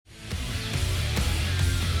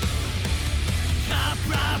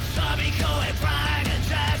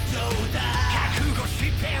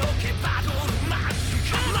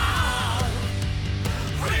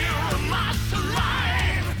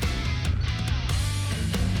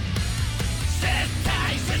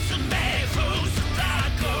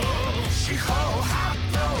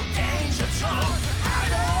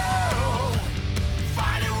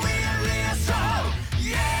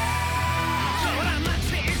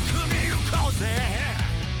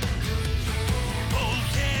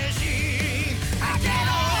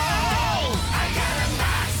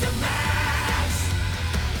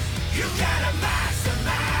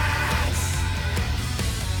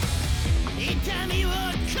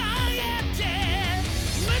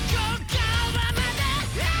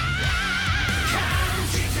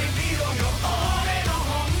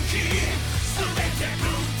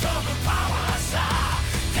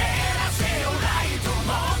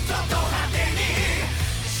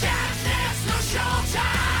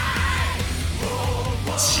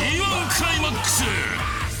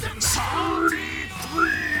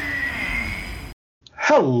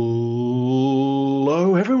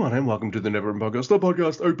Hello, everyone, and welcome to the Never End Podcast, the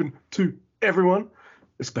podcast open to everyone,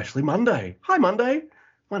 especially Monday. Hi, Monday.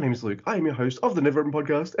 My name is Luke. I am your host of the Never End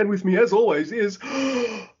Podcast, and with me, as always, is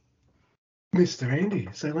Mr. Andy.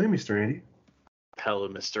 Say hello, Mr. Andy. Hello,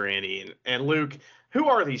 Mr. Andy. And Luke, who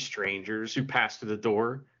are these strangers who pass through the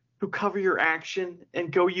door, who cover your action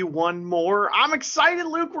and go you one more? I'm excited,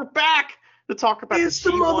 Luke. We're back to talk about It's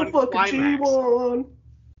the the G1 motherfucking Climax. G1.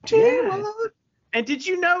 Yeah. And did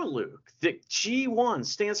you know, Luke, that G1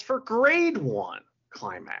 stands for Grade 1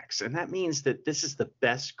 Climax? And that means that this is the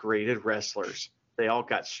best graded wrestlers. They all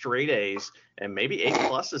got straight A's and maybe A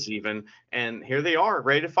pluses even. And here they are,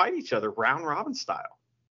 ready to fight each other, round robin style.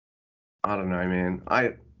 I don't know, man.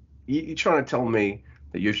 You're trying to tell me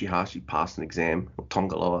that Yoshihashi passed an exam or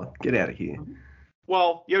Tongaloa? Get out of here.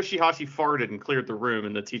 Well, Yoshihashi farted and cleared the room,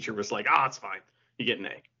 and the teacher was like, it's fine. You get an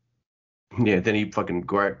A. Yeah, then he fucking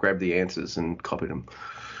grabbed the answers and copied them.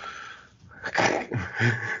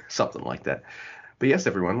 Something like that. But yes,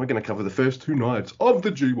 everyone, we're going to cover the first two nights of the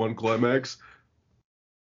G1 Climax.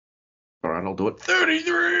 All right, I'll do it.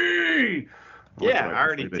 33! Yeah, I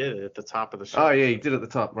already did it at the top of the show. Oh, yeah, you did it at the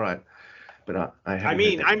top, right. But I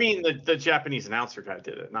mean, the Japanese announcer guy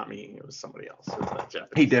did it, not me. It was somebody else. It was that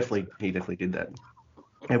Japanese he definitely did that.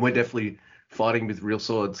 And we're definitely fighting with real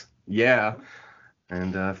swords. Yeah.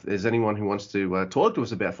 And if there's anyone who wants to talk to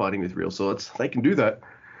us about fighting with real swords, they can do that.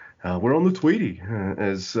 We're on the Tweety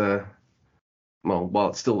while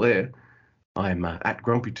it's still there. I'm at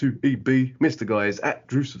Grumpy2EB. Mr. Guy is at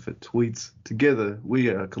Drucifer Tweets. Together, we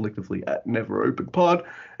are collectively at Never Open Pod.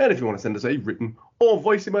 And if you want to send us a written or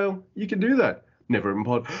voice email, you can do that.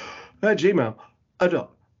 NeverOpenPod at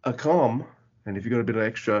gmail.com. And if you got a bit of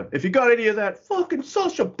extra, if you got any of that fucking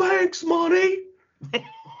Sasha Banks money,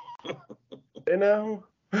 you know,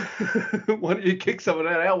 why don't you kick some of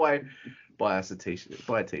that our way? Buy us a t-shirt.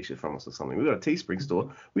 Buy a t-shirt from us or something. We've got a Teespring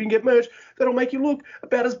store. We can get merch that'll make you look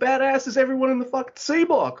about as badass as everyone in the fucking C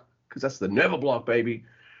block. Because that's the Never block, baby.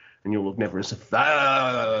 And you'll look never as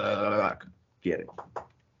fuck. Get it.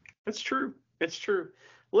 It's true. It's true.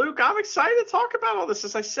 Luke, I'm excited to talk about all this.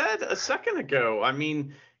 As I said a second ago, I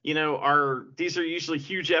mean, you know, these are usually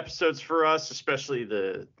huge episodes for us, especially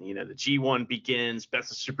the G1 begins, Best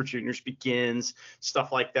of Super Juniors begins,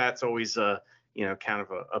 stuff like that's always kind of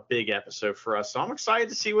a big episode for us. So I'm excited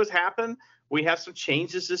to see what's happened. We have some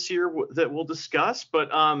changes this year that we'll discuss, but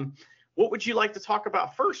what would you like to talk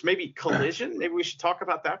about first? Maybe Collision? Maybe we should talk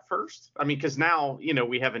about that first. I mean, because now,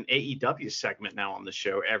 we have an AEW segment now on the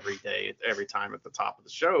show every day, every time at the top of the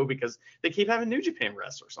show, because they keep having New Japan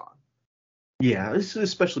wrestlers on. Yeah, this is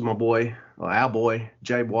especially my boy, our boy,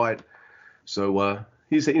 Jay White. So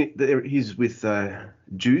he's with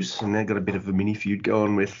Juice, and they've got a bit of a mini feud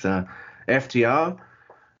going with FTR.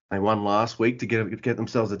 They won last week to get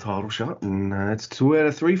themselves a title shot, and it's 2 out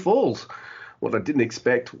of 3 falls. What I didn't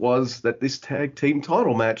expect was that this tag team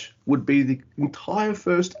title match would be the entire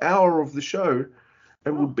first hour of the show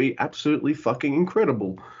and would be absolutely fucking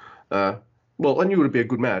incredible. Well, I knew it would be a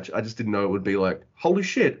good match. I just didn't know it would be like, holy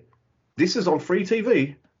shit, this is on free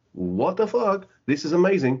TV. What the fuck? This is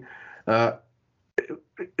amazing. I'm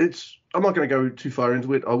not going to go too far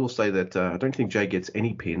into it. I will say that I don't think Jay gets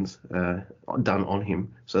any pins done on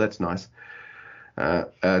him, so that's nice. I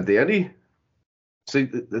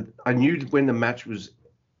knew when the match was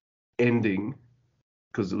ending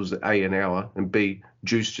because it was A, an hour, and B,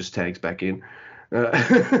 Juice just tags back in. But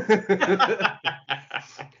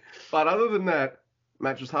other than that,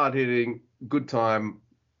 match was hard hitting, good time.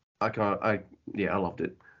 I loved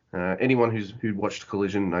it. Anyone who watched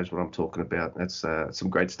Collision knows what I'm talking about. That's some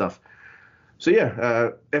great stuff. So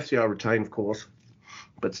yeah, FTR retained, of course,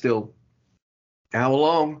 but still, hour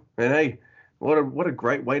long. And hey, what a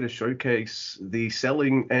great way to showcase the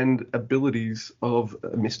selling and abilities of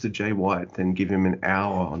Mr. Jay White. Then give him an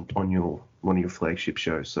hour on one of your flagship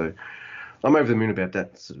shows. So I'm over the moon about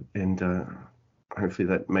that, and hopefully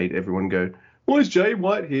that made everyone go, "Why is Jay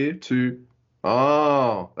White here?" To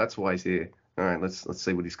oh, that's why he's here. All right, let's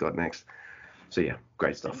see what he's got next. So yeah,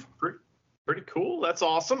 great stuff. Pretty cool. That's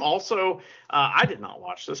awesome. Also, I did not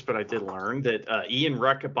watch this, but I did learn that Ian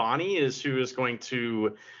Riccaboni is who is going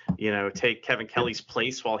to, take Kevin Kelly's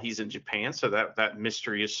place while he's in Japan. So that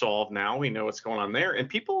mystery is solved now. We know what's going on there. And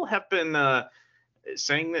people have been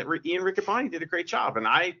saying that Ian Riccaboni did a great job, and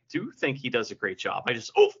I do think he does a great job. I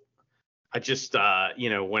just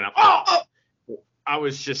when I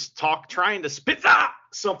was just trying to spit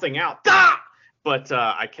something out, but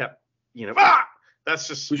I kept, that's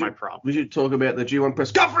just my problem. We should talk about the G1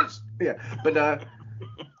 press conference. Yeah, but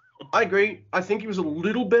I agree. I think he was a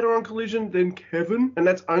little better on Collision than Kevin, and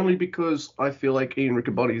that's only because I feel like Ian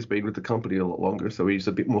Riccoboni has been with the company a lot longer, so he's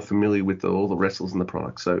a bit more familiar with all the wrestlers and the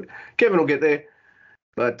product. So Kevin will get there,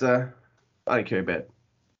 but I don't care about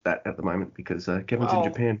that at the moment because Kevin's in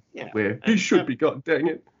Japan, where he should be. God dang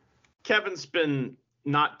it. Kevin's been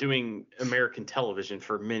not doing American television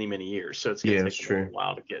for many, many years, so it's gonna take a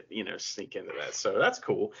while to get sneak into that. So that's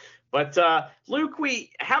cool. But Luke,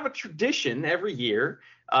 we have a tradition every year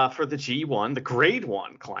for the G1, the Grade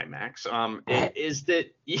 1 Climax. Is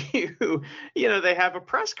that they have a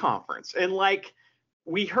press conference, and like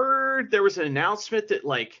we heard there was an announcement that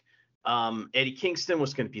like Eddie Kingston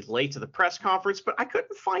was going to be late to the press conference, but I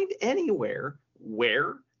couldn't find anywhere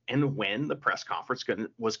where and when the press conference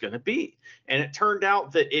was going to be. And it turned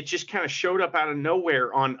out that it just kind of showed up out of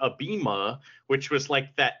nowhere on Abema, which was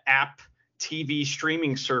like that app TV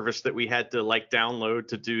streaming service that we had to like download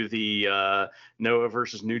to do the Noah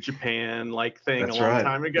versus New Japan like thing a long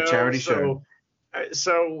time ago. The charity show.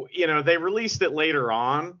 So, they released it later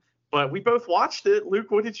on, but we both watched it. Luke,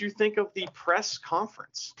 what did you think of the press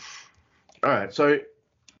conference? All right. So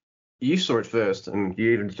you saw it first, and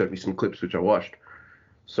you even showed me some clips, which I watched.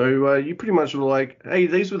 So you pretty much were like, hey,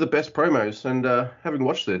 these were the best promos. And having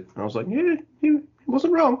watched it, I was like, yeah, he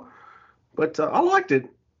wasn't wrong. But I liked it.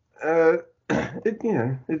 They're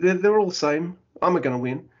all the same. I'm going to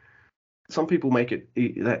win. Some people make it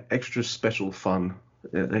that extra special fun,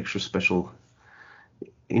 extra special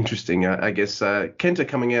interesting. I guess Kenta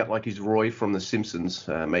coming out like he's Roy from The Simpsons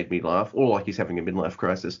made me laugh, or like he's having a midlife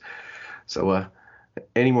crisis. So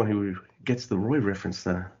anyone who gets the Roy reference,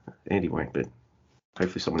 Andy won't, but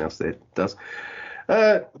hopefully someone else there does.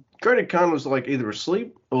 Great Khan was like either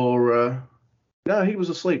asleep or no, he was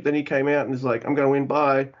asleep. Then he came out and was like, I'm going to win,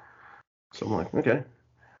 bye. So I'm like, okay.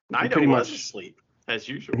 Naito was asleep, as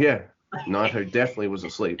usual. Yeah, Naito definitely was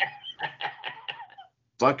asleep.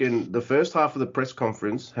 Fucking the first half of the press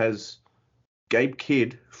conference has Gabe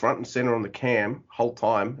Kidd front and center on the cam whole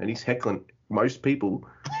time, and he's heckling most people.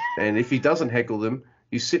 And if he doesn't heckle them,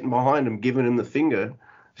 he's sitting behind him giving him the finger,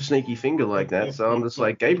 sneaky finger like that. So I'm just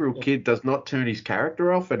like, Gabriel Kidd does not turn his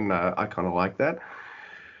character off, and I kind of like that.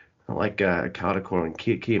 I like Carter calling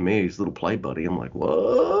Kiyomiya his little play buddy. I'm like,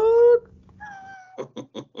 what?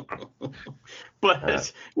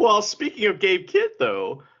 But well, speaking of Gabe Kidd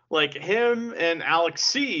though, like him and Alex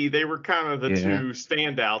C, they were kind of the two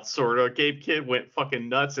standouts, sort of. Gabe Kidd went fucking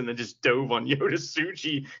nuts and then just dove on Yota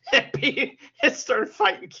Tsuji and started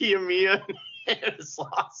fighting Kiyomiya. It was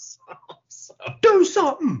awesome. So, do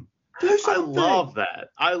something. I love that.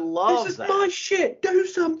 This is my shit. Do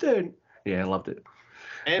something. Yeah, I loved it.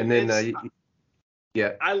 And then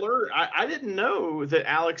I learned. I didn't know that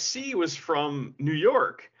Alex C was from New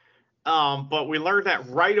York. But we learned that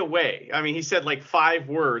right away. I mean, he said like 5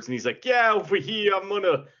 words, and he's like, yeah, over here, I'm going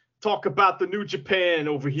to talk about the New Japan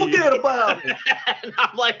over here. Forget about it. And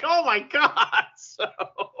I'm like, oh, my God. So,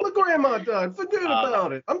 my grandma died. Forget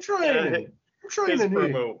about it. I'm training. His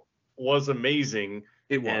promo was amazing.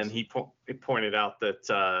 It was. And he pointed out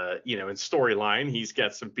that, in storyline, he's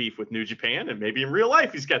got some beef with New Japan, and maybe in real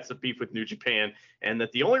life he's got some beef with New Japan, and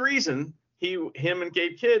that the only reason him and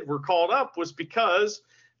Gabe Kidd were called up was because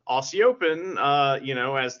Aussie Open,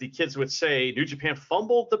 as the kids would say, New Japan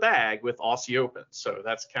fumbled the bag with Aussie Open. So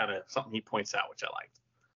that's kind of something he points out, which I liked.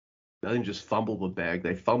 They didn't just fumble the bag.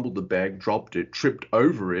 They fumbled the bag, dropped it, tripped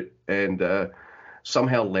over it, and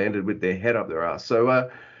somehow landed with their head up their ass. So,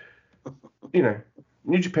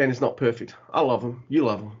 New Japan is not perfect. I love them. You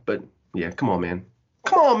love them. But, yeah, come on, man.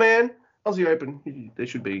 Come on, man. Aussie Open, they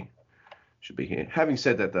should be here. Having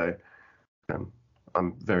said that, though,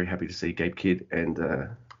 I'm very happy to see Gabe Kidd and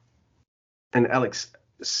Alex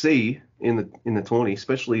C in the tourney,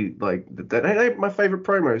 especially like that. Hey, my favorite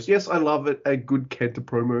promos. Yes, I love it. A good Kenta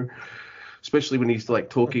promo, especially when he's like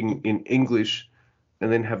talking in English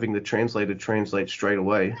and then having the translator translate straight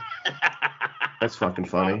away. That's fucking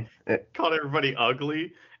funny. Called everybody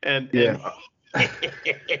ugly and yeah.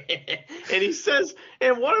 And he says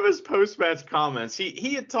in one of his post-match comments,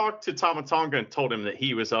 he had talked to Tama Tonga and told him that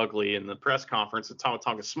he was ugly in the press conference, and Tama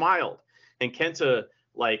Tonga smiled. And Kenta,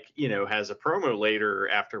 has a promo later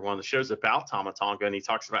after one of the shows about Tama Tonga, and he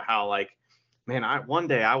talks about how, man, one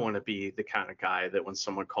day I want to be the kind of guy that when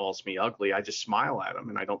someone calls me ugly, I just smile at them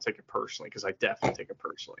and I don't take it personally, because I definitely take it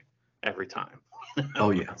personally every time.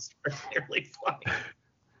 Oh, yeah. It's really funny.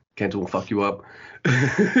 Kenta will fuck you up.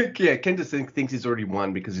 Yeah, Kenta thinks he's already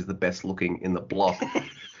won because he's the best looking in the block.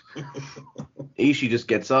 Ishii just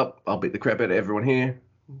gets up. I'll beat the crap out of everyone here.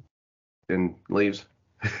 And leaves.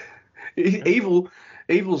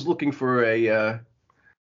 Evil's looking for a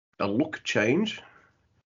look change.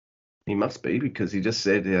 He must be, because he just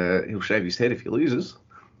said he'll shave his head if he loses.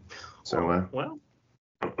 So, well,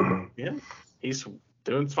 yeah, he's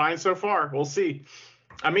doing fine so far. We'll see.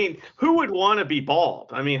 I mean, who would want to be bald?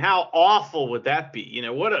 I mean, how awful would that be? You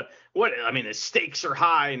know, I mean, the stakes are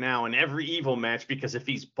high now in every evil match, because if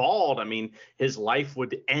he's bald, I mean, his life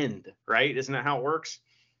would end, right? Isn't that how it works?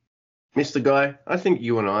 Mr. Guy, I think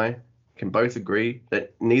you and I can both agree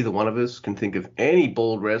that neither one of us can think of any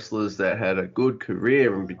bald wrestlers that had a good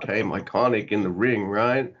career and became iconic in the ring,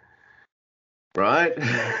 right? Right?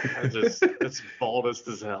 It's baldest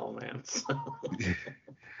as hell, man.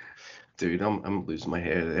 Dude, I'm losing my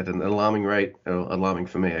hair at an alarming rate. Alarming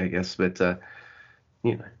for me, I guess, but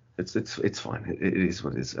you know, it's fine. It is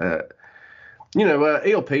what it is.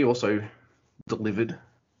 ELP also delivered.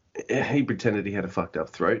 He pretended he had a fucked up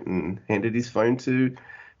throat and handed his phone to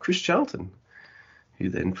Chris Charlton, who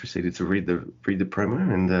then proceeded to read the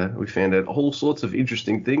promo, and we found out all sorts of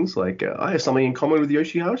interesting things, like I have something in common with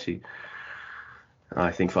Yoshihashi.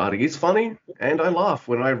 I think farting is funny, and I laugh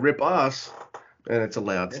when I rip ass, and it's a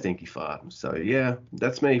loud, stinky fart. So yeah,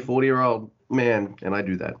 that's me, 40-year-old man, and I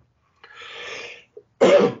do that.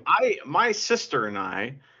 My sister and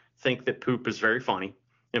I think that poop is very funny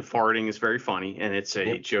and farting is very funny, and it's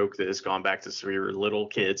a joke that has gone back to we were little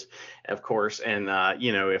kids, of course. And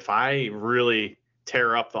if I really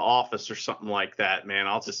tear up the office or something like that, man,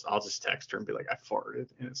 I'll just text her and be like, I farted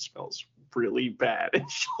and it smells really bad, and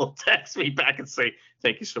she'll text me back and say,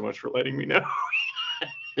 thank you so much for letting me know.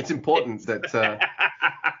 It's important that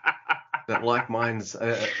that like minds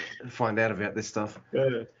find out about this stuff.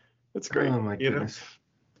 That's great. Oh my goodness.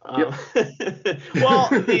 Well,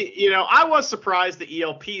 I was surprised that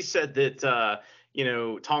ELP said that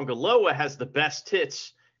Tonga Loa has the best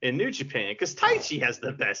hits in New Japan, because Taichi has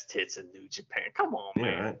the best hits in New Japan. Come on, man.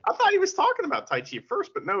 Yeah, right. I thought he was talking about Taichi at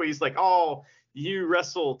first, but no, he's like, oh, you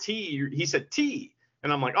wrestle T. He said T,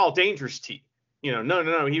 and I'm like, oh, Dangerous T.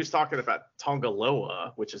 No. He was talking about Tonga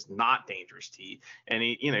Loa, which is not Dangerous T, and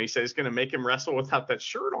he said he's going to make him wrestle without that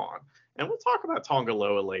shirt on. And we'll talk about Tonga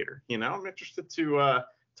Loa later. I'm interested to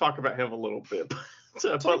talk about him a little bit.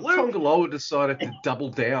 But Luke, Tonga Loa decided to double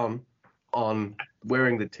down on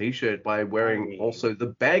wearing the t-shirt by wearing also the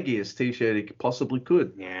baggiest t-shirt he possibly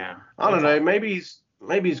could. Yeah. I don't know. Maybe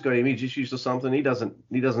he's got image issues or something. He doesn't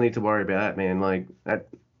need to worry about that, man. Like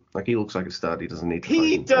he looks like a stud. He doesn't need to.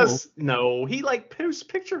 He does. No, he posts a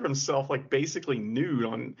picture of himself basically nude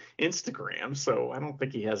on Instagram. So I don't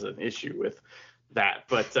think he has an issue with that.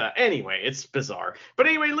 But anyway, it's bizarre. But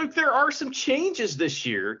anyway, Luke, there are some changes this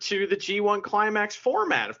year to the G1 Climax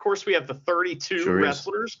format. Of course, we have the 32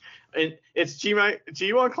 wrestlers, and it's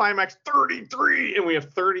G1 Climax 33, and we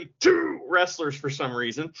have 32 wrestlers for some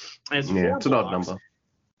reason. And it's it's an odd number.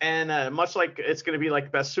 And much like it's going to be like the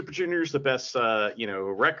best Super Juniors, the best,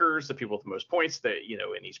 wreckers, the people with the most points that,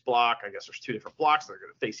 in each block, I guess there's 2 different blocks that are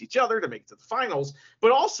going to face each other to make it to the finals.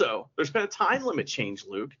 But also, there's been a time limit change,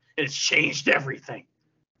 Luke, and it's changed everything.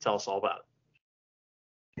 Tell us all about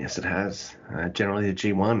it. Yes, it has. Generally, the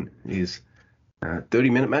G1 is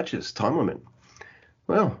 30-minute matches, time limit.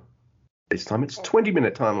 Well, this time it's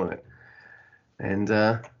 20-minute time limit. And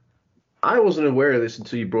I wasn't aware of this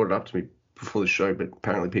until you brought it up to me before the show, but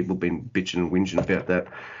apparently people have been bitching and whinging about that,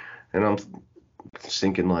 and I'm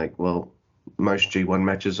thinking well, most G1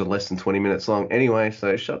 matches are less than 20 minutes long anyway,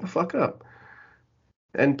 so shut the fuck up.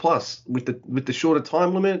 And plus, with the shorter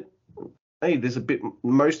time limit, hey, there's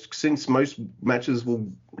since most matches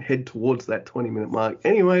will head towards that 20-minute mark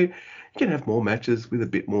anyway, you can have more matches with a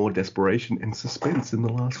bit more desperation and suspense in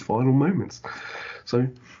the last final moments. So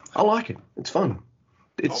I like it. It's fun.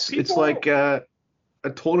 It's like a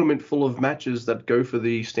tournament full of matches that go for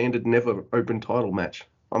the standard never open title match.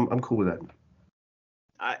 I'm cool with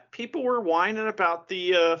that. People were whining about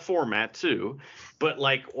the format too, but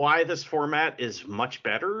why this format is much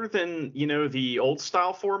better than the old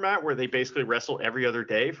style format where they basically wrestle every other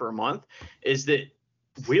day for a month is that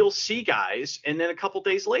we'll see guys, and then a couple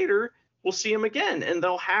days later we'll see them again, and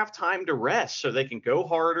they'll have time to rest so they can go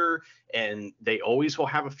harder, and they always will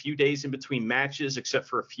have a few days in between matches except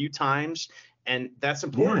for a few times. And that's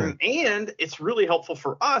important. Yeah. And it's really helpful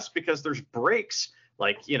for us because there's breaks.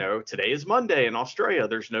 Today is Monday in Australia.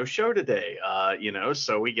 There's no show today,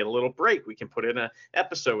 so we get a little break. We can put in an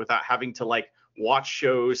episode without having to watch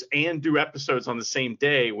shows and do episodes on the same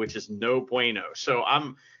day, which is no bueno. So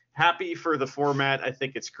I'm happy for the format. I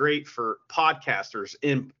think it's great for podcasters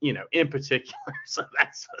in particular. So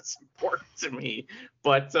that's what's important to me.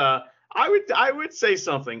 But I would say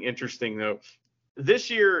something interesting though. This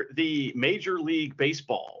year, the Major League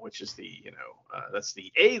Baseball, which is the, that's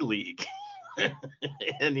the A League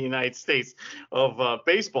in the United States of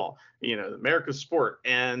baseball, America's sport.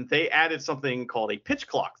 And they added something called a pitch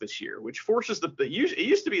clock this year, which forces it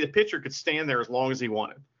used to be the pitcher could stand there as long as he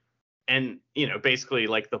wanted. And, basically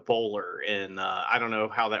like the bowler. And I don't know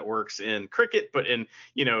how that works in cricket, but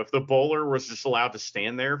if the bowler was just allowed to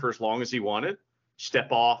stand there for as long as he wanted,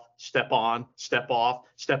 step off, step on, step off,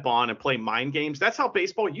 step on, and play mind games. That's how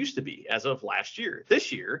baseball used to be as of last year.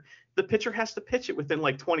 This year, the pitcher has to pitch it within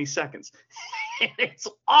like 20 seconds. It's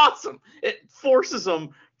awesome. It forces them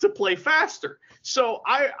to play faster. So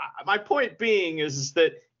my point being is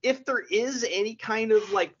that if there is any kind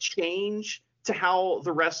of like change to how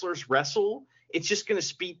the wrestlers wrestle, it's just going to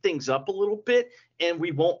speed things up a little bit, and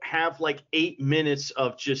we won't have like 8 minutes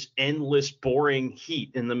of just endless boring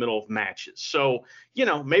heat in the middle of matches. So,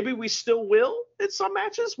 maybe we still will in some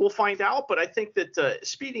matches. We'll find out. But I think that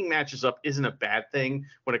speeding matches up isn't a bad thing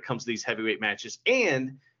when it comes to these heavyweight matches.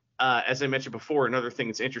 And as I mentioned before, another thing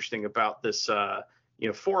that's interesting about this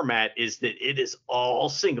format is that it is all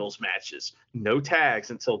singles matches, no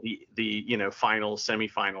tags until the finals,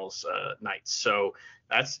 semifinals nights. So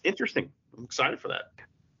that's interesting. I'm excited for that.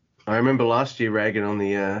 I remember last year ragging on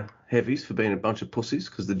the heavies for being a bunch of pussies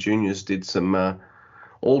because the juniors did some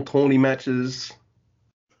all tawny matches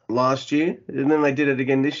last year, and then they did it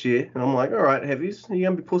again this year. And I'm like, all right, heavies, are you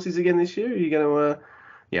going to be pussies again this year? Are you going to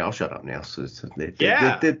yeah, I'll shut up now. So they're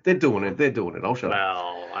doing it. They're doing it. I'll shut up.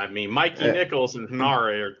 Well, I mean, Mikey Nichols and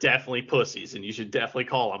Hanare are definitely pussies, and you should definitely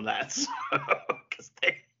call them that. Because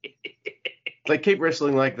they keep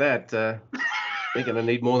wrestling like that. They're going to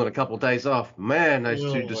need more than a couple of days off. Man, those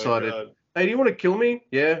two decided, hey, do you want to kill me?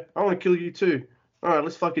 Yeah, I want to kill you too. All right,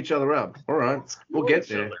 let's fuck each other up. All right, we'll get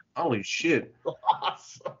there. Holy shit.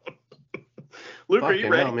 Awesome. Luke, are you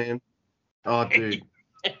ready? Hell, man. Oh, dude.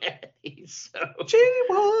 He's so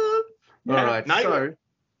All right, so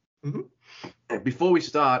before we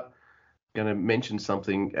start, I'm going to mention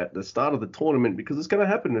something at the start of the tournament because it's going to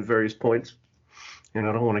happen at various points, and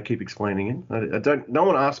I don't want to keep explaining it. No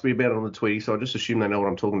one asked me about it on the Tweety, so I just assume they know what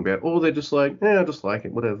I'm talking about, or they're just like, I just like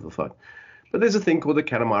it, whatever the fuck. But there's a thing called the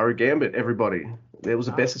Kanemaru Gambit, everybody. There was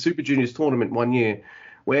a Best of Super Juniors tournament one year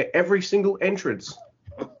where every single entrance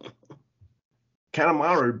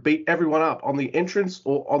Kanemaru beat everyone up on the entrance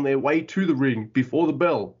or on their way to the ring before the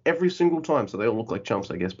bell every single time. So they all look like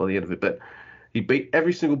chumps, I guess, by the end of it. But he beat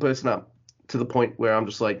every single person up to the point where I'm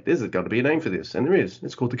just like, there's got to be a name for this. And there is.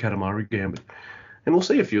 It's called the Kanemaru Gambit. And we'll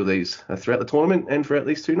see a few of these throughout the tournament and for at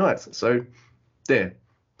least 2 nights. So there.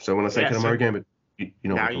 So when I say Kanemaru Gambit, you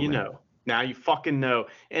know now what I'm you know. About. Now you fucking know.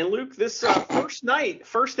 And Luke, this first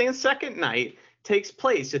and second night takes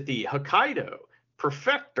place at the Hokkaido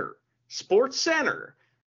Prefecture Sports Center,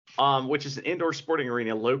 which is an indoor sporting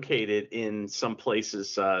arena located in some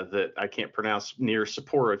places that I can't pronounce near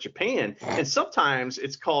Sapporo, Japan. And sometimes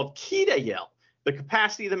it's called Kidayel. The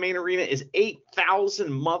capacity of the main arena is 8,000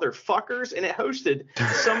 motherfuckers, and it hosted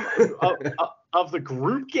some of the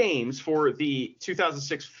group games for the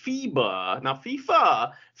 2006 FIBA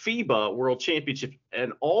World Championship,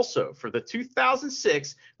 and also for the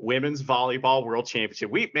 2006 Women's Volleyball World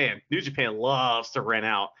Championship. New Japan loves to rent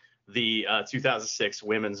out the 2006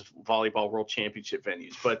 Women's Volleyball World Championship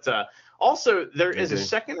venues. But also there is a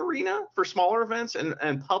second arena for smaller events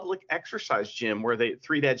and public exercise gym where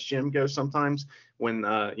Three Dads Gym goes sometimes when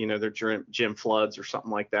their gym floods or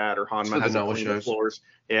something like that, or Hanma has to clean the floors.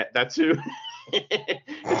 Yeah, that too.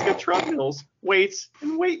 It's got treadmills, weights,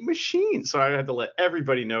 and weight machines. So I had to let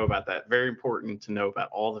everybody know about that. Very important to know about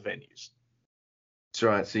all the venues. That's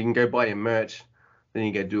right. So you can go buy your merch, then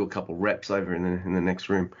you go do a couple reps over in the next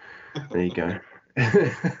room. There you go.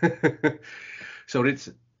 So it's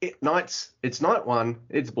night 1.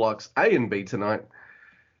 It's blocks A and B tonight.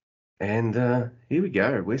 And here we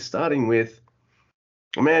go. We're starting with,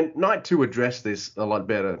 night 2 addressed this a lot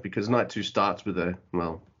better because night 2 starts with a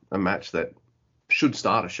match that should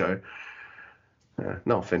start a show.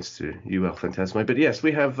 No offense to you, El Fantasmo. But yes,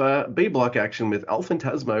 we have B block action with El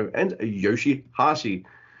Fantasmo and Yoshihashi.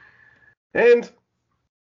 And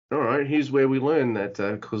all right, here's where we learn that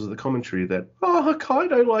because of the commentary that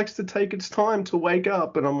Hokkaido likes to take its time to wake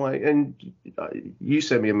up, and I'm like, and you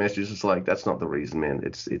sent me a message. It's like, that's not the reason, man.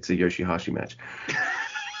 It's a Yoshihashi match.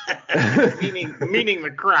 meaning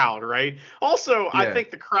the crowd, right? Also, yeah. I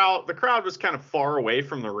think the crowd was kind of far away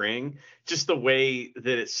from the ring, just the way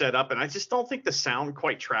that it's set up, and I just don't think the sound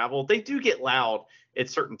quite traveled. They do get loud at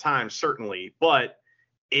certain times, certainly, but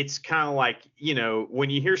it's kind of like, when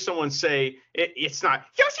you hear someone say it's not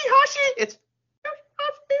Yoshihashi, it's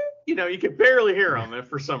Yoshihashi. You can barely hear them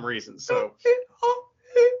for some reason. So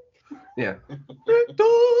yeah.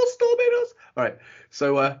 All right.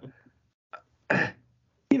 So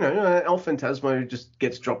El Phantasmo just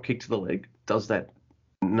gets drop kicked to the leg, does that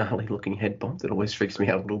gnarly looking head bump that always freaks me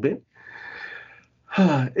out a little bit.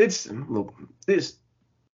 This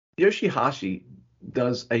Yoshihashi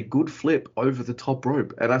does a good flip over the top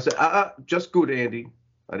rope, and I said, just good, Andy.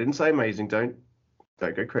 I didn't say amazing. Don't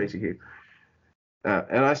go crazy here.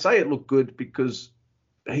 And I say it looked good because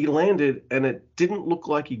he landed and it didn't look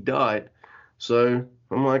like he died. So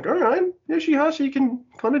I'm like, all right, Yoshihashi can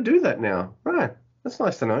kind of do that now. All right, that's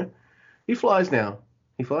nice to know. He flies now.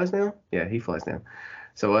 He flies now? Yeah, he flies now.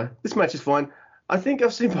 So this match is fine. I think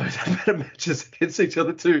I've seen both better matches against each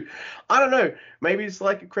other too. I don't know. Maybe it's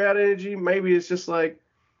like a crowd energy. Maybe it's just like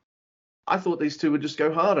I thought these two would just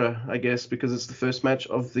go harder, I guess, because it's the first match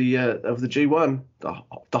of the G1,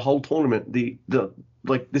 the whole tournament.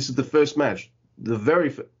 This is the first match. The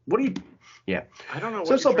very what do you? Yeah. I don't know.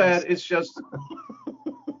 So it's not bad. It's just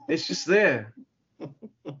there.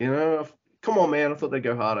 Come on, man. I thought they'd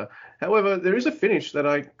go harder. However, there is a finish that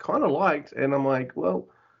I kind of liked, and I'm like, well,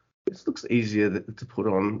 this looks easier to put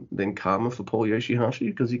on than Karma for Paul Yoshihashi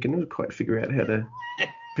because he can never quite figure out how to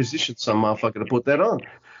position some motherfucker to put that on.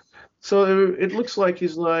 So it looks like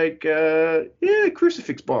he's like,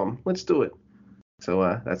 crucifix bomb. Let's do it.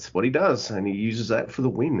 So that's what he does, and he uses that for the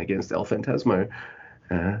win against El Phantasmo.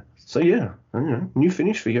 So yeah, I don't know. New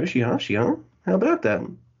finish for Yoshihashi, huh? How about that?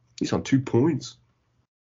 He's on 2 points.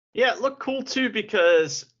 Yeah, it looked cool too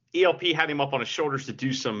because ELP had him up on his shoulders to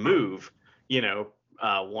do some move.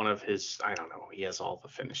 One of his, I don't know, he has all the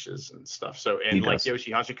finishes and stuff. So, and like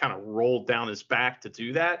Yoshihashi kind of rolled down his back to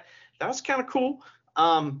do that. That was kind of cool.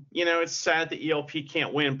 It's sad that ELP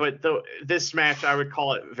can't win, but this match, I would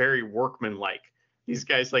call it very workmanlike. These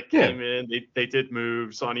guys came in, they did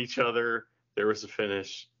moves on each other. There was a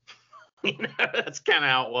finish. That's kind of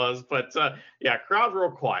how it was. But crowd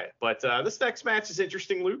real quiet. But this next match is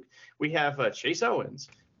interesting, Luke. We have Chase Owens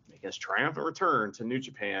making his triumphant return to New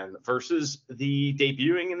Japan versus the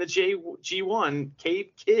debuting in the G1 Gabe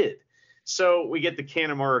Kidd. So we get the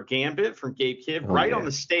Kanemaru Gambit from Gabe Kidd on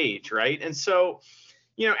the stage, right? And so,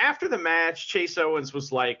 after the match, Chase Owens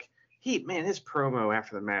was like, his promo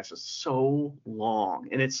after the match is so long.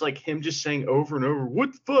 And it's like him just saying over and over,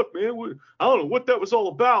 what the fuck, man? I don't know what that was all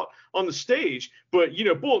about on the stage. But,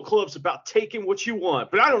 Bullet Club's about taking what you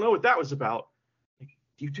want. But I don't know what that was about.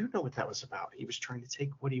 You do know what that was about. He was trying to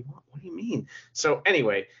take what he want. What do you mean? So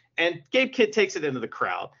anyway, and Gabe Kidd takes it into the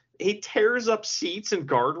crowd. He tears up seats and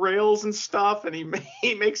guardrails and stuff, and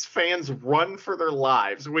he makes fans run for their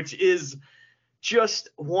lives, which is just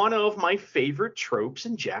one of my favorite tropes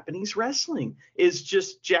in Japanese wrestling, is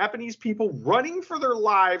just Japanese people running for their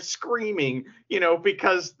lives, screaming,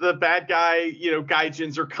 because the bad guy,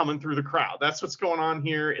 gaijins are coming through the crowd. That's what's going on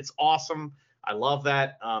here. It's awesome. I love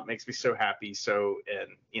that. Makes me so happy. So,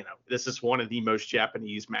 and this is one of the most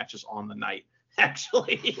Japanese matches on the night,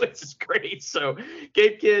 actually, which is great. So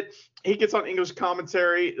Gabe Kidd, he gets on English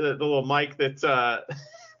commentary, the little mic that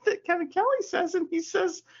that Kevin Kelly says, and he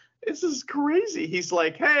says, this is crazy. He's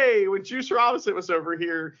like, hey, when Juice Robinson was over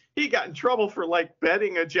here, he got in trouble for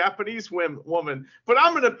betting a Japanese woman, but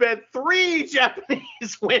I'm going to bet 3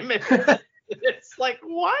 Japanese women. It's like,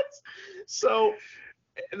 what? So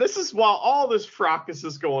this is while all this fracas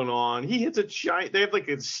is going on. He hits they have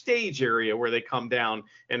a stage area where they come down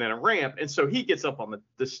and then a ramp. And so he gets up on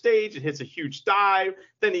the stage and hits a huge dive.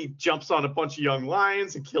 Then he jumps on a bunch of young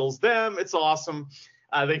lions and kills them. It's awesome.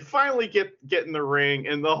 They finally get in the ring,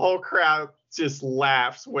 and the whole crowd just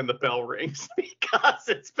laughs when the bell rings because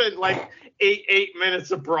it's been 8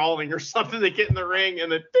 minutes of brawling or something. They get in the ring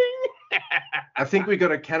and the ding. I think we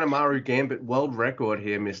got a Kanemaru Gambit world record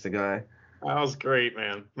here, Mr. Guy. That was great,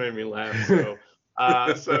 man. Made me laugh. So,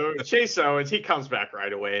 so Chase Owens, he comes back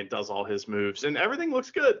right away and does all his moves, and everything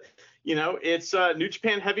looks good. It's New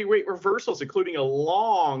Japan heavyweight reversals, including a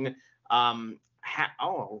long half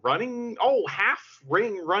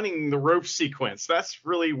ring running the rope sequence. That's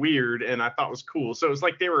really weird, and I thought it was cool. So it was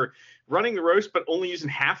like they were running the ropes but only using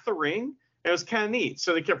half the ring. It was kind of neat.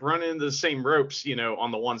 So they kept running into the same ropes,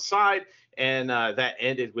 on the one side, and that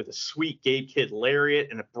ended with a sweet Gabe Kidd lariat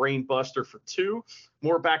and a brain buster for 2.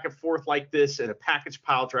 More back and forth like this, and a package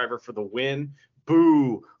pile driver for the win.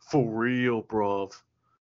 Boo, for real, bruv.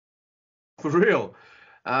 For real.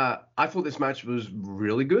 I thought this match was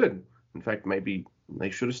really good. In fact, maybe they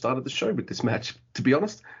should have started the show with this match, to be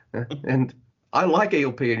honest. And I like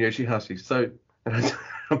ELP and Yoshihashi, so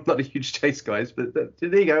I'm not a huge Chase guy, but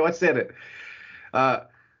there you go. I said it.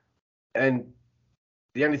 And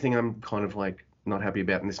the only thing I'm kind of not happy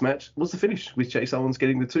about in this match was the finish with Chase Owens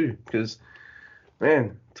getting the 2. Because,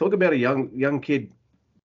 man, talk about a young kid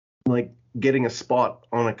getting a spot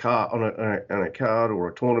on a card on a card or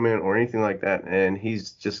a tournament or anything like that, and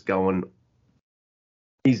he's just throwing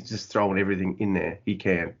everything in there he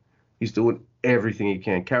can. He's doing everything he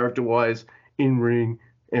can, character-wise, in ring,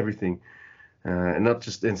 everything. And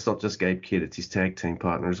it's not just Gabe Kidd, it's his tag team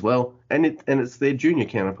partner as well, and it's their junior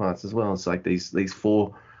counterparts as well. It's like these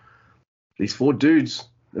four dudes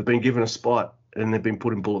have been given a spot and they've been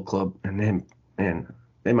put in Bullet Club, and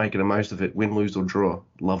they're making the most of it, win, lose or draw,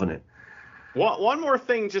 loving it. One more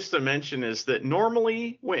thing just to mention is that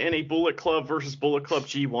normally in a Bullet Club versus Bullet Club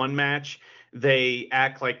G1 match, they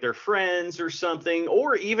act like they're friends or something,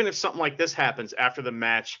 or even if something like this happens after the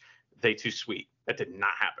match, they too sweet. That did not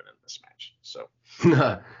happen in this match. So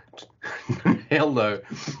hell no.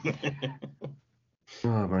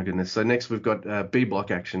 Oh my goodness. So next we've got B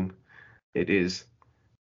block action. It is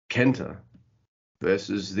Kenta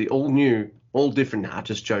versus the all new, all different. Nah,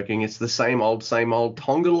 just joking. It's the same old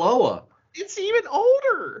Tonga Loa. It's even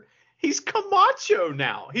older. He's Camacho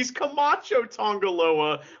now. He's Camacho Tonga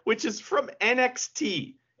Loa, which is from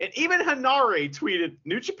NXT. And even Hanare tweeted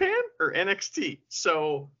New Japan or NXT.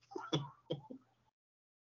 So,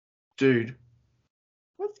 dude,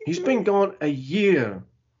 he's been gone a year.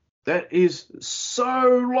 That is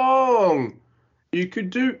so long. You could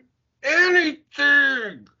do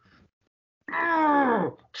anything.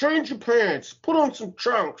 Change your pants, put on some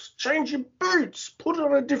trunks, change your boots, put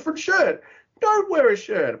on a different shirt. Don't wear a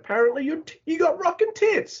shirt. Apparently you got rockin'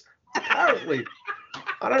 tits. Apparently.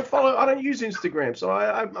 I don't use Instagram, so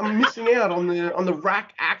I'm missing out on the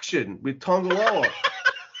rack action with Tonga Loa.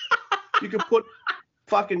 You could put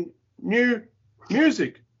fucking new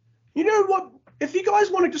music. You know what? If you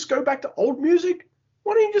guys want to just go back to old music,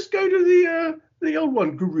 why don't you just go to the old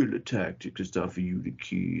one, Guerrilla Tactics and stuff for you to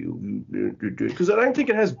kill? Because I don't think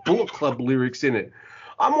it has Bullet Club lyrics in it.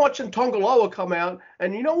 I'm watching Tonga Loa come out,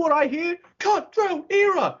 and you know what I hear? Cutthroat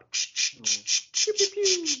Era.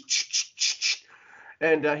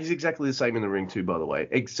 And he's exactly the same in the ring too, by the way.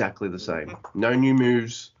 Exactly the same. No new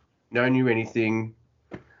moves, no new anything.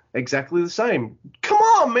 Exactly the same. Come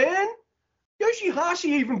on, man. Yoshihashi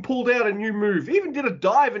even pulled out a new move. He even did a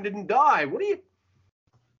dive and didn't die.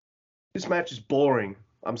 This match is boring.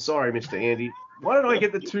 I'm sorry, Mr. Andy. Why did I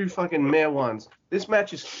get the two fucking mare ones? This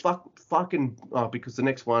match is fucking... Oh, because the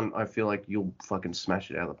next one, I feel like you'll fucking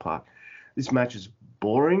smash it out of the park. This match is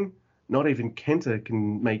boring. Not even Kenta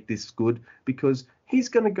can make this good because he's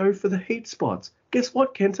going to go for the heat spots. Guess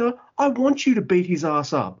what, Kenta? I want you to beat his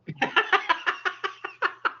ass up.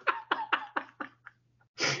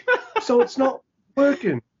 So it's not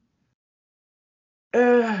working.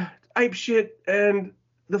 Ape shit and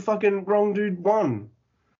the fucking wrong dude won.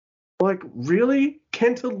 Like, really?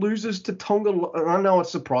 Kenta loses to Tonga. I know it's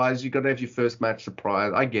a surprise. You got to have your first match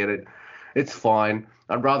surprise. I get it. It's fine.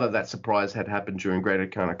 I'd rather that surprise had happened during Greater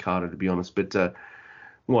Carter, to be honest. But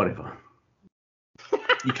whatever.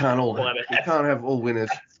 You can't have all winners.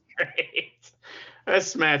 That's great.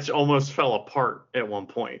 This match almost fell apart at one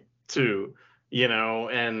point too. You know,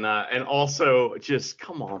 and also just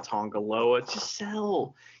come on, Tonga Loa, just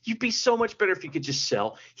sell. You'd be so much better if you could just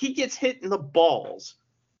sell. He gets hit in the balls,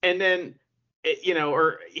 and then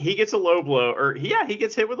or he gets a low blow, or he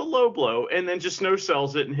gets hit with a low blow, and then just no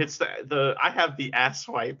sells it and hits the. I have the ass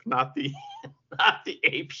wipe, not the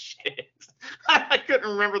ape shit. I couldn't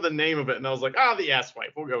remember the name of it, and I was like, the ass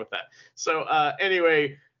wipe. We'll go with that. So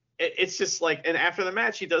anyway, it's just like, and after the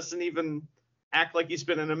match, he doesn't even act like he's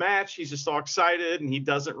been in a match. He's just all excited, and he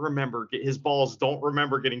doesn't remember. His balls don't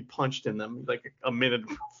remember getting punched in them like a minute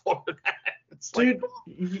before that. It's dude,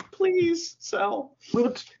 like, please sell.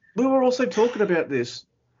 We were also talking about this.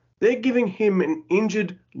 They're giving him an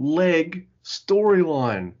injured leg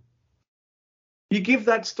storyline. You give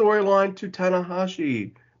that storyline to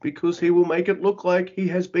Tanahashi because he will make it look like he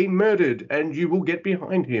has been murdered, and you will get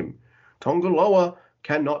behind him. Tonga Loa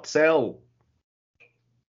cannot sell.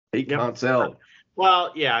 He can't sell.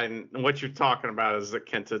 Well, yeah, and what you're talking about is that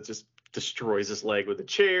Kenta just destroys his leg with a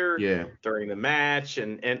chair during the match,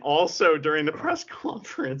 and also during the press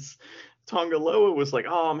conference, Tonga Loa was like,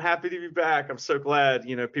 I'm happy to be back. I'm so glad,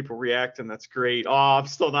 people reacting. That's great. I'm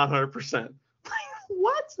still not 100%.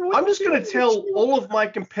 What? I'm just going to tell all of my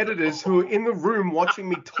competitors who are in the room watching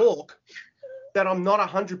me talk that I'm not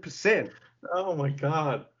 100%. Oh, my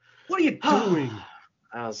God. What are you doing?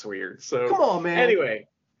 That was weird. So come on, man. Anyway.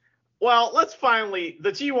 Well, the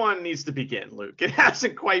G1 needs to begin, Luke. It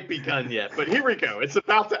hasn't quite begun yet, but here we go. It's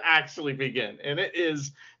about to actually begin. And it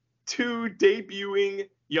is two debuting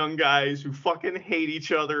young guys who fucking hate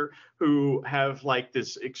each other, who have like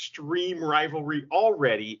this extreme rivalry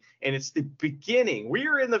already. And it's the beginning. We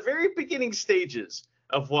are in the very beginning stages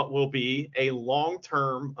of what will be a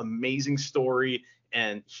long-term, amazing story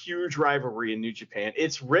and huge rivalry in New Japan.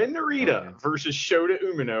 It's Ren Narita versus Shota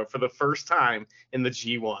Umino for the first time in the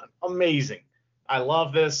G1. Amazing. I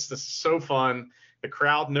love this. This is so fun. The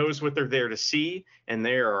crowd knows what they're there to see, and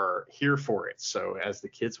they are here for it. So, as the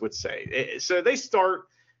kids would say. So they start,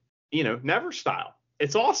 never style.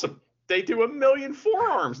 It's awesome. They do a million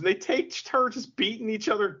forearms, and they take turns just beating each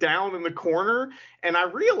other down in the corner. And I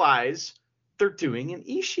realize they're doing an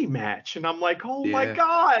Ishii match, and I'm like, oh my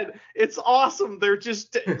God, it's awesome. They're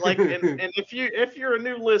just like, and if you're a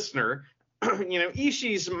new listener,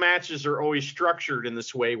 Ishii's matches are always structured in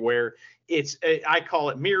this way where I call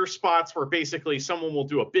it mirror spots, where basically someone will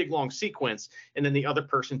do a big long sequence and then the other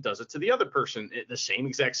person does it to the other person, the same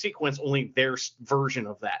exact sequence, only their version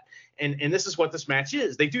of that. And this is what this match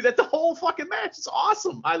is. They do that the whole fucking match. It's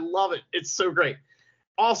awesome. I love it. It's so great.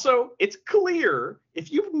 Also, it's clear,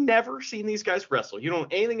 if you've never seen these guys wrestle, you don't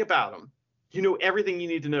know anything about them, you know everything you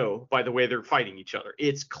need to know by the way they're fighting each other.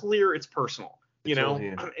 It's clear, it's personal.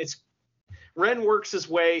 Ren works his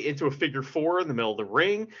way into a figure four in the middle of the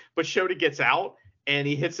ring, but Shota gets out and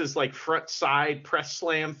he hits his like front side press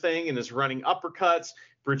slam thing and is running uppercuts,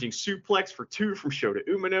 bridging suplex for 2 from Shota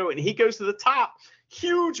Umino, and he goes to the top,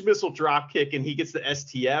 huge missile drop kick, and he gets the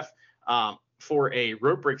STF for a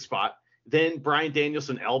rope break spot. Then Bryan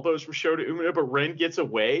Danielson elbows from Shota Umino, but Ren gets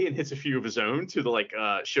away and hits a few of his own to the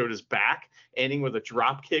Shota's back, ending with a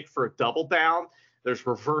drop kick for a double down. There's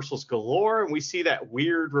reversals galore, and we see that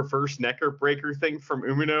weird reverse necker breaker thing from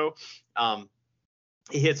Umino.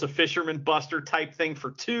 He hits a fisherman buster type thing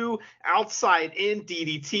for 2, outside in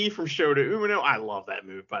DDT from Shota Umino. I love that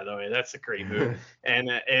move, by the way. That's a great move, and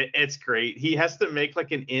it's great. He has to make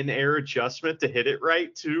like an in-air adjustment to hit it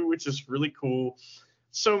right too, which is really cool.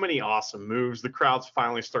 So many awesome moves. The crowds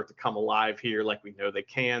finally start to come alive here like we know they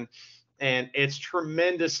can. And it's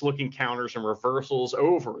tremendous looking counters and reversals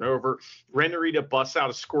over and over. Ren Narita busts out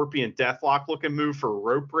a Scorpion Deathlock looking move for a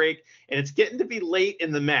rope break. And it's getting to be late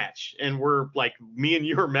in the match. And we're like, me and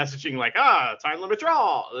you are messaging like, time limit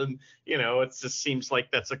draw. And, it just seems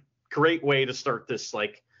like that's a great way to start this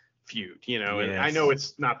like feud, And I know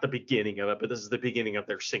it's not the beginning of it, but this is the beginning of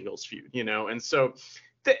their singles feud, And so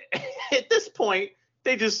at this point,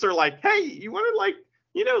 they just are like, hey, you want to like,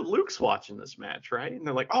 Luke's watching this match, right? And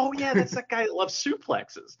they're like, oh, yeah, that's that guy that loves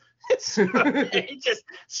suplexes. He just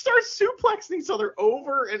starts suplexing each other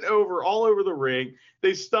over and over, all over the ring.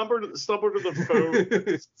 They stumble to the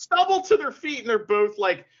phone, stumble to their feet, and they're both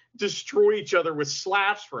like destroy each other with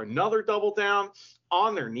slaps for another double down.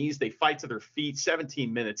 On their knees, they fight to their feet.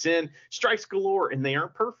 17 minutes in, strikes galore, and they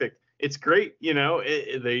aren't perfect. It's great,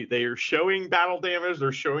 they are showing battle damage.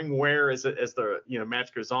 They're showing wear as the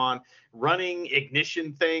match goes on. Running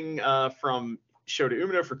ignition thing from Shota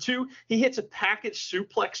Umino for 2. He hits a package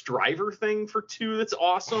suplex driver thing for 2. That's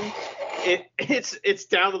awesome. It's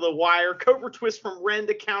down to the wire. Cobra twist from Ren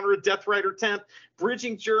to counter a Death Rider temp.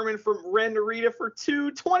 Bridging German from Ren Narita for 2.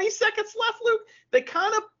 20 seconds left, Luke. They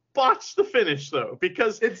kind of botched the finish though,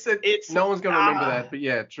 because it's no one's gonna remember that, but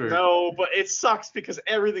yeah, true. No, but it sucks because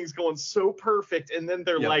everything's going so perfect, and then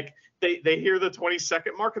they're like, they hear the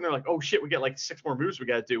 20-second mark and they're like, oh shit, we got like 6 more moves we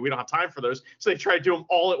gotta do. We don't have time for those, so they try to do them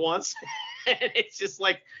all at once, and it's just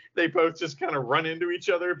like they both just kind of run into each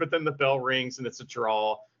other. But then the bell rings and it's a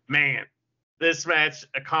draw. Man, this match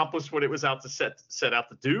accomplished what it was out to set out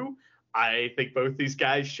to do. I think both these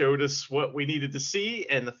guys showed us what we needed to see,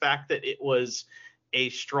 and the fact that it was a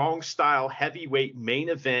strong style heavyweight main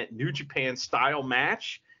event New Japan style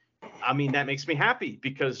match, I mean, that makes me happy,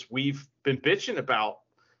 because we've been bitching about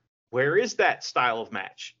where is that style of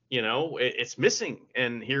match, it's missing,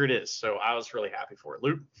 and here it is. So I was really happy for it.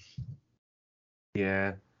 Luke?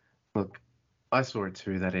 Yeah, look, I saw it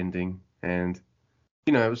too, that ending, and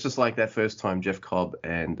it was just like that first time Jeff Cobb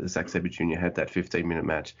and Zack Sabre Jr. had that 15-minute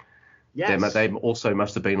match. Yes. They also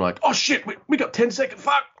must have been like, oh shit, we got 10 seconds,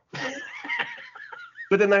 fuck.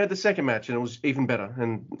 But then they had the second match, and it was even better,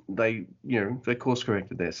 and they course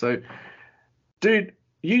corrected there. So, dude,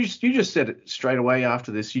 you just said it straight away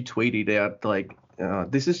after this. You tweeted out like,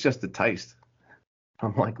 this is just a taste.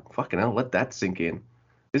 I'm like, fucking hell, let that sink in.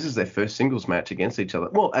 This is their first singles match against each other.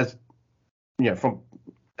 Well, as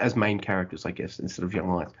as main characters, I guess, instead of young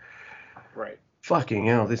lions. Right. Fucking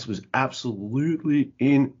hell, this was absolutely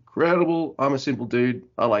incredible. I'm a simple dude.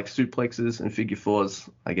 I like suplexes and figure fours.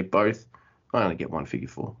 I get both. I only get 1 figure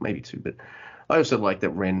 4, maybe 2, but I also like that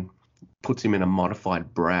Ren puts him in a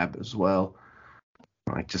modified Brab as well.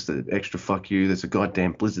 Like, just an extra fuck you. There's a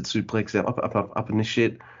goddamn Blizzard suplex up in this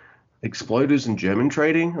shit. Exploders and German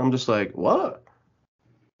trading. I'm just like, what?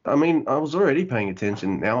 I mean, I was already paying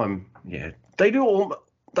attention. Now they do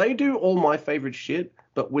they do all my favorite shit,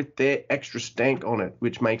 but with their extra stank on it,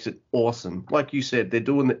 which makes it awesome. Like you said, they're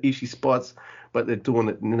doing the Ishii spots, but they're doing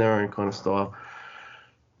it in their own kind of style.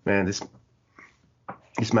 Man, this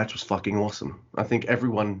match was fucking awesome. I think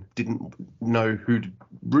everyone didn't know who to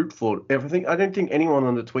root for. Everything. I don't think anyone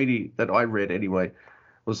on the Tweety that I read anyway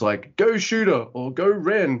was like, go Shooter or go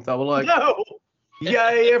Ren. They were like, no,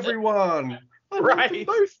 yay, everyone. I want right. them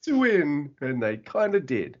both to win. And they kind of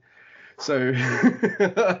did. So.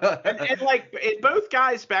 and like both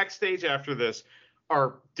guys backstage after this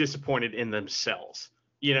are disappointed in themselves,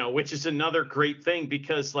 which is another great thing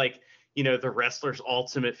because like, the wrestler's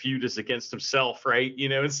ultimate feud is against himself, right?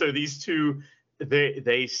 And so these two,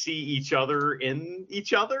 they see each other in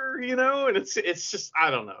each other, and it's just,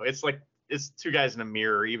 I don't know. It's like, it's two guys in a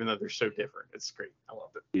mirror, even though they're so different. It's great. I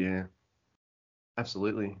loved it. Yeah,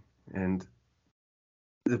 absolutely. And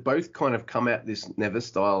they've both kind of come at this Never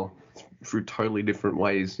style through totally different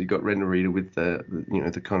ways. You've got Ren Narita with the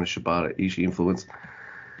kind of Shibata Ishii influence.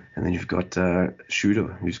 And then you've got Shooter,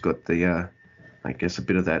 who's got the, I guess, a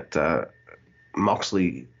bit of that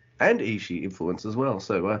Moxley and Ishii influence as well.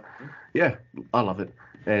 So, yeah, I love it.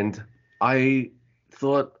 And I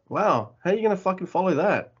thought, wow, how are you going to fucking follow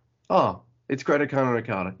that? Oh, it's Great Khan and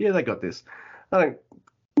Okada. Yeah, they got this. I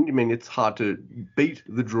mean, it's hard to beat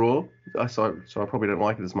the draw, so I probably don't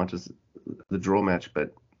like it as much as the draw match,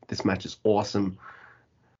 but this match is awesome.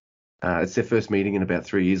 It's their first meeting in about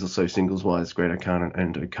 3 years or so, singles-wise, Great Khan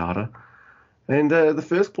and Okada. And the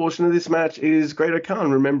first portion of this match is Great Khan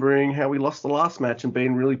remembering how he lost the last match and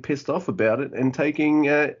being really pissed off about it and taking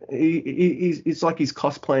it's like he's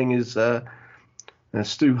cosplaying as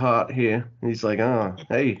Stu Hart here. And he's like, oh,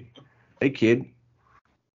 hey kid.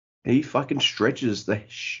 He fucking stretches the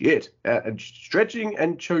shit out and stretching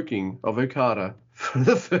and choking of Okada for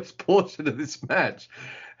the first portion of this match.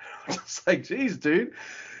 I'm just like, geez, dude.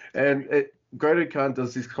 And Great Khan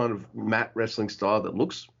does this kind of mat wrestling style that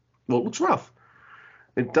looks rough.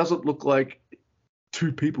 It doesn't look like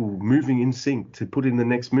two people moving in sync to put in the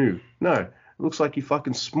next move. No, it looks like he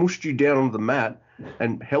fucking smooshed you down on the mat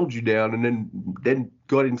and held you down and then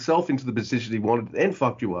got himself into the position he wanted and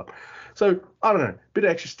fucked you up. So, I don't know, bit of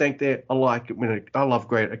extra stank there. I like it I love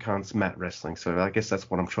Great Khan's mat wrestling, so I guess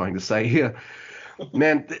that's what I'm trying to say here.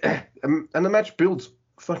 Man, and the match builds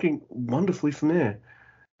fucking wonderfully from there.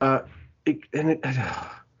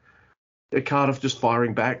 Cardiff just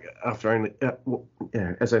firing back after only,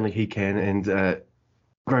 as only he can, and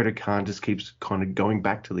Great Khan just keeps kind of going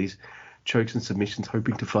back to these chokes and submissions,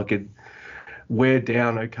 hoping to fucking wear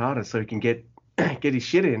down Okada so he can get his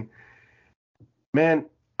shit in. Man,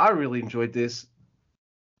 I really enjoyed this.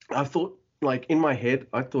 I thought, like, in my head,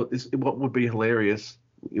 what would be hilarious,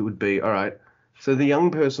 it would be, all right, so the young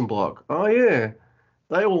person block, oh yeah,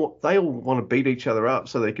 they all want to beat each other up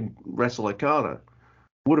so they can wrestle Okada.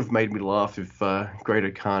 Would have made me laugh if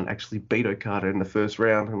Great Khan actually beat Okada in the first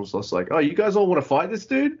round and was just like, oh, you guys all want to fight this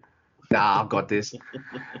dude? Nah, I've got this.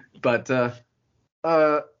 But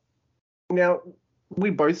now we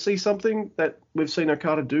both see something that we've seen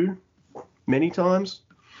Okada do many times.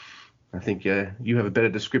 I think you have a better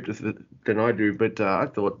descriptor than I do, but I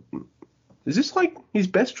thought, is this like his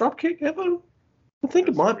best dropkick ever? I think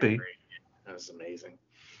it might be. Great. That was amazing.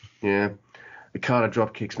 Yeah, Okada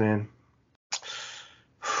dropkicks, man.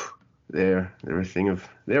 They're a thing of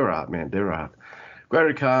their art, man. Their art.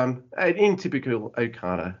 Great Khan, in typical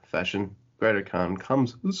Okada fashion, Great Khan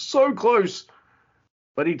comes so close,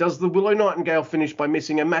 but he does the Willow Nightingale finish by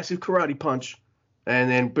missing a massive karate punch,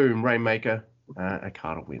 and then boom, Rainmaker.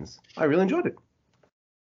 Okada wins. I really enjoyed it.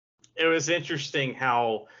 It was interesting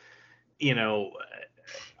how,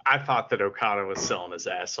 I thought that Okada was selling his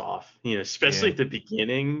ass off, especially at the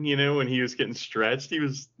beginning, when he was getting stretched, he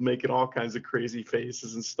was making all kinds of crazy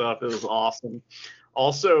faces and stuff. It was awesome.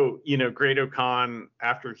 Also, Great Khan,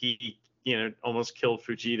 after he, almost killed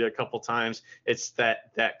Fujita a couple times, it's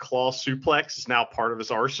that claw suplex is now part of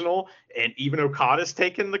his arsenal. And even Okada's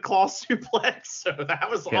taken the claw suplex. So that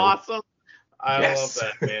was awesome. I love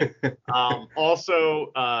that, man.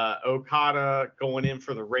 Also, Okada going in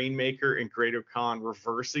for the Rainmaker and Great Khan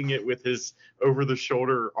reversing it with his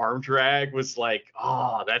over-the-shoulder arm drag was like,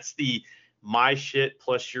 that's the my shit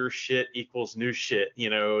plus your shit equals new shit.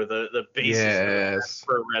 The basis of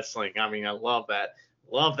pro wrestling. I mean, I love that.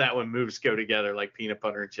 Love that when moves go together like peanut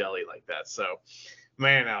butter and jelly like that. So,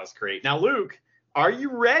 man, that was great. Now, Luke, are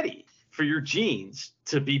you ready for your jeans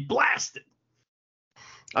to be blasted?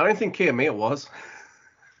 I don't think Kiyomiya was.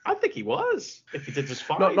 I think he was. If he did just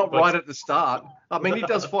fine. Not right at the start. I mean, he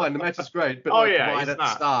does fine. The match is great, but right at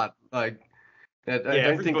the start, like, I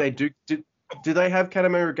don't think they do. Do they have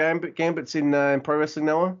Kanemaru Gambits in Pro Wrestling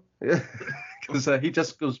Noah? Because he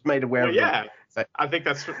just was made aware Well, of yeah. them. I think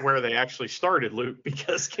that's where they actually started, Luke,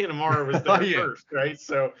 because Kanemaru was there first, right?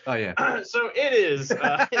 So, so it is.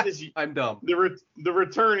 It is. I'm dumb. The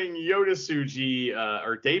returning Yota Tsuji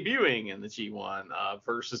are debuting in the G1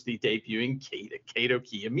 versus the debuting Kato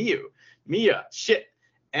Kiyomiya. Shit.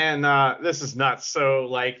 And this is nuts. So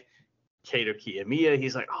like Kato Kiyomiya,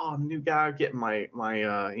 he's like, oh, new guy, getting my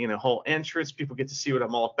whole entrance. People get to see what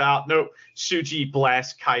I'm all about. Nope. Tsuji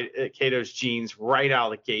blasts Kato's jeans right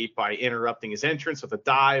out of the gate by interrupting his entrance with a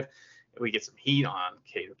dive. We get some heat on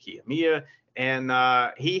Kato Kiyomiya,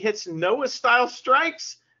 and he hits Noah-style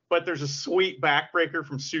strikes, but there's a sweet backbreaker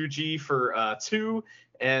from Tsuji for 2,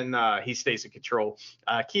 and he stays in control.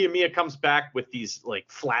 Kiyomiya comes back with these like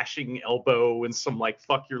flashing elbow and some like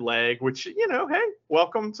fuck your leg, which, hey,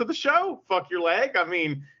 welcome to the show, fuck your leg. I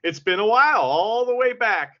mean, it's been a while, all the way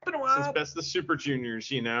back since Best of the Super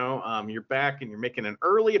Juniors. You're back and you're making an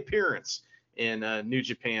early appearance in New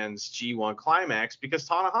Japan's G1 Climax because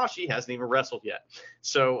Tanahashi hasn't even wrestled yet.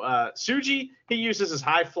 So Tsuji, he uses his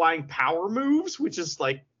high flying power moves, which is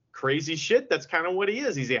like crazy shit. That's kind of what he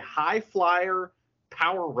is. He's a high flyer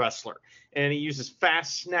power wrestler, and he uses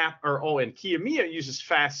fast snap and Kiyomiya uses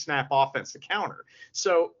fast snap offense to counter.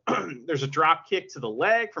 So there's a drop kick to the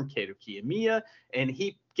leg from Kato Kiyomiya, and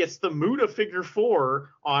he gets the Muda figure 4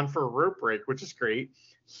 on for a rope break, which is great.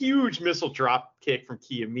 Huge missile drop kick from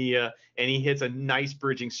Kiyomiya, and he hits a nice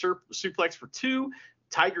bridging suplex for 2.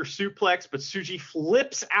 Tiger suplex, but Tsuji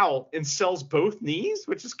flips out and sells both knees,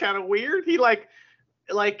 which is kind of weird. He like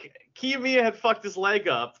Kiyomiya had fucked his leg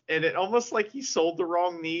up, and it almost like he sold the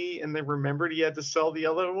wrong knee, and they remembered he had to sell the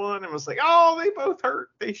other one, and was like, oh, they both hurt.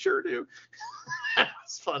 They sure do.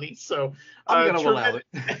 It's funny. So I'm gonna allow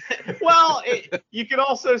it. Well, you could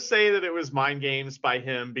also say that it was mind games by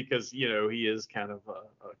him because he is kind of a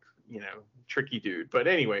tricky dude. But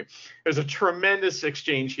anyway, there's a tremendous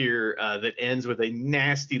exchange here that ends with a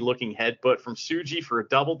nasty looking headbutt from Tsuji for a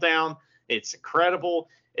double down. It's incredible.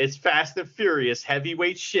 It's fast and furious,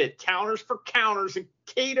 heavyweight shit, counters for counters, and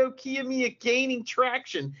Kato Kiyomiya gaining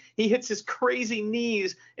traction. He hits his crazy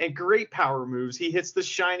knees and great power moves. He hits the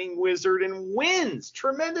Shining Wizard and wins.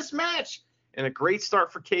 Tremendous match and a great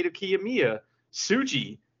start for Kato Kiyomiya.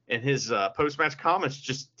 Tsuji, in his post-match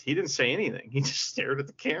comments, he didn't say anything. He just stared at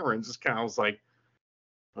the camera and just kind of was like,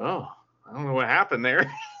 oh, I don't know what happened there.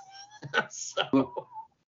 So... Look,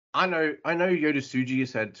 I know Yota Tsuji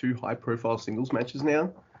has had 2 high-profile singles matches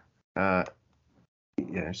now.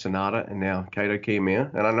 Sonata and now Kato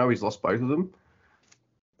Kiyomiya, and I know he's lost both of them.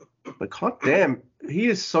 But god damn, he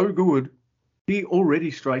is so good. He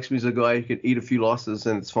already strikes me as a guy who could eat a few losses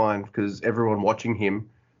and it's fine because everyone watching him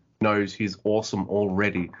knows he's awesome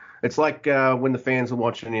already. It's like when the fans are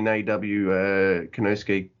watching in AEW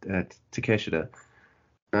Konosuke Takeshita.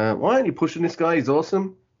 Why aren't you pushing this guy? He's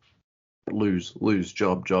awesome. Lose,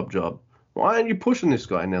 job. Why aren't you pushing this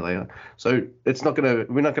guy? And there they are. So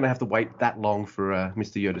we're not gonna have to wait that long for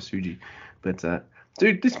Mr. Yota Tsuji. But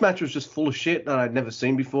dude, this match was just full of shit that I'd never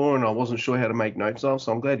seen before, and I wasn't sure how to make notes of.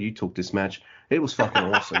 So I'm glad you took this match. It was fucking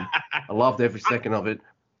awesome. I loved every second of it.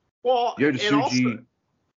 Well, Yota Tsuji,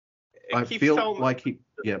 I feel like he.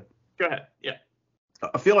 Yeah. Go ahead. Yeah.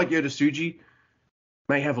 I feel like Yota Tsuji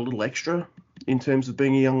may have a little extra in terms of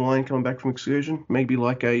being a young lion coming back from excursion, maybe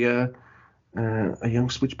like a young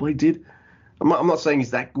Switchblade did. I'm not saying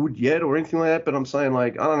he's that good yet or anything like that, but I'm saying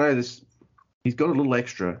like I don't know, he's got a little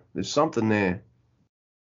extra. There's something there.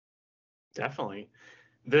 Definitely.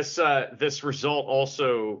 This result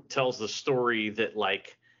also tells the story that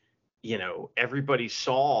everybody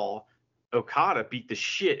saw Okada beat the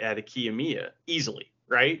shit out of Kiyomiya easily,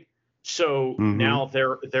 right? So now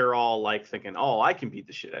they're all like thinking, oh, I can beat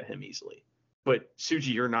the shit out of him easily. But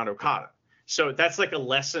Tsuji, you're not Okada. So that's like a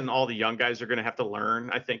lesson all the young guys are going to have to learn,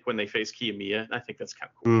 I think, when they face Kiyomiya. I think that's kind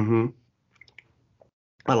of cool.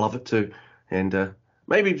 I love it too. And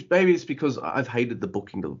maybe it's because I've hated the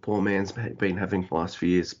booking that the poor man's been having for the last few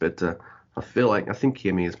years. But I think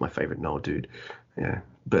Kiyomiya is my favorite Noah dude. Yeah.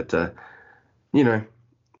 But,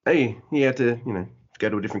 hey, he had to, go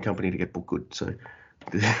to a different company to get booked good. So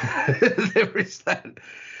there is that.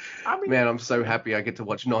 I mean, man, I'm so happy I get to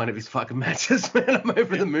watch 9 of his fucking matches, man. I'm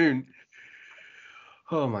over the moon.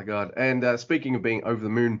 Oh, my God. And speaking of being over the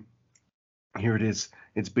moon, here it is.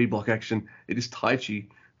 It's B-block action. It is Taichi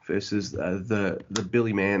versus the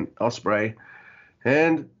Billy Man Ospreay.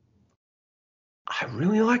 And I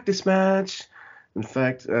really like this match. In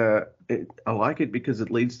fact, I like it because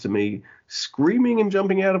it leads to me screaming and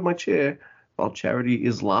jumping out of my chair while Charity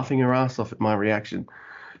is laughing her ass off at my reaction.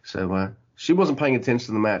 So she wasn't paying attention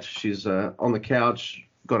to the match. She's on the couch,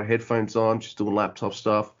 got her headphones on, she's doing laptop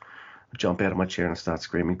stuff. I jump out of my chair and I start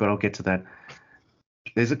screaming, but I'll get to that.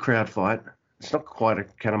 There's a crowd fight. It's not quite a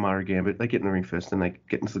Kanemaru Gambit. They get in the ring first, then they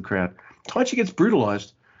get into the crowd. Taichi gets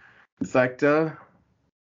brutalized. In fact,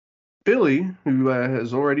 Billy, who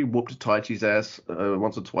has already whooped Taichi's ass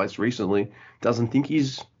once or twice recently, doesn't think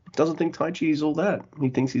Taichi is all that. He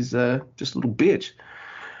thinks he's just a little bitch.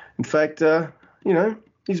 In fact,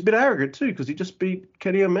 he's a bit arrogant too because he just beat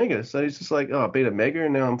Kenny Omega. So he's just like, oh, I beat Omega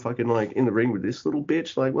and now I'm fucking like in the ring with this little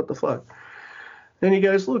bitch. Like, what the fuck? And he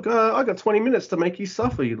goes, look, I got 20 minutes to make you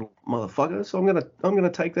suffer, you little motherfucker. So I'm gonna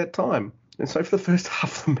take that time. And so for the first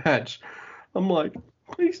half of the match, I'm like,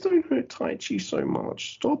 please don't hurt Taichi so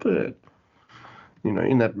much. Stop it.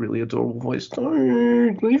 In that really adorable voice,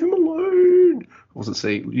 don't leave him alone. I wasn't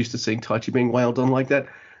used to seeing Taichi being wailed on like that.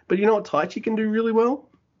 But you know what Taichi can do really well?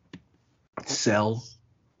 Sell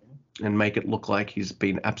and make it look like he's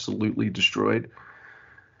been absolutely destroyed.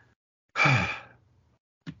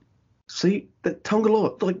 See, that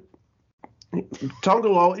Tongaloa,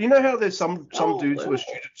 you know how there's some dudes who are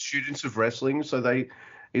students of wrestling, so they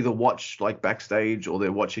either watch like backstage or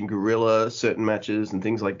they're watching Guerrilla certain matches and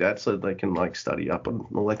things like that so they can like study up and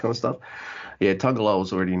all that kind of stuff. Yeah, Tongaloa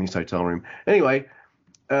was already in his hotel room. Anyway,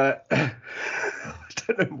 I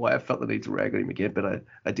don't know why I felt the need to rag on him again, but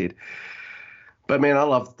I did. But man, I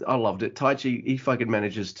loved it. Taichi, he fucking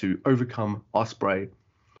manages to overcome Ospreay.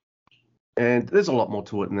 And there's a lot more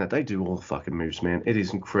to it than that. They do all the fucking moves, man. It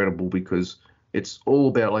is incredible because it's all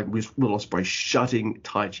about like Will Ospreay shutting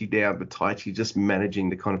Taichi down, but Taichi just managing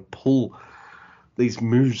to kind of pull these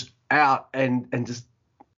moves out and just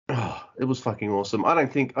it was fucking awesome. I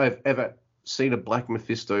don't think I've ever seen a Black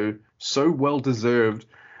Mephisto so well deserved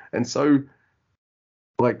and so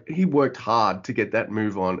like he worked hard to get that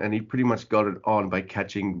move on, and he pretty much got it on by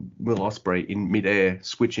catching Will Ospreay in midair,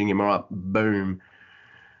 switching him up, boom.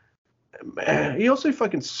 He also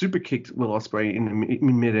fucking super kicked Will Ospreay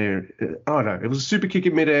in midair. I don't know. It was a super kick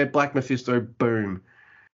in midair, Black Mephisto, boom.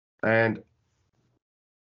 And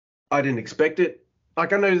I didn't expect it.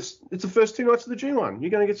 Like, I know it's the first 2 nights of the G1.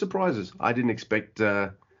 You're going to get surprises. I didn't expect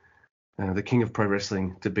the King of Pro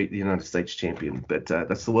Wrestling to beat the United States champion, but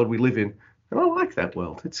that's the world we live in. And I like that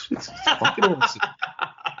world. It's fucking awesome.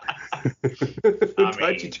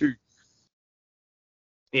 Taichi too.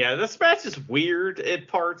 Yeah, this match is weird at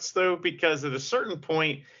parts, though, because at a certain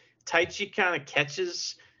point, Taichi kind of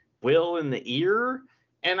catches Will in the ear.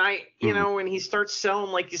 And when he starts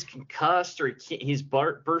selling like he's concussed or he's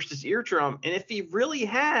burst his eardrum. And if he really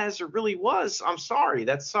has or really was, I'm sorry,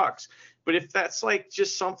 that sucks. But if that's like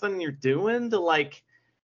just something you're doing to like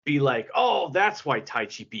be like, oh, that's why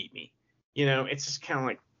Taichi beat me. It's just kind of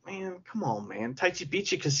like, man, come on, man. Taichi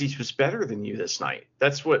beat you because he was better than you this night.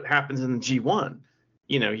 That's what happens in the G1.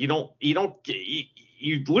 You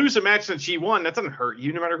lose a match in G1, that doesn't hurt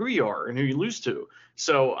you no matter who you are and who you lose to.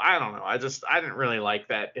 So I don't know. I didn't really like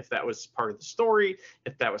that. If that was part of the story,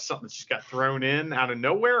 if that was something that just got thrown in out of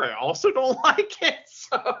nowhere, I also don't like it.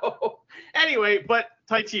 So anyway, but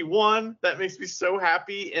Taichi won. That makes me so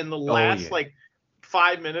happy. And the last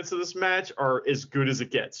 5 minutes of this match are as good as it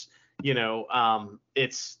gets.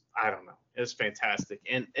 It's, I don't know. It's fantastic.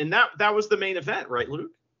 And that was the main event, right,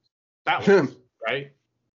 Luke? That was right.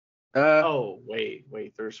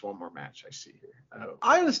 Wait. There's one more match I see here. Oh.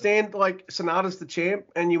 I understand, like, Sonata's the champ,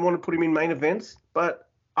 and you want to put him in main events, but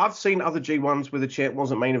I've seen other G1s where the champ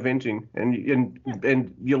wasn't main eventing,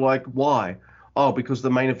 and you're like, why? Oh, because the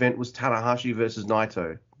main event was Tanahashi versus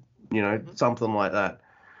Naito, something like that.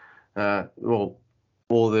 Or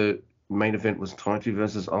the main event was Taichi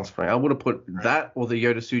versus Ospreay. I would have put that or the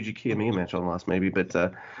Yota Tsuji Kiyomiya match on last maybe, but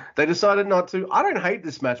they decided not to. I don't hate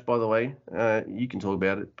this match, by the way. You can talk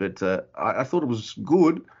about it, but I thought it was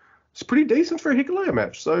good. It's pretty decent for a Hikuleo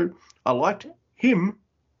match, so I liked him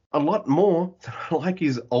a lot more than I like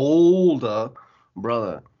his older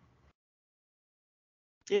brother.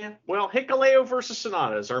 Yeah, well, Hikuleo versus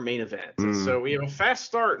Sonata is our main event. So we have a fast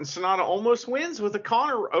start, and Sonata almost wins with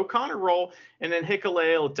a O'Connor roll, and then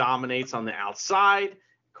Hikuleo dominates on the outside.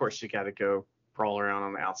 Of course, you got to go brawl around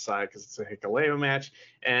on the outside because it's a Hikuleo match.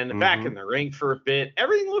 And back in the ring for a bit.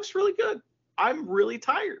 Everything looks really good. I'm really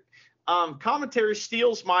tired. Commentary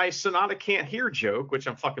steals my Sonata can't hear joke, which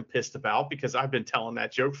I'm fucking pissed about because I've been telling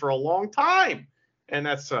that joke for a long time. And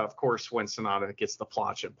that's, of course, when Sonata gets the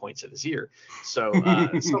plancha and points at his ear. So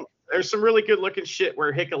there's some really good-looking shit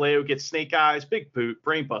where Hikuleo gets snake eyes, big boot,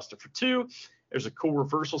 brainbuster for 2. There's a cool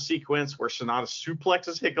reversal sequence where Sonata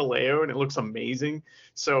suplexes Hikuleo, and it looks amazing.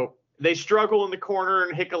 So they struggle in the corner,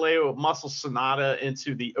 and Hikuleo muscles Sonata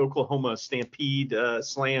into the Oklahoma Stampede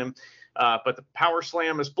slam. But the power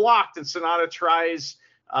slam is blocked, and Sonata tries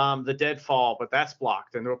the deadfall, but that's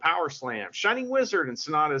blocked into a power slam. Shining Wizard, and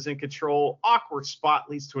Sonata is in control. Awkward spot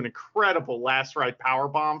leads to an incredible last ride power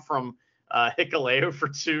bomb from Hikuleo for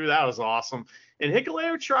 2. That was awesome. And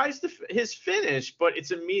Hikuleo tries his finish, but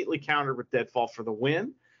it's immediately countered with deadfall for the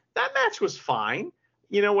win. That match was fine.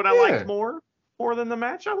 You know what I liked more than the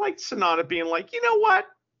match? I liked Sonata being like, you know what?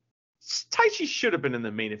 Taichi should have been in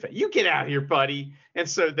the main event. You get out here, buddy. And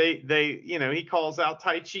so they he calls out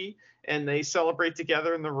Taichi, and they celebrate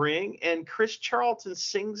together in the ring. And Chris Charlton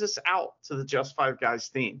sings us out to the Just Five Guys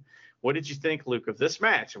theme. What did you think, Luke, of this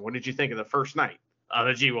match? And what did you think of the first night of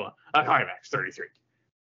the G1 Climax 33?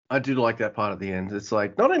 I do like that part at the end. It's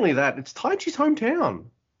like, not only that, it's Taichi's hometown.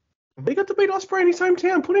 He got to beat Ospreay in his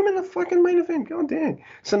hometown. Put him in the fucking main event. God damn.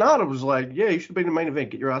 Sonata was like, yeah, you should be in the main event.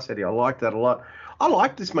 Get your ass out of here. I like that a lot. I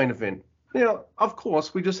like this main event. You know, of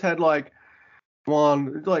course, we just had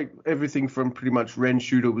everything from pretty much Ren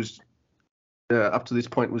Shooter was up to this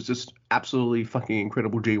point was just absolutely fucking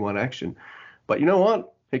incredible G1 action. But you know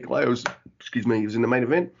what? Hikuleo was in the main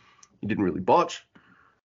event. He didn't really botch.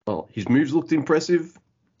 Well, his moves looked impressive.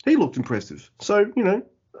 He looked impressive. So, you know,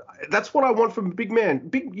 that's what I want from a big man.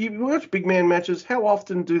 You watch big man matches. How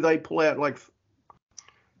often do they pull out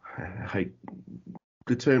I hate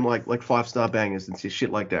the term like 5-star bangers and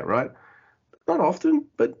shit like that, right? Not often,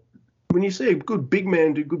 but when you see a good big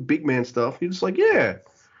man do good big man stuff, you're just like, yeah,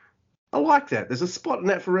 I like that. There's a spot in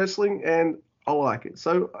that for wrestling, and I like it.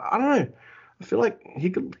 So I don't know. I feel like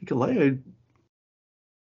Hikuleo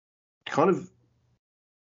kind of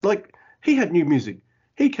he had new music.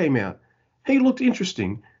 He came out. He looked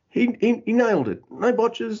interesting. He nailed it. No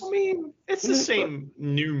botches. I mean, it's the same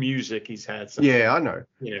new music he's had. Yeah, I know.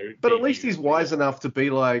 But at least he's wise enough to be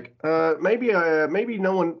like, maybe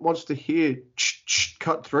no one wants to hear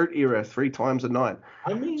Cutthroat Era 3 times a night.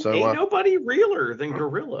 I mean, ain't nobody realer than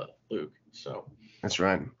Gorilla, Luke. So that's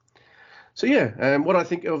right. So yeah, what I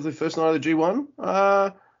think of the first night of the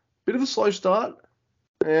G1, bit of a slow start.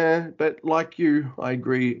 But like you, I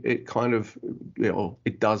agree. It kind of,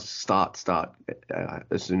 it does start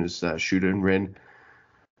as soon as Shooter and Ren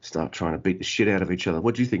start trying to beat the shit out of each other.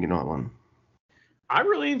 What do you think of night 1? I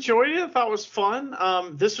really enjoyed it. I thought it was fun.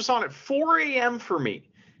 This was on at 4 a.m. for me.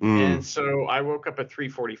 And so I woke up at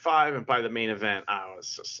 3:45, and by the main event, I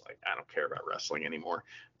was just like, I don't care about wrestling anymore.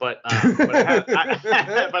 But I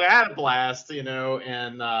had a blast,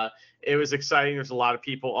 and it was exciting. There's a lot of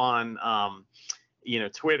people on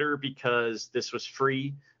Twitter, because this was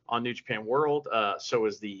free on New Japan World. So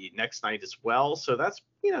was the next night as well. So that's,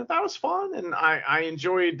 that was fun. And I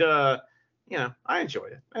enjoyed, I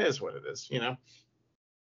enjoyed it. It is what it is,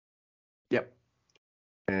 Yep.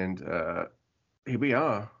 And here we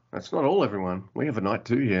are. That's not all, everyone. We have a night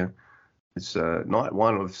 2 here. It's night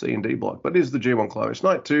 1 of C&D block, but it is the G1 Climax.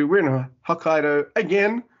 Night 2, we're in Hokkaido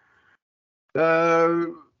again.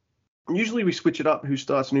 Usually we switch it up, who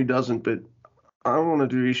starts and who doesn't, but I want to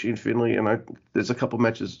do Ishii and Finley, and there's a couple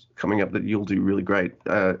matches coming up that you'll do really great.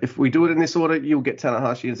 If we do it in this order, you'll get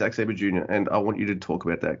Tanahashi and Zack Sabre Jr., and I want you to talk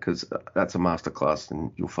about that, because that's a masterclass,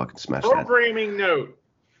 and you'll fucking smash that. Programming note.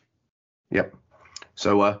 Yep.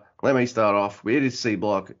 So let me start off. It is C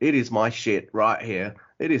block. It is my shit right here.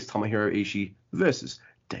 It is Tomohiro Ishii versus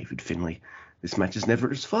David Finlay. This match is never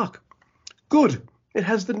as fuck. Good. It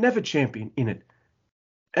has the Never Champion in it,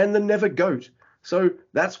 and the Never Goat. So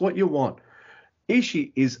that's what you want.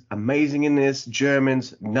 Ishii is amazing in this.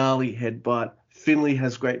 Germans, gnarly headbutt. Finlay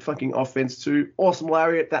has great fucking offense too. Awesome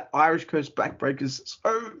lariat. That Irish Coast backbreaker is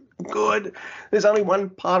so good. There's only one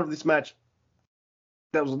part of this match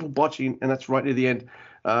that was a little botchy, and that's right near the end.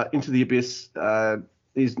 Into the Abyss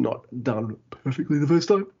is not done perfectly the first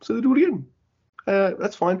time, so they do it again.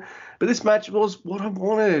 That's fine. But this match was what I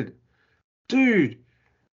wanted. Dude,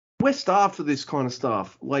 we're starved for this kind of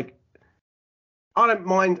stuff. Like, I don't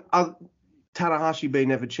mind Tanahashi being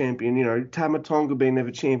never champion, Tama Tonga being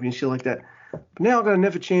never champion, shit like that. But now I've got a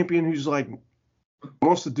never champion who's like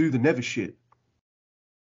wants to do the never shit.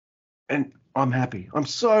 And I'm happy. I'm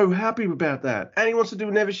so happy about that. And he wants to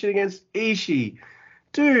do never shit against Ishii.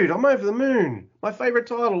 Dude, I'm over the moon. My favorite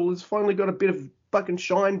title has finally got a bit of fucking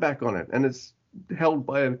shine back on it. And it's held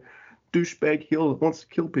by a douchebag heel that wants to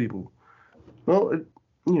kill people. Well,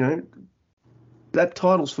 that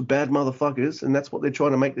title's for bad motherfuckers, and that's what they're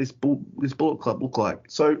trying to make this Bullet Club look like.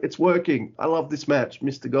 So it's working. I love this match,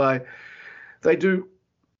 Mr. Guy. They do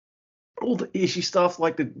all the Ishii stuff,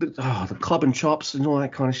 like the club and chops and all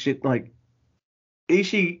that kind of shit. Like,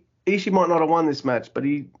 Ishii might not have won this match, but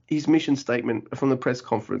his mission statement from the press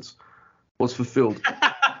conference was fulfilled.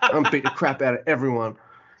 I'm beat the crap out of everyone.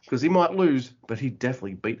 because he might lose, but he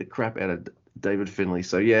definitely beat the crap out of David Finlay.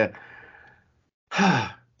 So yeah,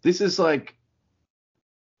 this is like,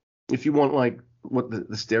 if you want like what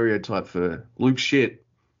the stereotype for Luke shit,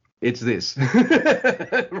 it's this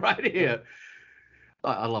right here.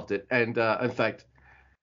 I loved it, and in fact,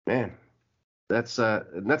 man, that's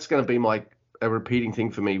going to be a repeating thing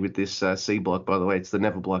for me with this C block. By the way, it's the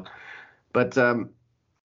Never block, but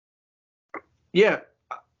yeah,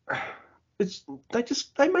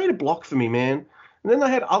 they made a block for me, man. And then they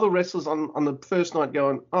had other wrestlers on the first night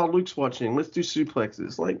going, "Oh, Luke's watching. Let's do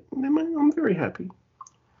suplexes." Like, man, I'm very happy.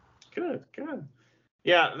 Good.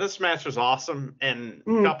 Yeah, this match was awesome, and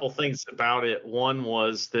a couple things about it. One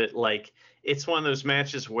was that, like, it's one of those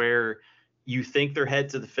matches where you think they're head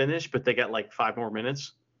to the finish, but they got like 5 more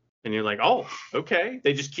minutes, and you're like, oh, okay.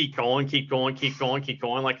 They just keep going,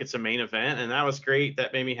 like it's a main event, and that was great.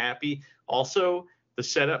 That made me happy. Also, the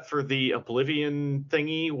setup for the Oblivion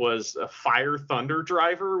thingy was a Fire Thunder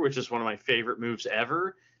Driver, which is one of my favorite moves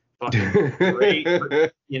ever. Fucking great,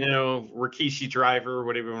 Rikishi Driver,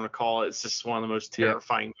 whatever you want to call it. It's just one of the most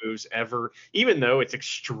terrifying moves ever. Even though it's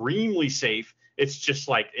extremely safe, it's just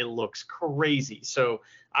like, it looks crazy. So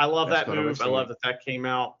I love that move. I love that came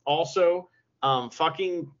out. Also,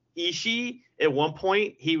 fucking Ishii, at one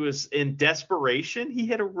point, he was in desperation. He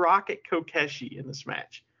hit a Rocket Kokeshi in this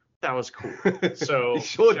match. That was cool. So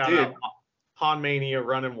sure shout did. out Han Mania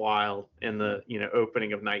running wild in the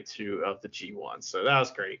opening of night 2 of the G1. So that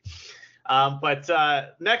was great.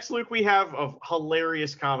 But next, Luke, we have a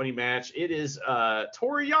hilarious comedy match. It is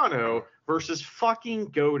Toru Yano versus fucking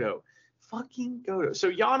Goto.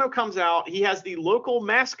 So Yano comes out. He has the local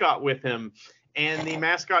mascot with him. And the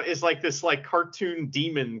mascot is like this like cartoon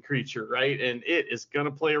demon creature, right? And it is going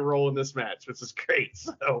to play a role in this match, which is great.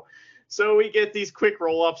 So we get these quick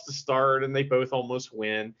roll-ups to start, and they both almost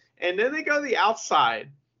win. And then they go to the outside,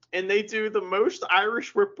 and they do the most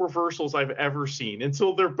Irish whip reversals I've ever seen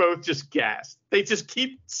until they're both just gassed. They just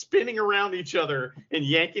keep spinning around each other and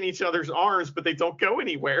yanking each other's arms, but they don't go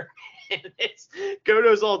anywhere. And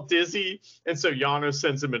Goto's all dizzy, and so Yano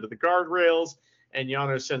sends him into the guardrails. And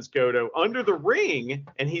Yano sends Goto under the ring,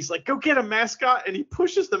 and he's like, go get a mascot, and he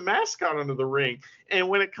pushes the mascot under the ring. And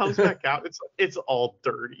when it comes back out, it's all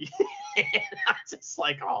dirty. And I'm just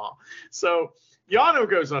like, oh. So Yano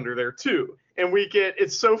goes under there too. And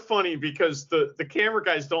it's so funny because the camera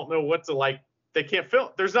guys don't know what to like. They can't film.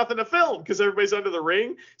 There's nothing to film because everybody's under the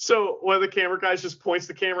ring. So one of the camera guys just points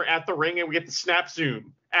the camera at the ring, and we get the snap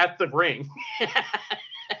zoom at the ring.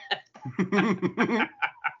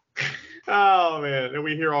 Oh man, and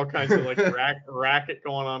we hear all kinds of like racket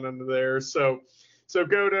going on under there. So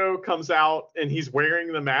Goto comes out, and he's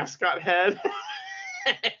wearing the mascot head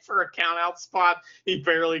for a count out spot. He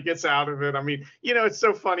barely gets out of it. I mean, it's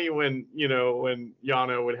so funny when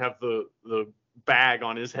Yano would have the bag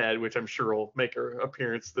on his head, which I'm sure will make her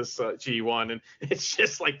appearance this G1, and it's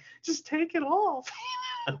just like, just take it off.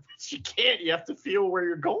 But you can't. You have to feel where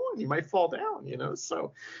you're going. You might fall down,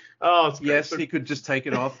 so it's great. Yes, he could just take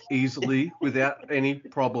it off easily without any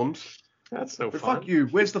problems. That's so but fun. Fuck you.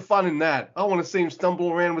 Where's the fun in that? I want to see him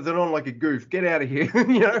stumble around with it on like a goof. Get out of here.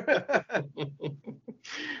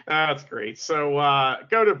 That's great. So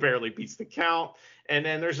Goto barely beats the count. And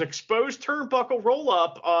then there's exposed turnbuckle roll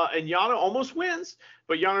up, and Yano almost wins.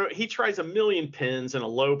 But Yano, he tries a million pins and a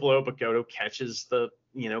low blow, but Goto catches the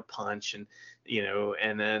punch, and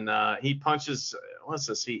and then he punches. What's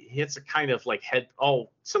this? He hits a kind of like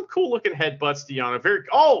some cool looking headbutts to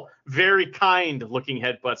Yano. Very kind looking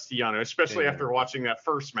headbutts to Yano, especially after watching that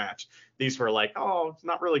first match. These were like, it's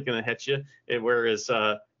not really gonna hit you. And whereas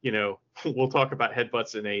we'll talk about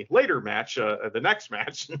headbutts in a later match, the next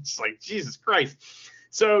match. It's like, Jesus Christ.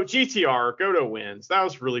 So GTR, Goto wins. That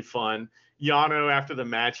was really fun. Yano, after the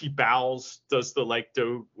match, he bows, does the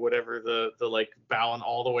the bowing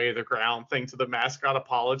all the way to the ground thing to the mascot,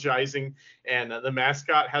 apologizing. And the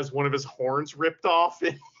mascot has one of his horns ripped off.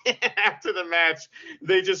 And after the match,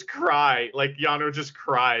 they just cry. Like, Yano just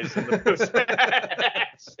cries in the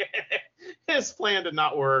post-match. His plan did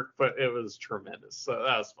not work, but it was tremendous. So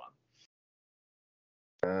that was fun.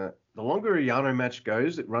 The longer a Yano match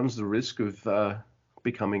goes, it runs the risk of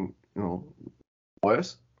becoming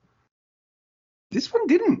worse. This one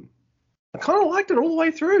didn't. I kind of liked it all the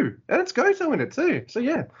way through, and it's Goto in it too. So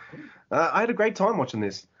yeah, I had a great time watching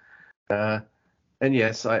this. And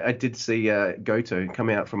yes, I did see Goto come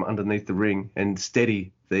out from underneath the ring and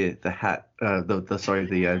steady the hat,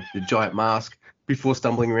 the giant mask before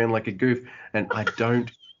stumbling around like a goof. And I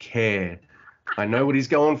don't care. I know what he's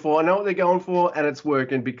going for. I know what they're going for, and it's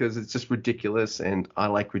working because it's just ridiculous. And I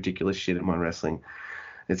like ridiculous shit in my wrestling.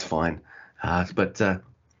 It's fine. But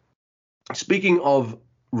Speaking of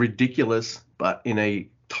ridiculous, but in a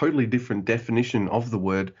totally different definition of the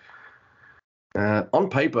word, on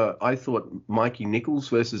paper, I thought Mikey Nichols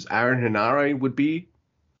versus Aaron Henare would be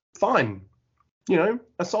fine. You know,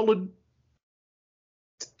 a solid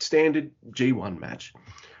standard G1 match.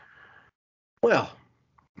 Well,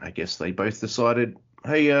 I guess they both decided,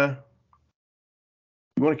 hey, you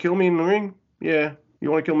want to kill me in the ring? Yeah. You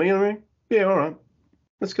want to kill me in the ring? Yeah, all right.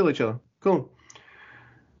 Let's kill each other. Cool.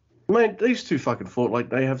 Man, these two fucking fought like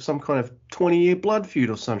they have some kind of 20-year blood feud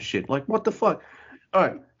or some shit. Like, what the fuck? All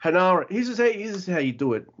right, Hanara, here's how you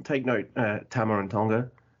do it. Take note, Tama and Tonga.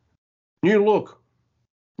 New look,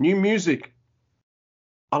 new music.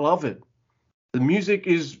 I love it. The music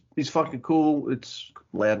is fucking cool. It's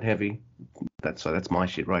loud and heavy. That's my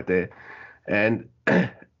shit right there. And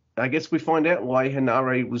I guess we find out why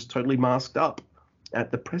Hanare was totally masked up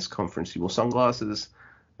at the press conference. He wore sunglasses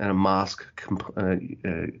and a mask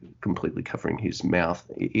completely covering his mouth,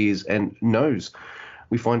 ears, and nose.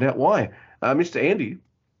 We find out why. Mr. Andy,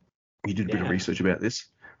 you did a bit of research about this.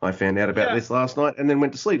 I found out about this last night and then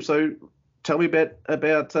went to sleep. So tell me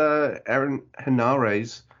about Aaron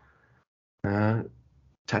Hanare's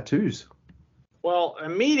tattoos. Well,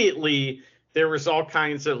 immediately there was all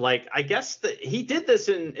kinds of I guess that he did this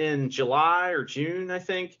in July or June, I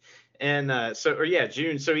think. And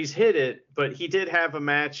June. So he's hit it, but he did have a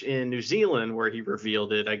match in New Zealand where he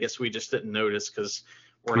revealed it. I guess we just didn't notice because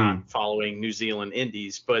we're not following New Zealand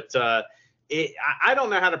indies. But I don't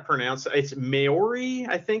know how to pronounce it. It's Maori,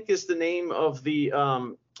 I think, is the name of the.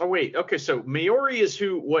 So Maori is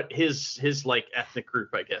what his ethnic group,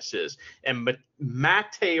 I guess, is, and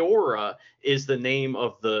Mateora is the name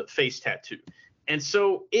of the face tattoo. And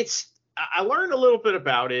so I learned a little bit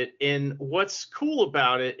about it, and what's cool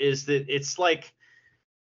about it is that it's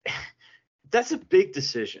that's a big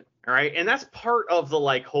decision, all right? And that's part of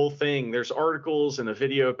the whole thing. There's articles and a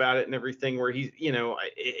video about it and everything where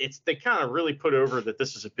they kind of really put over that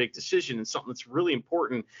this is a big decision and something that's really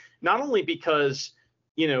important, not only because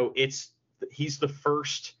he's the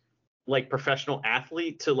first professional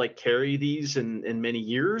athlete to carry these in many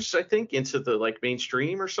years, I think, into the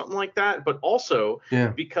mainstream or something like that, but also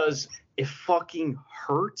because it fucking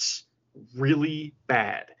hurts really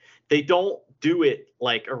bad. They don't do it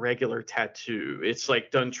like a regular tattoo. It's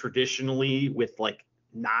done traditionally with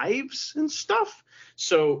knives and stuff.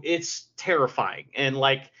 So it's terrifying. And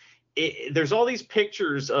there's all these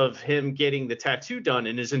pictures of him getting the tattoo done,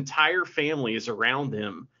 and his entire family is around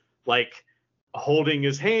him, holding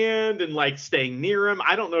his hand and staying near him.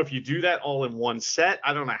 I don't know if you do that all in one set.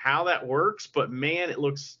 I don't know how that works, but man, it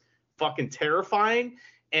looks fucking terrifying.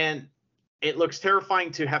 And it looks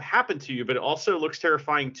terrifying to have happened to you, but it also looks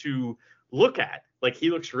terrifying to look at. He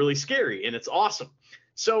looks really scary, and it's awesome.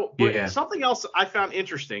 So, but something else I found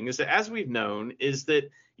interesting is that, as we've known, is that,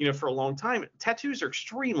 for a long time, tattoos are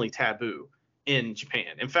extremely taboo in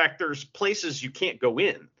Japan. In fact, there's places you can't go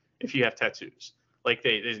in if you have tattoos.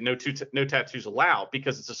 There's no tattoos allowed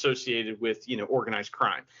because it's associated with, organized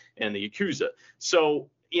crime and the Yakuza. So,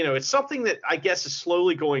 it's something that I guess is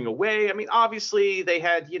slowly going away. I mean, obviously they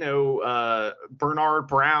had, Bernard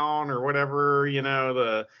Brown or whatever,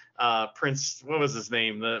 the Prince, what was his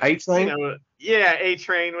name? The A-Train?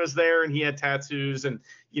 A-Train was there, and he had tattoos. And,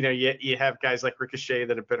 you have guys like Ricochet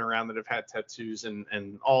that have been around that have had tattoos,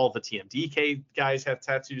 and all the TMDK guys have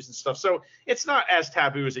tattoos and stuff. So it's not as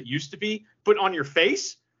taboo as it used to be, but on your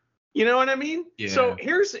face, you know what I mean? Yeah. So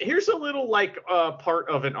here's a little part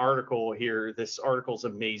of an article here. This article's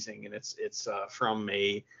amazing, and it's from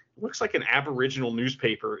looks like an Aboriginal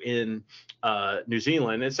newspaper in New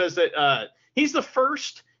Zealand. It says that he's the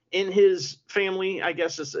first in his family, I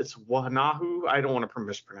guess it's Wahanahu. I don't want to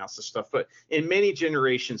mispronounce this stuff, but in many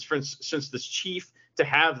generations, since this chief to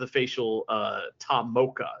have the facial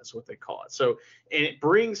tamoka is what they call it. So, and it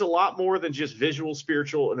brings a lot more than just visual,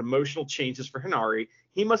 spiritual, and emotional changes for Hinari.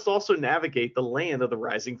 He must also navigate the land of the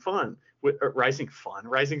rising sun with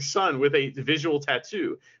a visual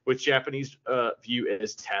tattoo, which Japanese view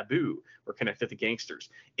as taboo or connected to gangsters.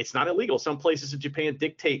 It's not illegal. Some places in Japan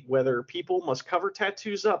dictate whether people must cover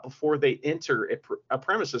tattoos up before they enter a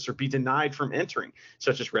premises or be denied from entering,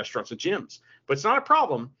 such as restaurants and gyms. But it's not a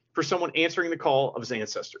problem for someone answering the call of his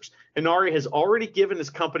ancestors. Hinari has already given his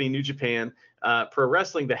company, New Japan Pro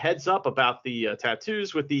Wrestling, the heads up about the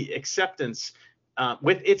tattoos with its acceptance,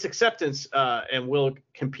 and will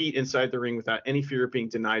compete inside the ring without any fear of being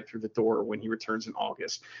denied through the door when he returns in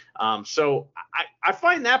August. So I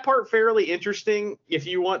find that part fairly interesting. If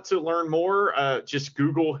you want to learn more, just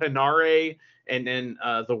Google Hinare and then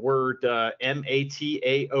the word Mataora,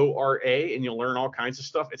 and you'll learn all kinds of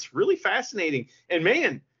stuff. It's really fascinating. And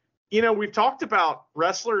man, we've talked about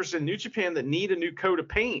wrestlers in New Japan that need a new coat of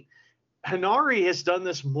paint. Hanari has done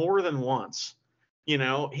this more than once.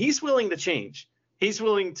 He's willing to change. He's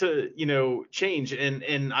willing to, change.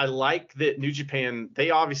 And I like that New Japan,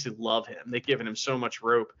 they obviously love him. They've given him so much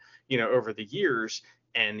rope, over the years.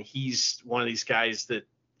 And he's one of these guys that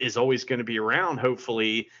is always going to be around,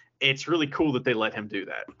 hopefully. It's really cool that they let him do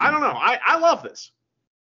that. I don't know. I love this.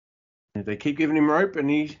 They keep giving him rope, and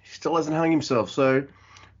he still hasn't hung himself. So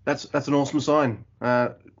that's an awesome sign.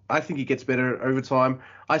 I think he gets better over time.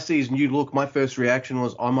 I see his new look. My first reaction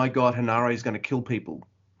was, oh my God, Hanare is going to kill people.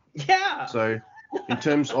 Yeah. So in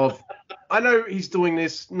terms of, I know he's doing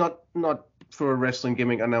this not for a wrestling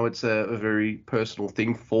gimmick. I know it's a very personal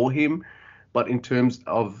thing for him, but in terms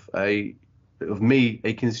of me,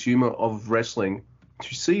 a consumer of wrestling,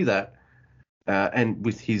 to see that, and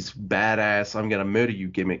with his badass, I'm going to murder you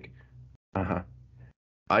gimmick.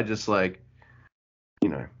 I just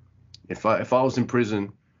if I was in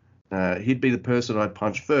prison, he'd be the person I'd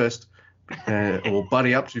punch first, or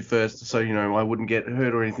buddy up to first, so I wouldn't get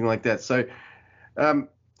hurt or anything like that. So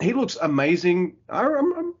he looks amazing.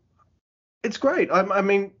 It's great. I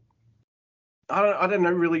mean, I don't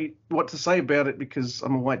know really what to say about it because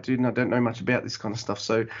I'm a white dude and I don't know much about this kind of stuff.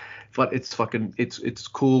 So, but it's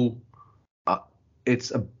cool.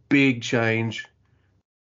 It's a big change.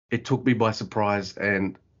 It took me by surprise,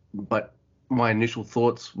 but my initial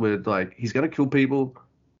thoughts were like, he's going to kill people.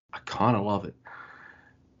 I kind of love it.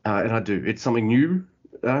 And I do. It's something new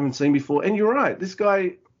that I haven't seen before. And you're right. This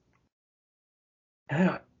guy,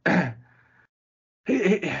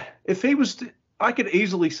 if he was, I could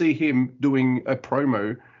easily see him doing a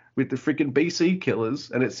promo with the freaking BC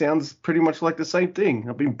Killers, and it sounds pretty much like the same thing.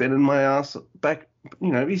 I've been bending my ass back.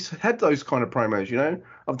 He's had those kind of promos,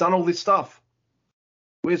 I've done all this stuff.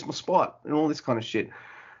 Where's my spot? And all this kind of shit.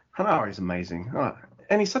 Hanari's amazing.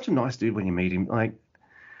 And he's such a nice dude when you meet him.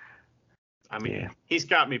 He's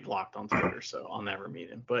got me blocked on Twitter, so I'll never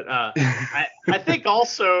meet him. But I think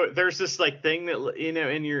also there's this thing that,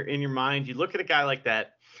 in your mind, you look at a guy like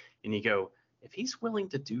that and you go, if he's willing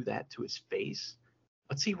to do that to his face,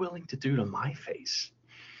 what's he willing to do to my face?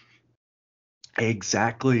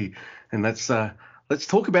 Exactly. And let's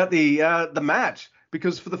talk about the match,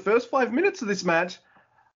 because for the first 5 minutes of this match,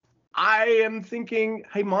 I am thinking,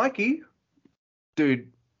 hey, Mikey, dude,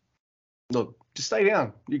 look, just stay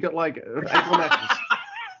down. You got 8 more matches.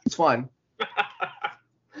 It's fine.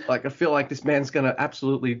 I feel like this man's going to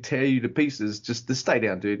absolutely tear you to pieces. Just stay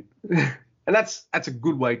down, dude. And that's a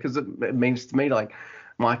good way, because it means to me,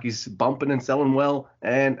 Mikey's bumping and selling well,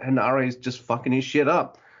 and Hanare's just fucking his shit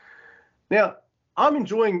up. Now, I'm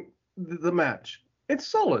enjoying the match. It's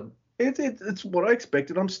solid. It's what I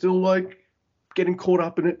expected. I'm still, getting caught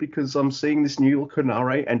up in it because I'm seeing this new look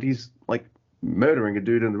Hanare, and he's murdering a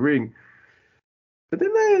dude in the ring. But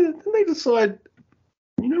then they decide,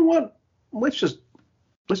 you know what? Let's just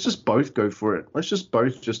both go for it. Let's just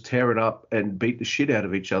both just tear it up and beat the shit out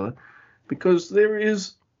of each other, because there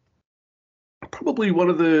is probably one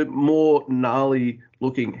of the more gnarly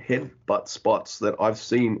looking headbutt spots that I've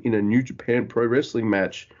seen in a New Japan Pro Wrestling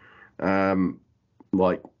match,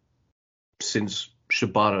 since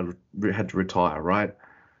Shibata had to retire, right?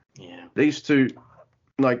 Yeah. These two,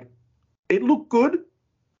 it looked good,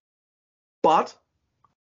 but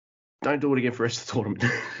don't do it again for the rest of the tournament.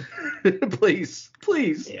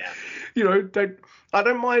 Please. Yeah. I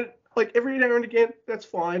don't mind, every now and again, that's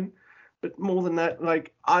fine. But more than that,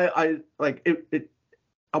 I'm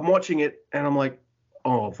watching it and I'm like,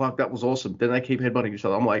 oh, fuck, that was awesome. Then they keep headbutting each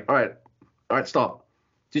other. I'm like, all right, stop.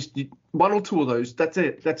 Just one or two of those. That's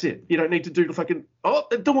it. You don't need to do the fucking, oh,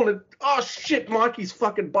 they're doing it. Oh, shit, Mikey's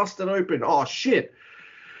fucking busted open. Oh, shit.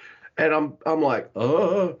 And I'm like,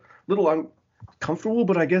 oh, little uncomfortable,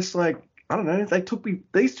 but I guess, I don't know.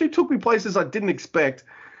 These two took me places I didn't expect.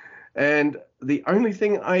 And the only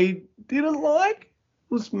thing I didn't like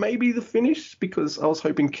was maybe the finish, because I was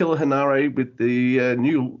hoping Killer Hanare with the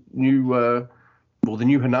new Hanare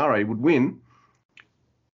would win.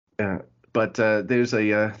 But there's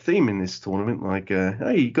a theme in this tournament,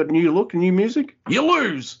 hey, you got a new look and new music? You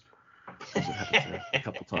lose! It happened a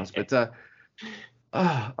couple of times. But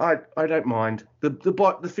I don't mind.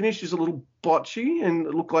 The finish is a little botchy, and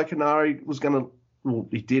it looked like Hanare was going to... Well,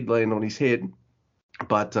 he did land on his head,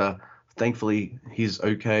 but thankfully he's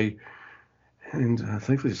okay. And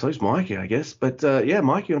thankfully so's Mikey, I guess. But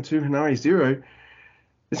Mikey on 2, Hanare 0.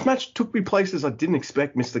 This match took me places I didn't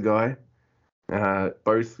expect, Mr. Guy.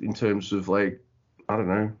 Both in terms of I don't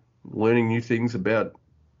know, learning new things about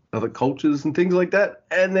other cultures and things like that,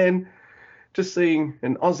 and then just seeing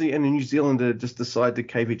an Aussie and a New Zealander just decide to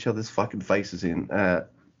cave each other's fucking faces in.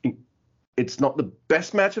 It's not the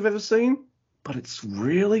best match I've ever seen, but it's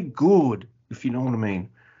really good, if you know what I mean.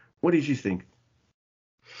 What did you think?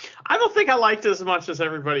 I don't think I liked it as much as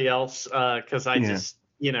everybody else because I Yeah. just,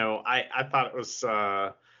 I thought it was.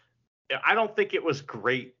 I don't think it was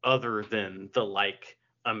great other than the like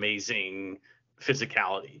amazing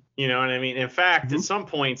physicality. You know what I mean? In fact, at Hmm. some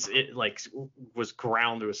points it like was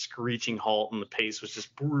ground to a screeching halt and the pace was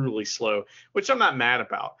just brutally slow, which I'm not mad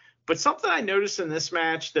about. But something I noticed in this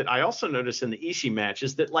match that I also noticed in the Ishii match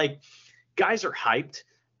is that like guys are hyped.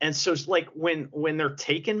 And so it's like when they're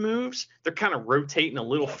taking moves, they're kind of rotating a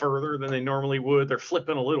little further than they normally would. They're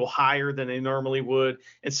flipping a little higher than they normally would.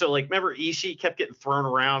 And so like remember Ishii kept getting thrown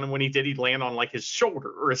around, and when he did, he'd land on like his shoulder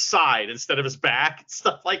or his side instead of his back and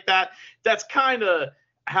stuff like that. That's kind of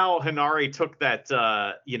how Hinari took that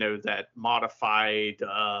that modified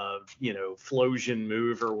Flosion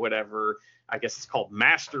move or whatever. I guess it's called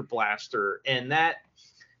Master Blaster, and that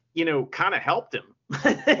kind of helped him.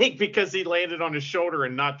 I think because he landed on his shoulder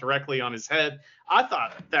and not directly on his head. I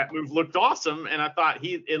thought that move looked awesome, and I thought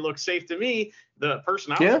it looked safe to me. The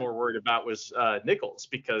person I was Yeah. more worried about was Nichols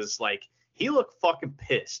because like he looked fucking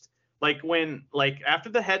pissed. Like when after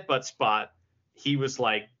the headbutt spot, he was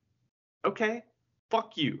like, "Okay,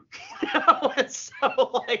 fuck you." And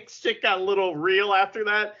so like shit got a little real after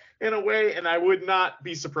that in a way, and I would not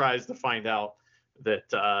be surprised to find out that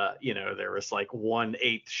there was like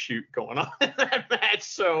 1/8 shoot going on in that match.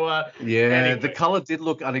 So Yeah, the anyway, color did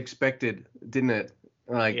look unexpected, didn't it?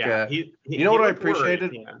 Like, yeah, he you know he what I looked worried.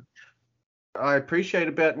 appreciated? Yeah. I appreciate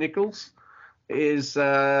about Nichols is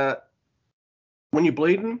when you're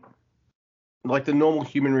bleeding, like the normal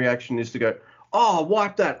human reaction is to go, oh,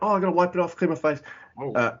 wipe that. Oh, I gotta wipe it off, clean my face.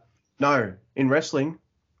 Oh, No, in wrestling,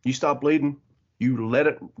 you start bleeding, you let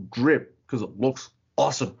it drip because it looks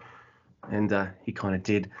awesome. And he kind of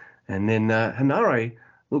did. And then Hanare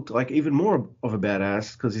looked like even more of a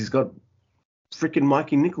badass because he's got freaking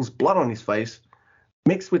Mikey Nichols blood on his face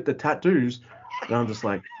mixed with the tattoos. And I'm just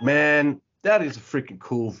like, man, that is a freaking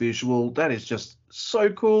cool visual. That is just so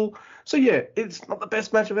cool. So yeah, it's not the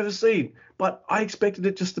best match I've ever seen, but I expected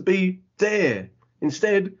it just to be there.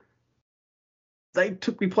 Instead, they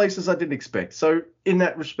took me places I didn't expect. So in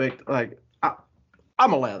that respect, like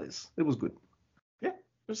I'm allowed this. It was good. yeah,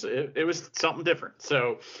 it was something different.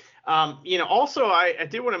 So, also I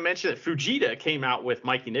did want to mention that Fujita came out with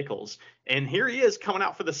Mikey Nichols, and here he is coming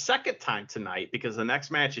out for the second time tonight because the next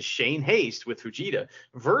match is Shane Haste with Fujita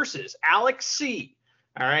versus Alex C.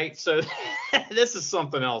 All right, so this is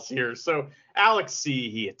something else here. So Alex C,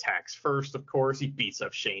 he attacks first, of course. He beats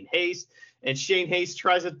up Shane Haste, and Shane Haste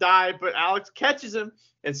tries to dive, but Alex catches him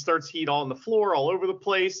and starts heat on the floor all over the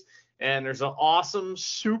place. And there's an awesome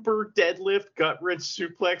super deadlift gut wrench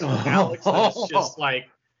suplex from Alex that is just like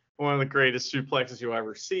one of the greatest suplexes you'll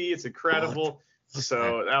ever see. It's incredible.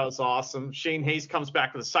 So that was awesome. Shane Hayes comes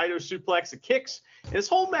back with a Saito suplex and kicks. And this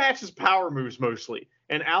whole match is power moves mostly.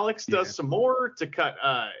 And Alex does some more to cut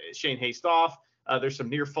Shane Hayes off. There's some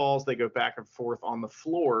near falls. They go back and forth on the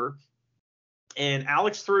floor. And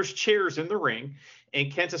Alex throws chairs in the ring.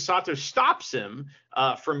 And Kenta Sato stops him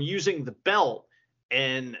from using the belt.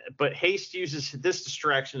 But Haste uses this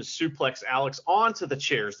distraction to suplex Alex onto the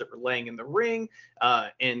chairs that were laying in the ring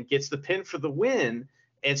and gets the pin for the win.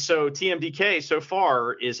 And so TMDK so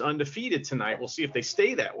far is undefeated tonight. We'll see if they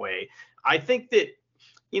stay that way. I think that,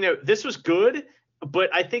 this was good,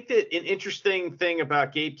 but I think that an interesting thing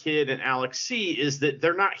about Gabe Kidd and Alex C is that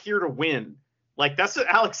they're not here to win. Like that's what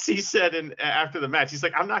Alex C said after the match. He's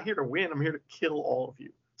like, I'm not here to win. I'm here to kill all of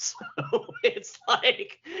you. So it's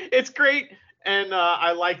like, it's great. And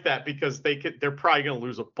I like that because they're probably going to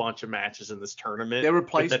lose a bunch of matches in this tournament. They're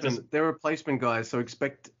replacement guys, so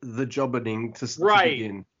expect the jobbing to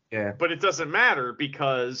begin. Yeah. But it doesn't matter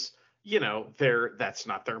because, that's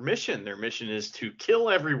not their mission. Their mission is to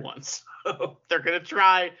kill everyone. So they're going to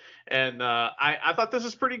try. And I thought this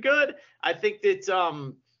was pretty good. I think that,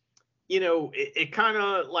 it kind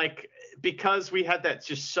of like, because we had that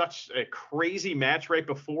just such a crazy match right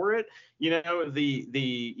before it,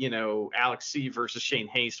 the Alex C versus Shane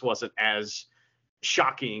Haste wasn't as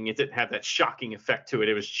shocking. It didn't have that shocking effect to it.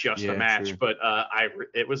 It was just a match, true. But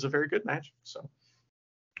it was a very good match. So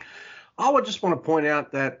I would just want to point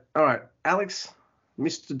out that, all right, Alex,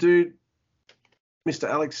 Mr. Dude, Mr.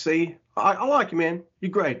 Alex C, I like you, man.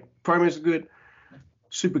 You're great. Promos are good.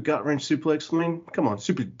 Super gut wrench suplex. I mean, come on,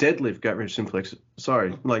 super deadlift gut wrench suplex.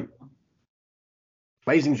 Sorry, like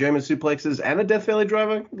amazing German suplexes and a Death Valley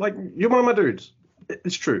driver. Like, you're one of my dudes.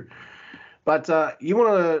 It's true. But you want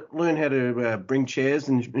to learn how to bring chairs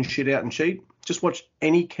and shit out and cheat? Just watch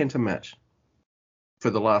any Kenta match. for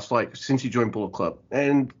the last, like, since he joined Bullet Club.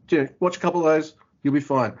 And watch a couple of those, you'll be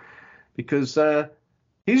fine. Because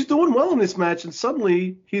he's doing well in this match, and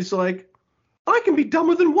suddenly he's like, I can be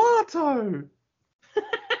dumber than Wato.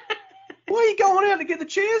 Why are you going out to get the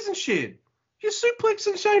chairs and shit? You're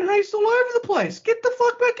suplexing Shane Haste all over the place. Get the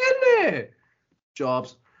fuck back in there.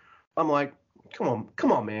 Jobs. I'm like, come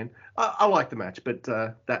on, man. I like the match, but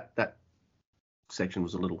that section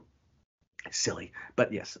was a little silly.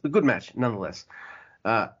 But yes, a good match nonetheless.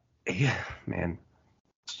 Yeah, man.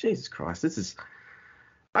 Jesus Christ,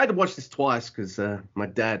 I had to watch this twice because my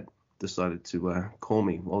dad decided to call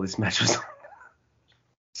me while this match was on.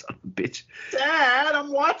 Son of a bitch. Dad, I'm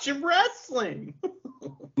watching wrestling.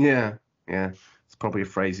 Yeah. It's probably a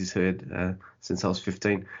phrase he's heard since I was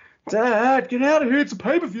 15. Dad, get out of here. It's a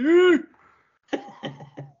pay-per-view.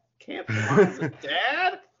 Can't pause it,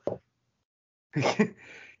 Dad.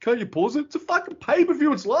 Can't you pause it? It's a fucking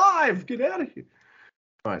pay-per-view. It's live. Get out of here.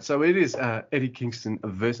 All right, so it is Eddie Kingston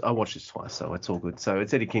versus... I watched this twice, so it's all good. So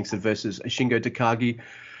it's Eddie Kingston versus Shingo Takagi.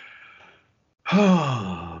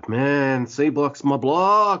 Oh, man. C-Block's my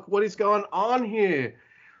block. What is going on here?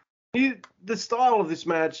 The style of this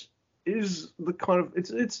match is the kind of...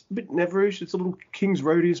 It's a bit neverish. It's a little King's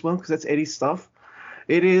Roadie as well, because that's Eddie's stuff.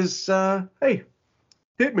 It is, hey,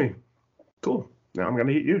 hit me. Cool. Now I'm going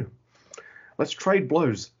to hit you. Let's trade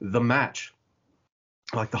blows. The match.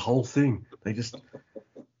 Like the whole thing. They just...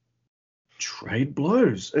 trade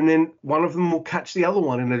blows, and then one of them will catch the other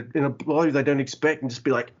one in a blow they don't expect and just be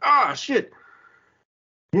like, shit,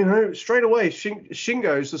 straight away.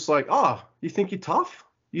 Shingo's just like, you think you're tough?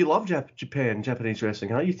 You love Japanese wrestling,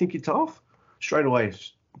 huh? You think you're tough? Straight away,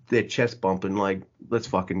 their chest bumping, like, let's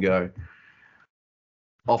fucking go.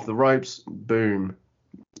 Off the ropes, boom.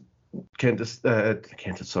 Shingo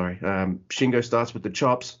starts with the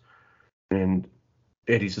chops, and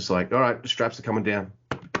Eddie's just like, all right, the straps are coming down.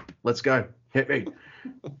 Let's go. Hit me.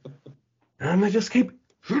 And they just keep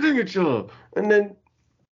hitting each other. And then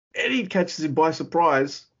Eddie catches him by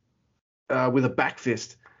surprise with a back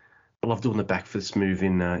fist. I love doing the back fist move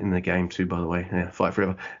in the game too, by the way. Yeah, fight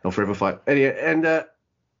forever. I'll forever fight. Anyway, and the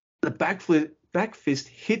back fist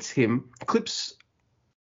hits him, clips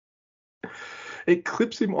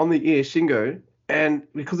him on the ear, Shingo. And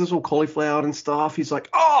because it's all cauliflowered and stuff, he's like,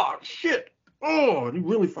 oh, shit. Oh, he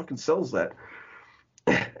really fucking sells that.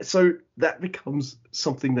 So that becomes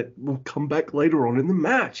something that will come back later on in the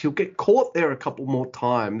match. He'll get caught there a couple more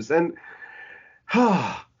times, and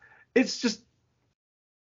it's just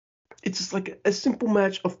like a simple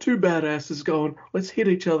match of two badasses going, let's hit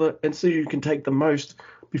each other and see who can take the most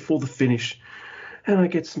before the finish. And I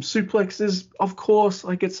get some suplexes, of course.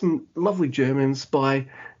 I get some lovely Germans by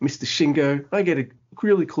Mr. Shingo. I get a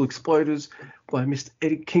really cool exploders by Mr.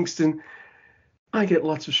 Eddie Kingston. I get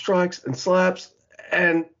lots of strikes and slaps.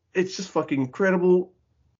 And it's just fucking incredible.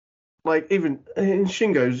 Like, even in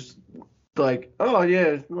Shingo's like, oh,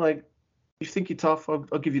 yeah, like, you think you're tough? I'll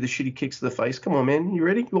give you the shitty kicks to the face. Come on, man. You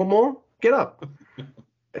ready? You want more? Get up.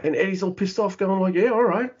 And Eddie's all pissed off going like, yeah, all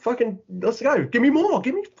right. Fucking, let's go. Give me more.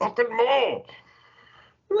 Give me fucking more.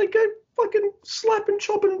 And they go fucking slap and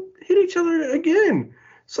chop and hit each other again.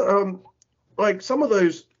 So, like, some of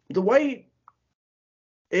those, the way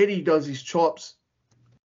Eddie does his chops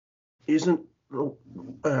isn't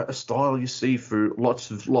a style you see for lots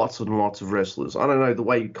and lots of wrestlers. I don't know, the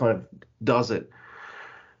way he kind of does it.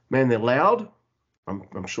 Man, they're loud.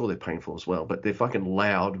 I'm sure they're painful as well, but they're fucking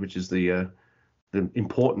loud, which is the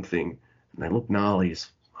important thing. And they look gnarly as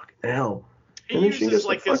fucking hell. He uses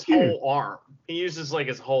like his whole arm. He uses like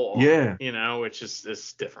his whole arm. Yeah. Which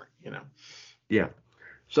is different, Yeah.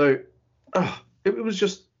 So it was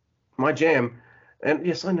just my jam. And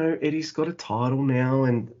yes, I know Eddie's got a title now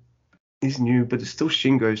and he's new, but it's still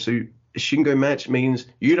Shingo. So a Shingo match means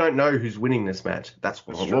you don't know who's winning this match. That's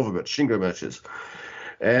what I love about Shingo matches.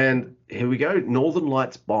 And here we go. Northern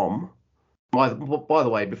Lights bomb. By the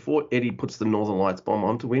way, before Eddie puts the Northern Lights bomb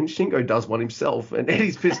on to win, Shingo does one himself, and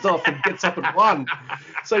Eddie's pissed off and gets up and won.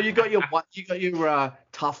 So you got your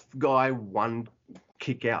tough guy one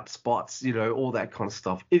kick out spots, all that kind of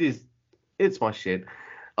stuff. It's my shit.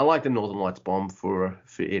 I like the Northern Lights bomb for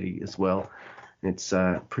Eddie as well. It's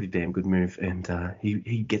a pretty damn good move, and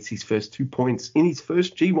he gets his first 2 points in his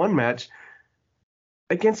first G1 match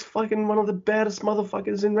against fucking one of the baddest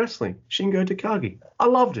motherfuckers in wrestling, Shingo Takagi. I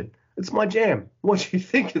loved it. It's my jam. What do you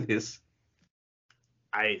think of this?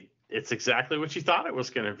 It's exactly what you thought it was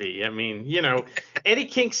going to be. I mean, Eddie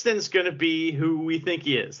Kingston's going to be who we think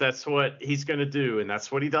he is. That's what he's going to do, and that's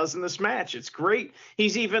what he does in this match. It's great.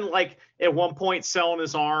 He's even, like, at one point selling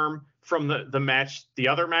his arm from the match, the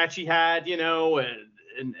other match he had,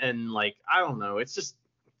 and and like, I don't know, it's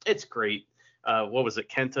great. What was it,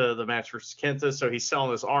 Kenta, the match versus Kenta? So he's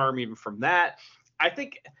selling his arm even from that. I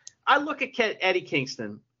think I look at Eddie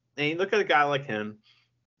Kingston, and you look at a guy like him,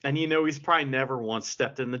 and he's probably never once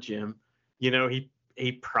stepped in the gym.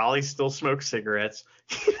 He probably still smokes cigarettes,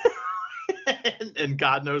 and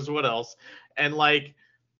God knows what else. And like,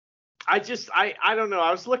 I don't know.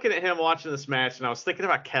 I was looking at him watching this match, and I was thinking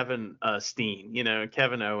about Kevin Steen, and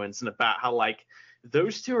Kevin Owens, and about how like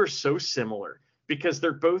those two are so similar because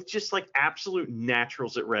they're both just like absolute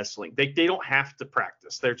naturals at wrestling. They don't have to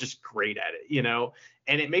practice. They're just great at it,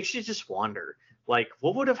 and it makes you just wonder, like,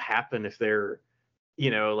 what would have happened if they're,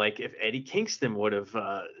 like if Eddie Kingston would have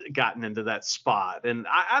gotten into that spot. And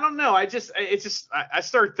I don't know. I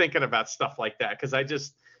started thinking about stuff like that because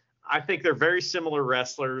I think they're very similar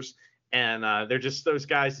wrestlers, and they're just those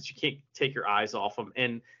guys that you can't take your eyes off them.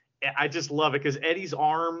 And I just love it because Eddie's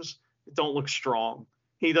arms don't look strong.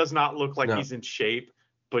 He does not look like he's in shape,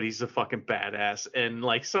 but he's a fucking badass. And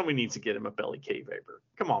like, somebody needs to get him a belly K Vapor.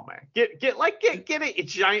 Come on, man. Get a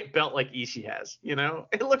giant belt like Ishii has.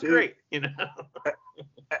 It looked great.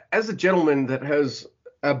 As a gentleman that has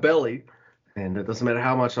a belly, and it doesn't matter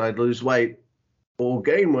how much I lose weight or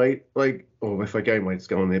gain weight, or if I gain weight, it's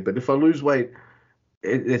going there. But if I lose weight,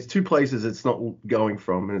 there's two places it's not going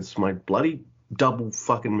from, and it's my bloody double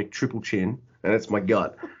fucking McTriple chin, and it's my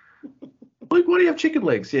gut. Like, why do you have chicken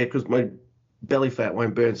legs? Yeah, because my belly fat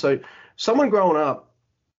won't burn. So someone growing up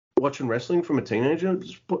watching wrestling from a teenager,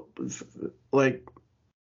 like,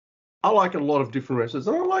 I like a lot of different wrestlers,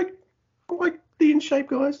 and I like the in shape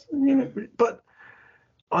guys, but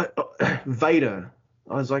Vader,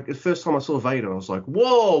 I was like, the first time I saw Vader, I was like,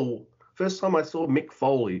 whoa. First time I saw Mick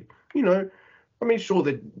Foley, I mean, sure,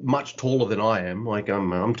 they're much taller than I am. Like,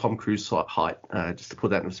 I'm Tom Cruise height, just to put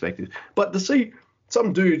that in perspective. But to see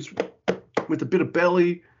some dudes with a bit of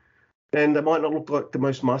belly, and they might not look like the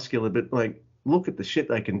most muscular, but like, look at the shit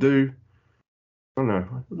they can do. I don't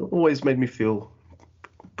know. It always made me feel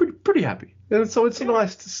pretty happy. And so it's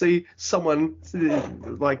nice to see someone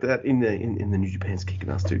like that in the New Japan's kicking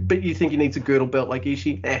ass too. But you think he needs a girdle belt like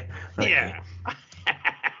Ishii? Okay. Yeah.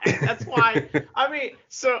 That's why. I mean,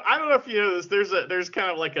 so I don't know if you know this. There's kind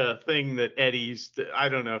of like a thing that Eddie's. I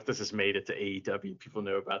don't know if this has made it to AEW. People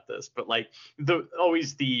know about this, but like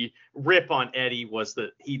always the rip on Eddie was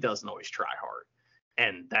that he doesn't always try hard,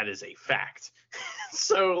 and that is a fact.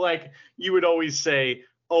 So like you would always say,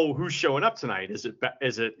 oh, who's showing up tonight? Is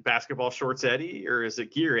it basketball shorts Eddie or is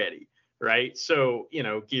it gear Eddie? Right. So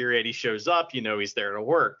gear Eddie shows up. He's there to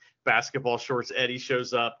work. Basketball shorts Eddie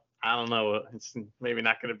shows up. I don't know. It's maybe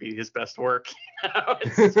not going to be his best work.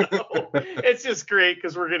 It's just great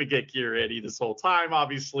because we're going to get Gear Eddie this whole time.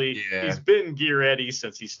 Obviously, He's been Gear Eddie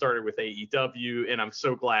since he started with AEW, and I'm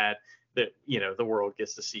so glad that the world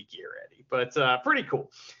gets to see Gear Eddie. But pretty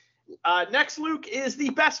cool. Next, Luke, is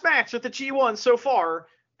the best match at the G1 so far.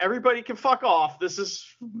 Everybody can fuck off. This is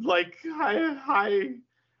like high.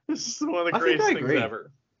 This is one of the greatest things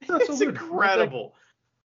ever. It's incredible.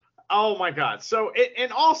 Oh my God. So,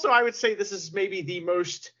 and also I would say this is maybe the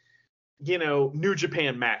most, New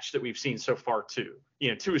Japan match that we've seen so far too.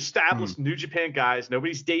 Two established New Japan guys.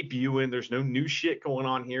 Nobody's debuting. There's no new shit going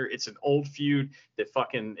on here. It's an old feud that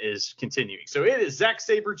fucking is continuing. So it is Zack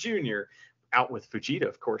Sabre Jr. out with Fujita,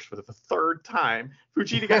 of course, for the third time.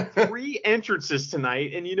 Fujita got 3 entrances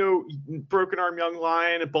tonight. And, Broken Arm Young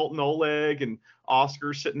Lion and Bolton Oleg and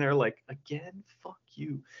Oscar sitting there like, again, fuck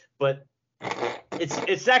you. But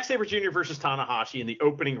it's Zack Sabre Jr. versus Tanahashi in the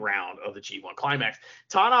opening round of the G1 Climax.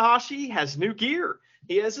 Tanahashi has new gear.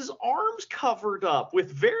 He has his arms covered up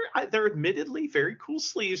with they're admittedly very cool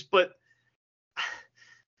sleeves, but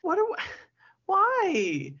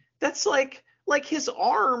why? That's like his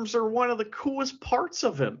arms are one of the coolest parts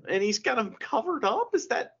of him, and he's got them covered up.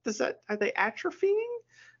 Are they atrophying?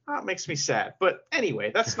 It makes me sad. But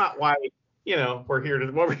anyway, that's not why. We're here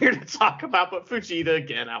to talk about, but Fujita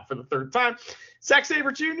again out for the third time. Zack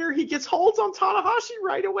Sabre Jr. he gets holds on Tanahashi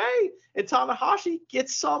right away, and Tanahashi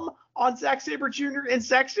gets some on Zack Sabre Jr. and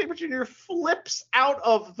Zack Sabre Jr. flips out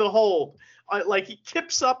of the hold, like he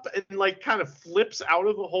kips up and like kind of flips out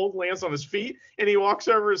of the hold, lands on his feet, and he walks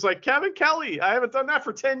over. Is like, Kevin Kelly, I haven't done that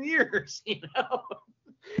for 10 years,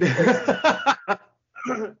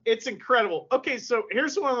 It's incredible. Okay, so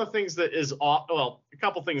here's one of the things that is a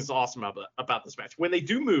couple things awesome about this match. When they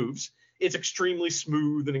do moves, it's extremely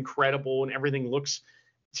smooth and incredible, and everything looks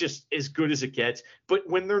just as good as it gets. But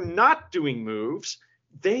when they're not doing moves,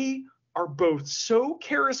 they are both so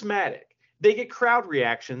charismatic. They get crowd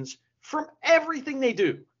reactions from everything they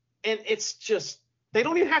do, and it's just they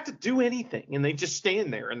don't even have to do anything, and they just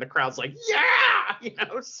stand there, and the crowd's like, yeah,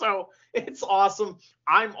 So it's awesome.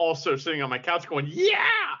 I'm also sitting on my couch going, yeah.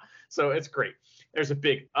 So it's great. There's a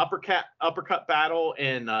big uppercut battle,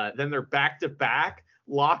 and then they're back to back,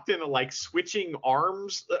 locked into like switching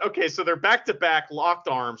arms. Okay, so they're back to back locked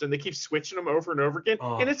arms, and they keep switching them over and over again.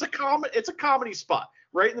 And it's a comedy spot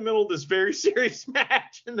right in the middle of this very serious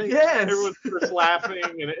match, and everyone's just laughing,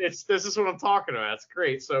 and this is what I'm talking about. It's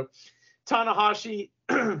great. So Tanahashi,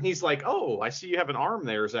 he's like, oh, I see you have an arm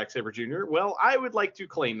there, Zack Sabre Jr. Well, I would like to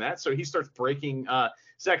claim that. So he starts breaking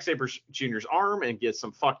Zack Sabre Jr.'s arm and gets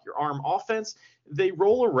some fuck your arm offense. They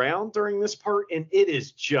roll around during this part, and it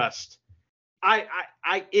is just,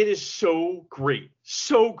 it is so great.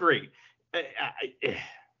 So great.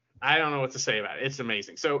 I don't know what to say about it. It's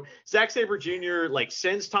amazing. So Zack Sabre Jr. like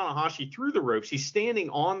sends Tanahashi through the ropes. He's standing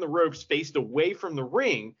on the ropes faced away from the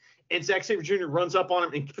ring, and Zack Sabre Jr. runs up on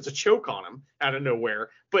him and puts a choke on him out of nowhere.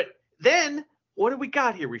 But then what do we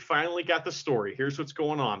got here? We finally got the story. Here's what's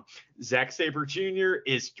going on. Zack Sabre Jr.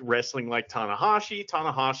 is wrestling like Tanahashi.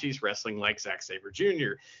 Tanahashi's wrestling like Zack Sabre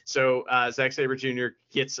Jr. So Zack Sabre Jr.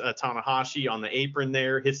 gets Tanahashi on the apron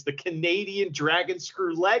there, hits the Canadian Dragon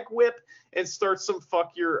Screw leg whip, and starts some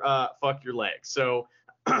fuck your leg. So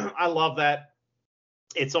I love that.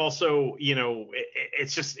 It's also,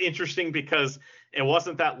 it's just interesting because it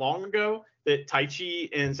wasn't that long ago that Taichi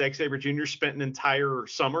and Zack Sabre Jr. spent an entire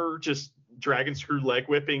summer just dragon screw leg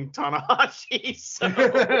whipping Tanahashi. So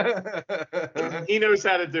he knows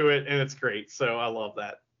how to do it, and it's great. So I love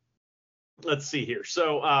that. Let's see here.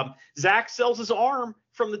 So Zack sells his arm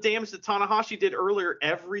from the damage that Tanahashi did earlier.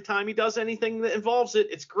 Every time he does anything that involves it,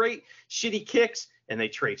 it's great. Shitty kicks, and they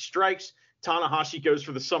trade strikes. Tanahashi goes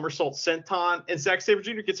for the somersault senton, and Zack Sabre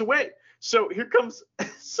Jr. gets away. So here comes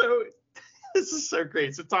this is so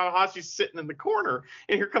great. So Tanahashi's sitting in the corner,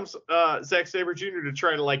 and here comes Zack Sabre Jr. to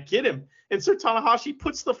try to like get him. And so Tanahashi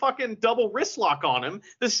puts the fucking double wrist lock on him,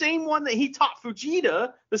 the same one that he taught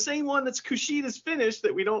Fujita, the same one that's Kushida's finish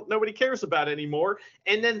that nobody cares about anymore.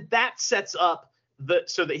 And then that sets up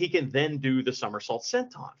so that he can then do the somersault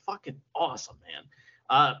senton. Fucking awesome,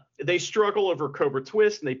 man. They struggle over Cobra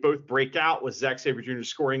Twist, and they both break out with Zack Sabre Jr.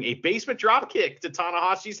 scoring a basement dropkick to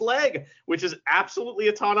Tanahashi's leg, which is absolutely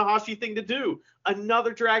a Tanahashi thing to do.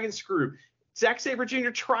 Another dragon screw. Zack Sabre Jr.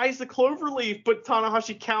 tries the cloverleaf, but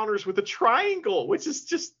Tanahashi counters with a triangle, which is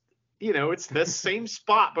just, it's the same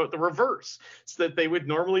spot, but the reverse that they would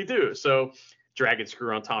normally do. So dragon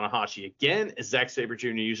screw on Tanahashi again as Zack Sabre Jr.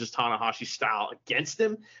 uses Tanahashi's style against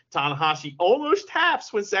him. Tanahashi almost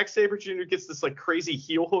taps when Zack Sabre Jr. gets this like crazy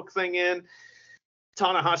heel hook thing in.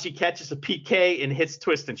 Tanahashi catches a PK and hits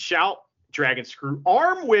twist and shout. Dragon screw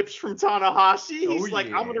arm whips from Tanahashi. He's like,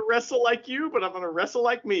 I'm going to wrestle like you, but I'm going to wrestle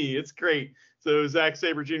like me. It's great. So Zack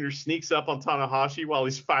Sabre Jr. sneaks up on Tanahashi while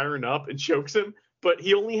he's firing up and chokes him. But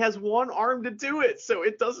he only has one arm to do it, so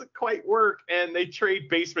it doesn't quite work. And they trade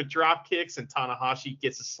basement drop kicks, and Tanahashi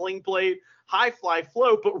gets a sling blade, high fly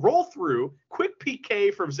float, but roll through. Quick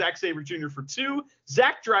PK from Zack Sabre Jr. for 2.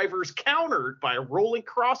 Zack driver's countered by a rolling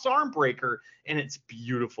cross arm breaker, and it's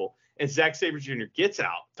beautiful. And Zack Sabre Jr. gets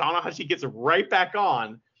out. Tanahashi gets right back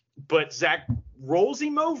on, but Zack rolls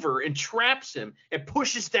him over and traps him and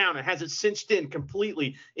pushes down and has it cinched in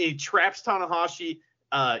completely. And he traps Tanahashi.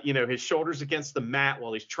 His shoulders against the mat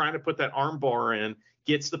while he's trying to put that arm bar in,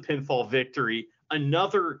 gets the pinfall victory.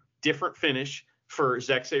 Another different finish for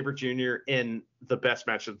Zack Sabre Jr. in the best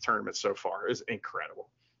match of the tournament so far. Is incredible.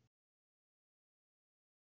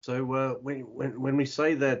 So when we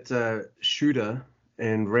say that Shooter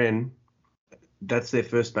and Ren, that's their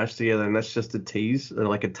first match together, and that's just a tease,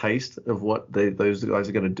 like a taste of what those guys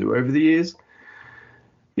are going to do over the years.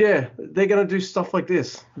 Yeah, they're going to do stuff like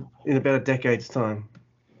this in about a decade's time.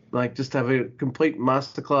 Like, just have a complete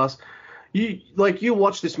masterclass. You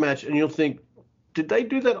watch this match and you'll think, did they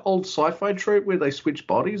do that old sci-fi trope where they switch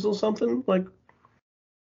bodies or something? Like,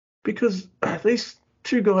 because these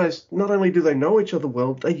two guys, not only do they know each other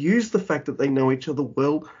well, they use the fact that they know each other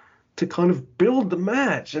well to kind of build the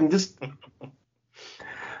match and just,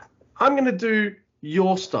 I'm going to do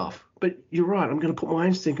your stuff. But you're right, I'm going to put my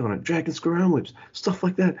instinct on it. Dragon screw arm whips, stuff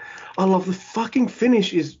like that. I love the fucking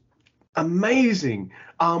finish is amazing.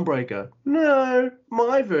 Arm breaker. No,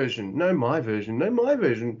 my version. No, my version. No, my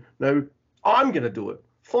version. No, I'm going to do it.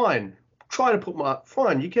 Fine.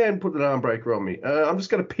 Fine, you can put an arm breaker on me. I'm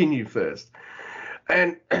just going to pin you first.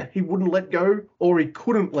 And he wouldn't let go, or he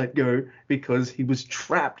couldn't let go because he was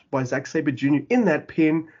trapped by Zack Sabre Jr. in that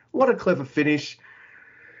pin. What a clever finish.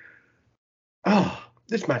 Oh,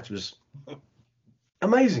 this match was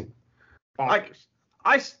amazing.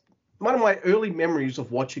 One of my early memories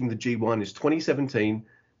of watching the G1 is 2017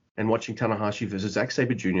 and watching Tanahashi versus Zack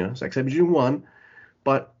Sabre Jr. Zack Sabre Jr. won.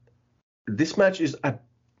 but this match is a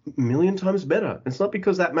million times better. It's not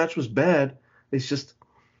because that match was bad. It's just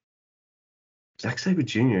Zack Sabre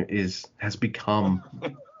Jr. has become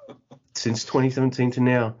since 2017 to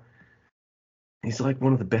now. He's like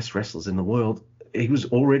one of the best wrestlers in the world. He was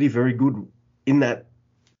already very good in that,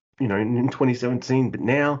 in 2017, but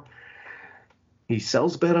now he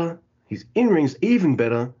sells better. His in-ring's even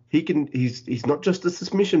better. He's not just a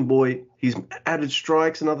submission boy. He's added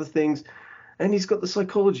strikes and other things. And he's got the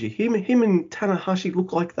psychology. Him and Tanahashi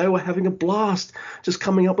look like they were having a blast just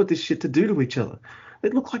coming up with this shit to do to each other.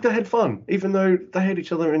 It looked like they had fun, even though they hate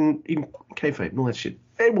each other in kayfabe and all that shit.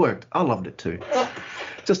 It worked. I loved it too.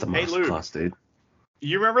 Just a masterclass, dude.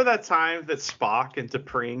 You remember that time that Spock and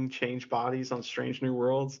T'Pring changed bodies on Strange New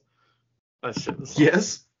Worlds? That shit was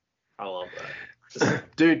yes. I love that.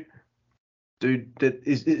 Dude, that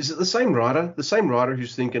is it the same writer? The same writer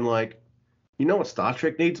who's thinking like, you know what Star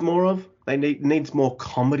Trek needs more of? Needs more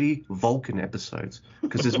comedy Vulcan episodes.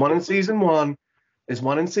 Because there's one in season 1, there's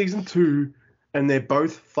one in season 2, and they're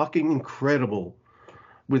both fucking incredible.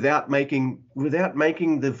 Without making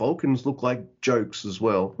the Vulcans look like jokes as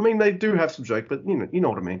well. I mean, they do have some jokes, but you know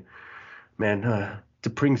what I mean. Man,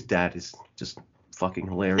 T'Pring's dad is just fucking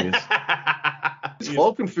hilarious. This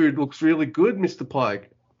Vulcan food looks really good, Mr.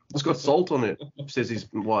 Pike. It's got salt on it, says his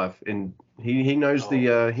wife, and he knows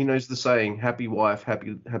the saying, happy wife,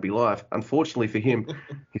 happy life. Unfortunately for him,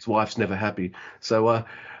 his wife's never happy. So,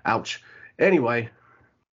 ouch. Anyway,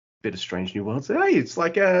 bit of Strange New Worlds. Hey, it's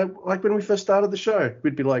like when we first started the show,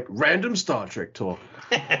 we'd be like random Star Trek talk.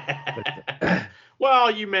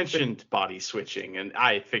 Well, you mentioned body switching, and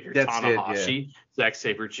I figured Tanahashi, yeah. Zack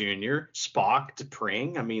Sabre Jr., Spock,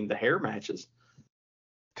 T'Pring. I mean, the hair matches.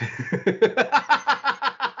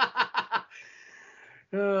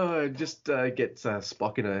 Just get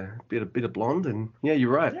Spock in a bit of blonde, and yeah,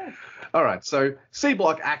 you're right. Yeah. All right, so C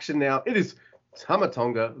block action now. It is Tama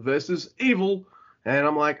Tonga versus Evil, and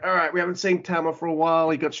I'm like, all right, we haven't seen Tama for a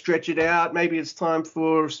while. He got stretched out. Maybe it's time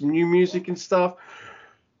for some new music and stuff.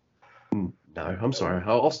 No, I'm sorry.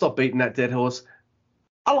 I'll stop beating that dead horse.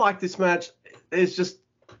 I like this match. It's just,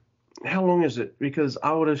 how long is it? Because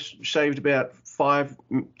I would have shaved about 5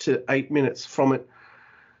 to 8 minutes from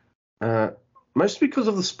it. Mostly because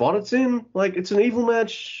of the spot it's in. Like, it's an Evil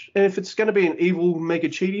match, and if it's going to be an Evil Mega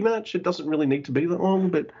Cheaty match, it doesn't really need to be that long,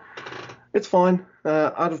 but it's fine.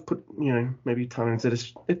 I'd have put, maybe Tana instead.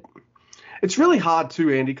 It's really hard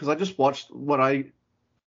too, Andy, because I just watched what I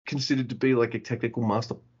considered to be like a technical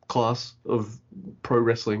master class of pro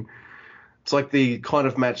wrestling. It's like the kind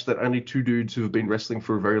of match that only two dudes who have been wrestling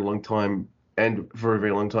for a very long time and for a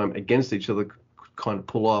very long time against each other kind of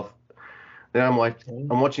pull off. Now I'm like,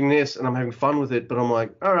 I'm watching this and I'm having fun with it, but I'm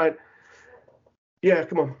like, all right, yeah,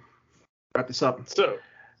 come on, wrap this up. So,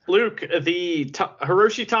 Luke, the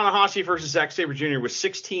Hiroshi Tanahashi versus Zack Sabre Jr. was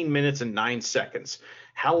 16 minutes and 9 seconds.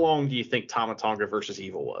 How long do you think Tama Tonga versus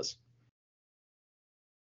Evil was?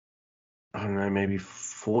 I don't know, maybe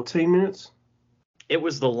 14 minutes? It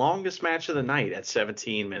was the longest match of the night at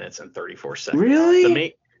 17 minutes and 34 seconds.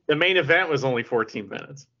 Really? The main event was only 14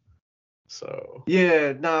 minutes. So.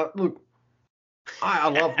 Yeah, no, look, I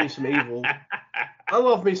love me some Evil. I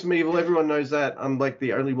love me some Evil. Everyone knows that. I'm like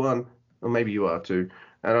the only one, or maybe you are too.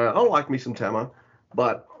 And I like me some Tama,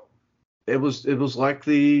 but it was like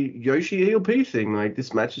the Yoshi ELP thing. Like,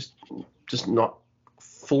 this match is just not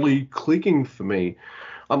fully clicking for me.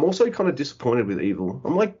 I'm also kind of disappointed with Evil.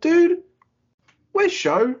 I'm like, dude, where's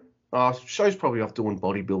Sho? Oh, Sho's probably off doing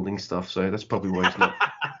bodybuilding stuff, so that's probably why he's not.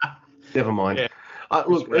 Never mind. Yeah.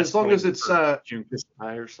 Look, as long as it's June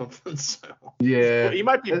or something. So. Yeah, well, he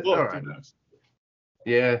might be booked. Right.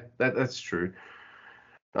 Yeah, that's true.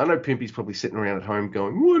 I know Pimpy's probably sitting around at home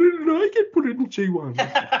going, "Why didn't I get put in the G1?"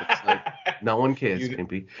 Like, no one cares,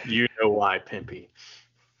 Pimpy. You know why, Pimpy.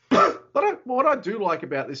 What I do like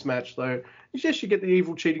about this match, though, is yes, you get the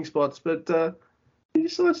Evil cheating spots, but he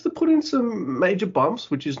decides to put in some major bumps,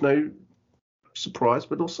 which is no surprise,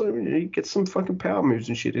 but also you get some fucking power moves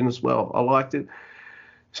and shit in as well. I liked it.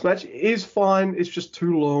 This match is fine. It's just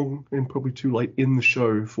too long and probably too late in the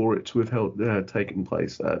show for it to have taken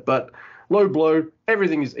place. But low blow,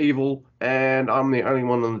 everything is evil, and I'm the only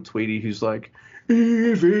one on the Tweety who's like,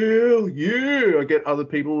 evil, yeah. I get other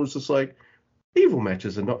people who's just like, evil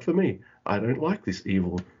matches are not for me. I don't like this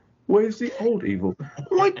evil. Where's the old evil?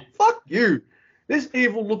 I'm like, fuck you. This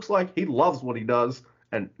evil looks like he loves what he does,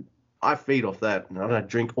 and I feed off that, and I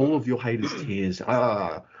drink all of your haters' tears.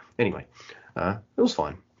 Anyway, it was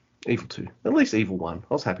fine. Evil 2. At least Evil 1.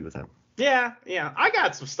 I was happy with that. Yeah. I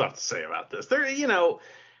got some stuff to say about this.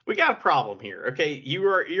 We got a problem here. Okay, you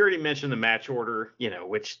already mentioned the match order,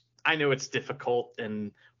 which I know it's difficult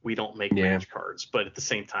and we don't make match cards, but at the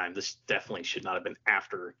same time, this definitely should not have been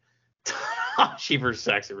after Tanahashi versus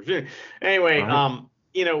Saxon. Anyway,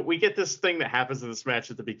 you know, we get this thing that happens in this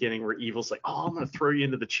match at the beginning where Evil's like, oh, I'm going to throw you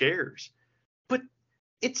into the chairs. But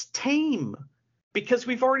it's tame because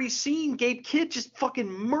we've already seen Gabe Kidd just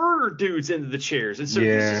fucking murder dudes into the chairs. And so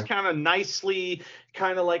he's just kind of nicely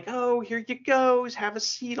kind of like, oh, here you go. Have a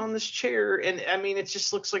seat on this chair. And I mean, it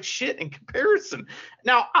just looks like shit in comparison.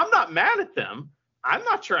 Now, I'm not mad at them. I'm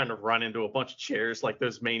not trying to run into a bunch of chairs like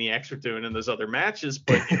those maniacs are doing in those other matches,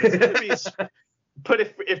 but if it's gonna be, but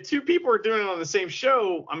if two people are doing it on the same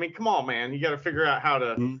show, I mean, come on, man, you got to figure out how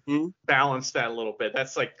to balance that a little bit.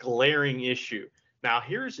 That's like glaring issue. Now,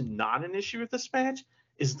 here's not an issue with this match: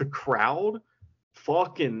 is the crowd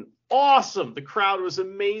fucking awesome. The crowd was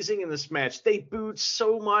amazing in this match. They booed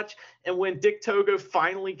so much. And when Dick Togo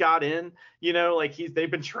finally got in, you know, like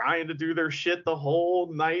they've been trying to do their shit the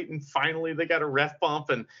whole night, and finally they got a ref bump,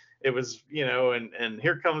 and it was, you know, and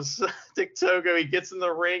here comes Dick Togo. He gets in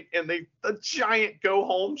the ring, and a giant go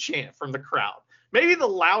home chant from the crowd. Maybe the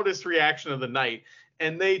loudest reaction of the night,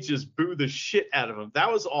 and they just boo the shit out of him.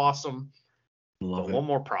 That was awesome. But one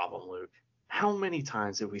more problem, Luke. How many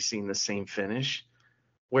times have we seen the same finish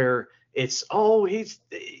where it's, oh, he's,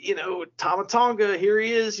 you know, Tama Tonga, here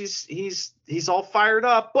he is, he's all fired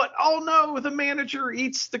up, but oh no, the manager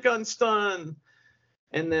eats the gun stun.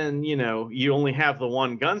 And then, you know, you only have the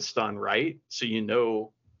one gun stun, right? So, you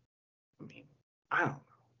know, I mean, I don't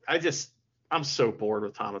know. I'm so bored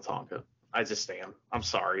with Tama Tonga. I just am. I'm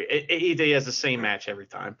sorry. AEW has the same match every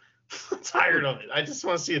time. I'm tired of it. I just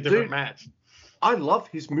want to see a different match. I love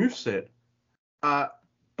his moveset.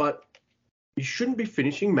 But you shouldn't be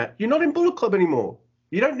finishing match. You're not in Bullet Club anymore.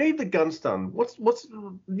 You don't need the gun stun. What's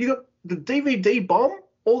you got the DVD bomb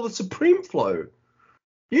or the Supreme Flow?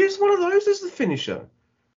 Use one of those as the finisher.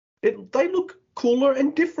 They look cooler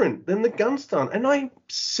and different than the gun stun, and I'm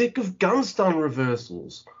sick of gun stun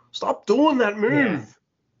reversals. Stop doing that move.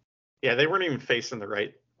 Yeah, they weren't even facing the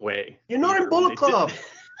right way. You're not in Bullet Club.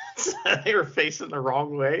 They were facing the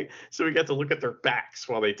wrong way, so we got to look at their backs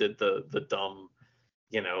while they did the dumb,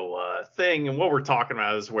 you know, thing. And what we're talking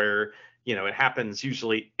about is where, you know, it happens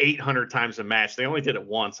usually 800 times a match. They only did it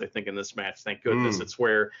once, I think, in this match. Thank goodness. It's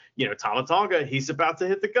where, you know, Tama Tonga, he's about to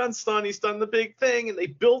hit the gun stun. He's done the big thing, and they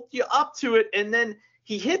built you up to it, and then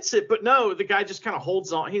he hits it. But no, the guy just kind of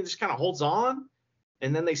holds on. He just kind of holds on,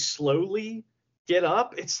 and then they slowly get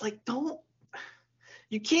up. It's like,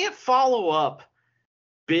 you can't follow up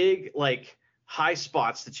big, like, high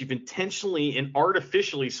spots that you've intentionally and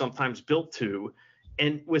artificially sometimes built to,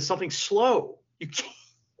 and with something slow. You can't.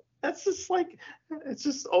 That's just like, it's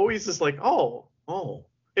just always just like, oh.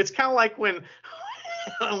 It's kind of like when,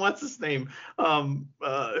 what's his name?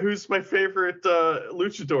 Who's my favorite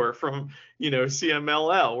luchador from, you know,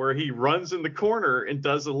 CMLL, where he runs in the corner and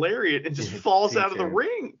does a lariat and just falls out of the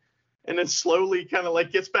ring, and then slowly kind of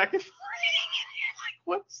like gets back in the ring. And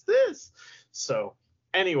you're like, what's this? So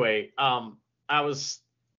anyway, I'm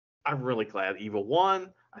really glad Evil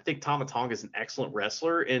won. I think Tama Tonga is an excellent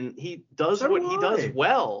wrestler, and he does he does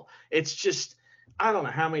well. It's just, I don't know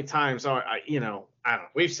how many times you know, I don't know.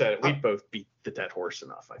 We've said it. We both beat the dead horse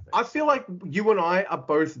enough, I think. I feel like you and I are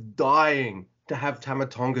both dying to have Tama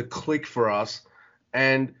Tonga click for us,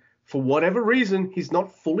 and for whatever reason, he's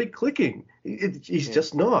not fully clicking. He's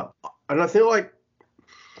just not. And I feel like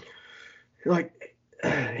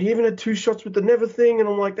he even had 2 shots with the Never thing, and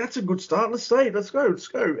I'm like, that's a good start. Let's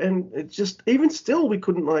go. And it just, even still, we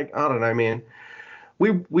couldn't, like, I don't know, man.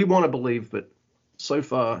 We want to believe, but so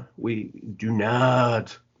far we do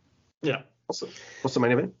not. Yeah. What's the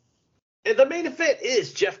main event? And the main event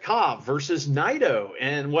is Jeff Cobb versus Naito.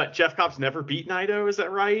 And Jeff Cobb's never beat Naito, is that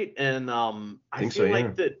right? And I feel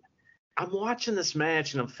like that I'm watching this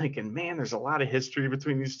match and I'm thinking, man, there's a lot of history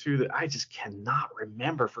between these two that I just cannot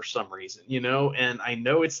remember for some reason, you know, and I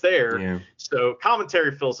know it's there. Yeah. So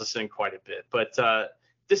commentary fills us in quite a bit, but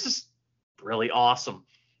this is really awesome.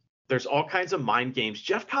 There's all kinds of mind games.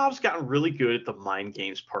 Jeff Cobb's gotten really good at the mind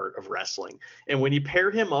games part of wrestling. And when you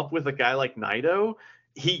pair him up with a guy like Naito,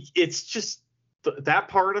 it's just that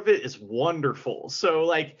part of it is wonderful. So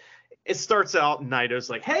like it starts out, Naito's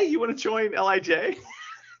like, hey, you want to join LIJ?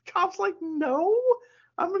 Cobb's like, no,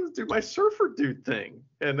 I'm going to do my surfer dude thing.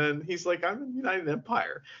 And then he's like, I'm in United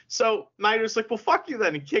Empire. So Naito's like, well, fuck you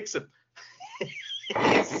then. He kicks him.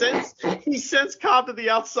 he sends Cobb to the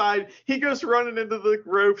outside. He goes running into the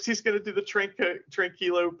ropes. He's going to do the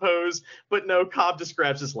tranquilo pose. But no, Cobb just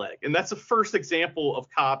grabs his leg. And that's the first example of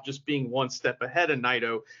Cobb just being one step ahead of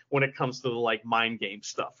Naito when it comes to the like mind game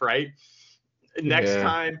stuff, right? Next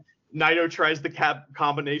time, Naito tries the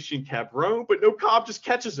combination Cabron, but no, Cobb just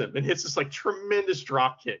catches him and hits this like tremendous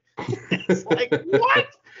drop kick. It's like, what?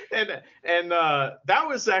 And that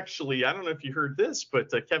was actually, I don't know if you heard this,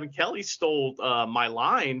 but Kevin Kelly stole my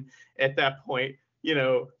line at that point. You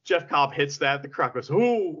know, Jeff Cobb hits that, the crowd goes,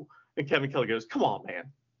 ooh, and Kevin Kelly goes, come on, man.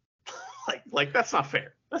 like that's not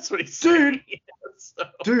fair. That's what he said.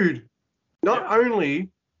 Dude, not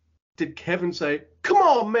only did Kevin say, come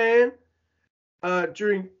on, man,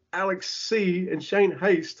 during Alex C and Shane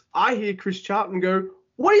Haste, I hear Chris Charlton go,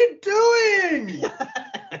 what are you doing?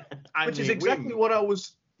 Which is exactly what I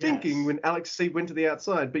was thinking when Alex C went to the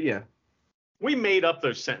outside. But yeah. We made up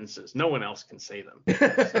those sentences. No one else can say them.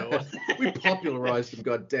 So. We popularized them,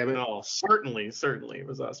 God damn it. No, certainly it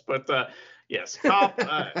was us. But yes, Cobb.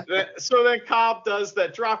 So then Cobb does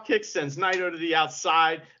that drop kick, sends Naito to the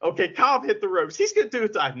outside. Okay, Cobb hit the ropes. He's gonna do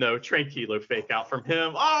it. No, tranquilo fake out from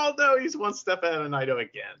him. Oh no, he's one step ahead of Naito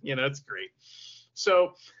again. You know, it's great.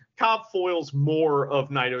 So Cobb foils more of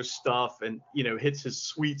Naito's stuff and, you know, hits his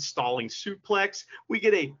sweet stalling suplex. We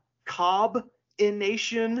get a Cobb in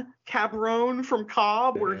Nation Cabron from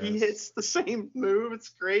Cobb where he hits the same move. It's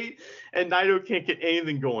great. And Naito can't get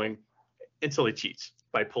anything going until he cheats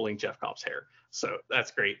by pulling Jeff Cobb's hair. So that's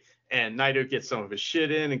great. And Naito gets some of his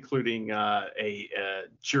shit in, including a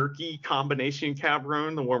jerky combination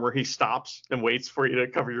Cabron, the one where he stops and waits for you to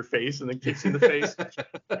cover your face and then kicks you in the face.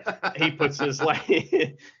 He puts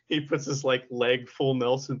his leg full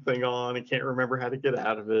Nelson thing on and can't remember how to get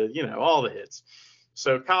out of it. You know, all the hits.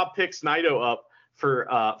 So Cobb picks Naito up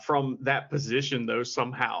from that position though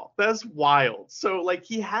somehow. That's wild. So like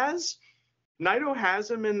Naito has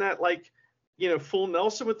him in that like, you know, full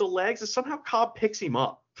Nelson with the legs, and somehow Cobb picks him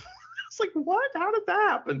up. It's like, what? How did that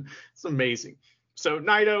happen? It's amazing. So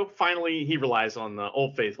Naito finally he relies on the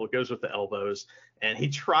Old Faithful, goes with the elbows, and he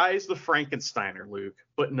tries the Frankensteiner, Luke,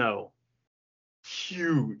 but no.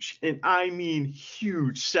 Huge, and I mean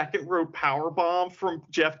huge second rope power bomb from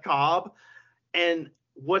Jeff Cobb. And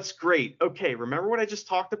what's great, okay, remember what I just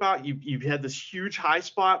talked about? You had this huge high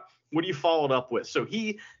spot. What do you follow it up with? So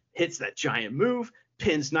he hits that giant move,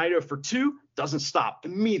 pins Naito for 2, doesn't stop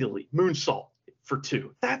immediately, moonsault for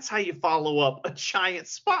 2. That's how you follow up a giant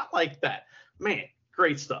spot like that. Man,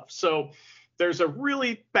 great stuff. So there's a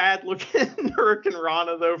really bad looking Hurricane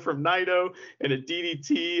Rana though from Naito and a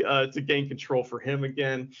DDT to gain control for him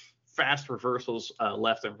again. Fast reversals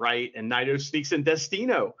left and right, and Naito sneaks in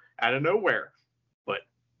Destino out of nowhere. But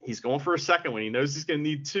he's going for a second one. He knows he's going to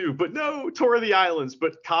need 2. But no, Tour of the Islands.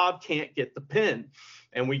 But Cobb can't get the pin.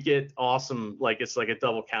 And we get awesome, like it's like a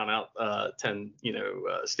double count out, 10,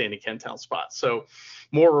 standing 10-count spot. So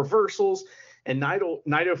more reversals. And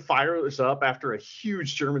Naito fires up after a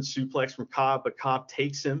huge German suplex from Cobb, but Cobb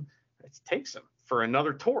takes him for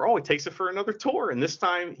another tour. Oh, he takes it for another tour. And this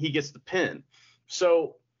time he gets the pin.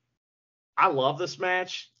 So I love this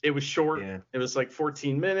match. It was short. Yeah. It was like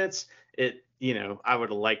 14 minutes. I would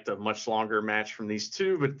have liked a much longer match from these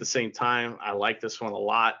two, but at the same time, I like this one a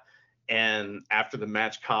lot. And after the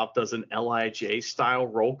match, Cobb does an LIJ style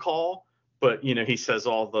roll call, but he says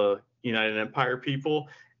all the United Empire people,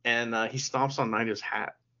 and he stomps on Naito's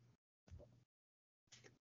hat.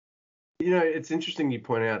 It's interesting you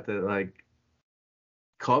point out that like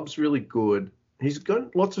Cobb's really good. He's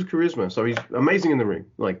got lots of charisma, so he's amazing in the ring,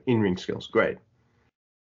 like in-ring skills, great.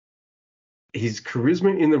 His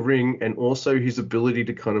charisma in the ring and also his ability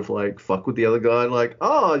to kind of like fuck with the other guy, like,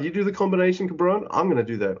 oh, you do the combination, Cabron, I'm going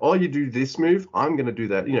to do that. Oh, you do this move, I'm going to do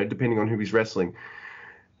that, depending on who he's wrestling.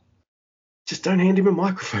 Just don't hand him a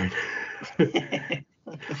microphone.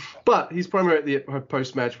 But his promo at the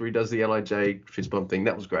post-match where he does the LIJ fist bump thing,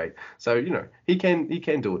 that was great. So, he can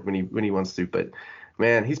do it when he wants to, but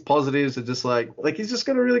man, his positives are just like he's just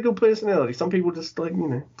got a really good personality. Some people just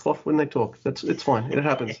fluff when they talk. It's fine. It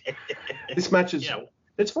happens. This match is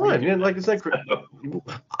it's fine. It's like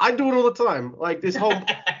I do it all the time. Like this whole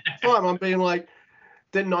time I'm being like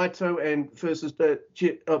then Naito and versus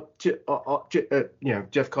Jeff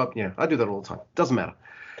Cobb. Yeah, I do that all the time. Doesn't matter.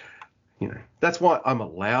 That's why I'm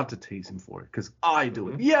allowed to tease him for it, because I do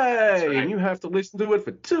it. Yay! Right. And you have to listen to it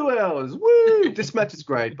for 2 hours. Woo! This match is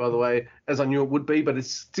great, by the way, as I knew it would be, but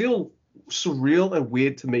it's still surreal and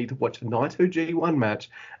weird to me to watch a Naito G1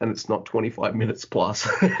 match and it's not 25 minutes plus.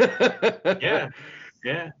 Yeah.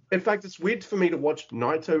 In fact, it's weird for me to watch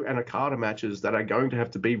Naito and Okada matches that are going to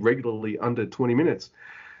have to be regularly under 20 minutes,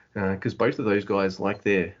 because both of those guys like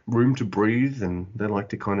their room to breathe and they like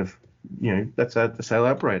to kind of, that's how they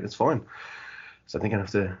operate. It's fine. So I think I have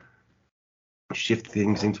to shift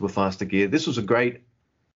things into a faster gear. This was a great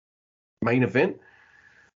main event.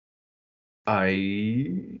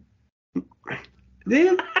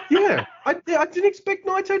 Yeah. I didn't expect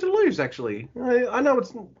Naito to lose, actually. I know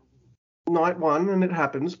it's night one and it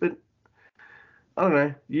happens, but I don't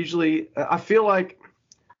know. Usually, I feel like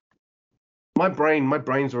my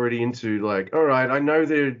brain's already into like, all right, I know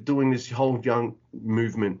they're doing this whole young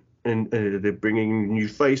movement and they're bringing new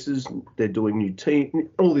faces, they're doing new team,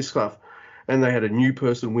 all this stuff. And they had a new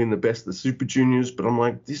person win the best of the Super Juniors, but I'm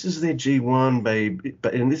like, this is their G1 baby,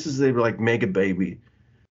 and this is their like mega baby.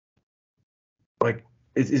 Like,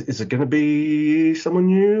 is it going to be someone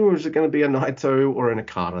new, or is it going to be a Naito or an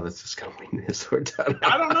Okada that's just going to win this?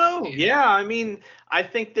 I don't know. Yeah, I mean, I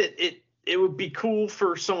think that it would be cool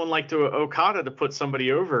for someone like Okada to put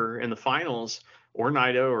somebody over in the finals, or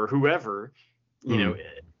Naito or whoever,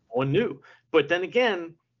 one new. But then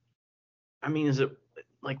again, I mean, is it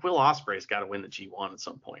like Will Ospreay's got to win the G1 at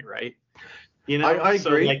some point, right? I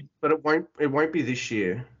agree, like, but it won't be this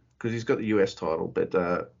year because he's got the US title. But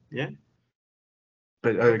yeah.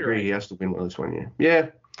 But I agree, right. He has to win one this one year. Yeah.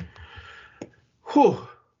 Whew.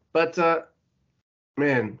 But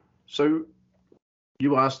man, so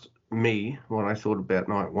you asked me what I thought about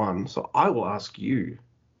night one, so I will ask you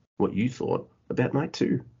what you thought about night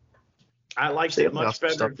two. I liked it much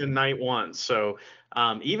better than night one. So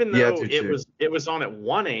even though it was on at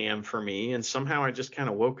 1 a.m. for me, and somehow I just kind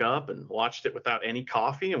of woke up and watched it without any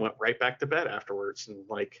coffee and went right back to bed afterwards. And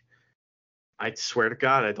like, I swear to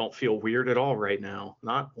God, I don't feel weird at all right now.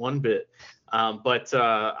 Not one bit. But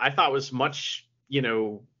I thought it was much,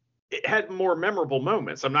 it had more memorable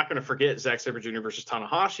moments. I'm not going to forget Zack Sabre Jr. versus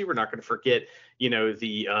Tanahashi. We're not going to forget,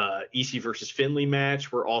 the EC versus Finley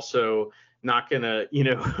match. We're also not going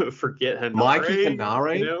to, forget Hanare. Mikey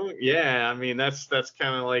Hanare? Yeah, I mean, that's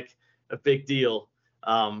kind of like a big deal.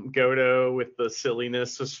 Goto with the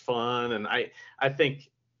silliness was fun. And I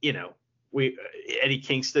think, Eddie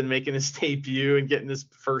Kingston making his debut and getting his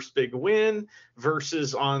first big win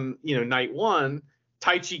versus on, night one,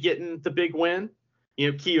 Taichi getting the big win,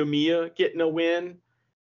 Kiyomiya getting a win,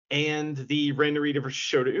 and the Ren Narita versus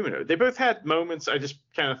Shota Umino. They both had moments. I just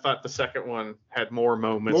kind of thought the second one had more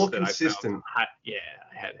moments. More consistent. I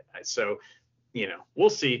had it. So, we'll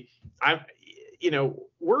see. We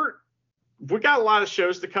got a lot of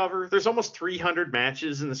shows to cover. There's almost 300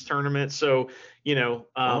 matches in this tournament. So,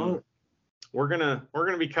 we're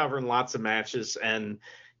gonna be covering lots of matches, and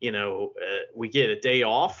we get a day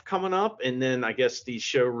off coming up, and then I guess the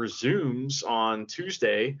show resumes on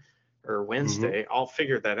Tuesday or Wednesday. Mm-hmm. I'll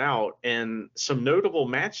figure that out. And some notable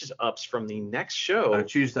matches ups from the next show.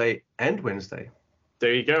 Tuesday and Wednesday.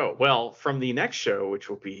 There you go. Well, from the next show, which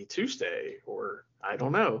will be Tuesday, or I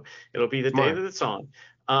don't know, it'll be the day that it's on.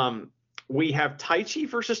 We have Taichi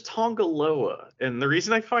versus Tonga Loa, and the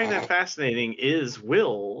reason I find that fascinating is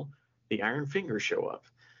will the Iron Finger show up?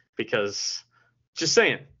 Because just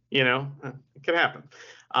saying, it could happen.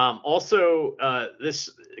 Also, this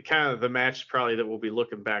kind of the match probably that we'll be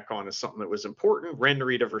looking back on is something that was important. Ren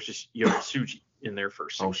Narita versus Yotsuji in their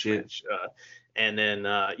first match. And then,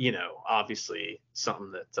 obviously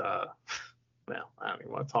something that, I don't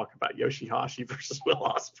even want to talk about Yoshihashi versus Will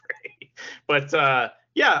Ospreay. But,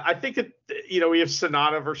 I think that, we have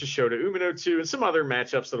Sonata versus Shota Umino too, and some other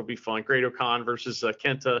matchups that'll be fun. Great Okan versus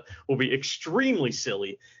Kenta will be extremely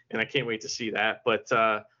silly, and I can't wait to see that. But,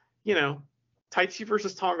 Taichi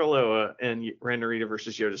versus Tonga Loa and Ren Narita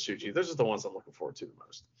versus Yotsuji, those are the ones I'm looking forward to the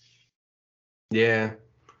most. Yeah.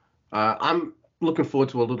 I'm looking forward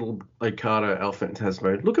to a little Okada Alpha and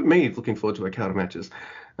Tasmo. Look at me looking forward to Okada matches.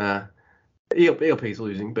 ELP's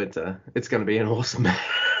losing, but it's going to be an awesome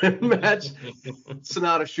match.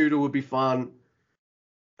 Sonata Shooter would be fun.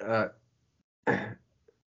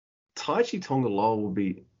 Taichi Tonga Loa will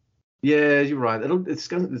be. Yeah, you're right. It's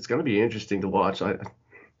going to be interesting to watch.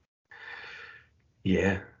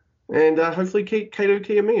 Yeah, and hopefully Kato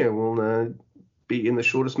Kiyomiya will be in the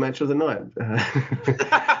shortest match of the night.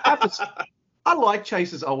 I like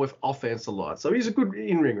Chase's offense a lot, so he's a good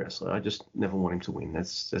in-ring wrestler. I just never want him to win.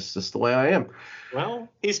 That's just the way I am. Well,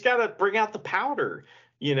 he's got to bring out the powder,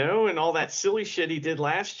 and all that silly shit he did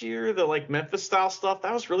last year, the like Memphis style stuff.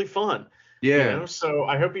 That was really fun. Yeah. So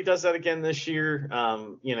I hope he does that again this year.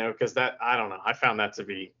 Because that, I don't know, I found that to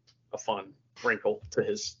be a fun wrinkle to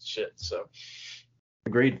his shit. So.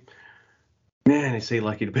 Agreed. Man, is he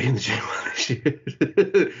lucky to be in the G1 this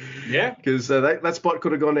year? Yeah. Because that spot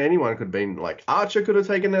could have gone to anyone. Could have been like Archer could have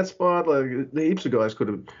taken that spot. Like the heaps of guys could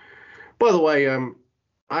have. By the way,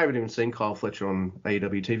 I haven't even seen Kyle Fletcher on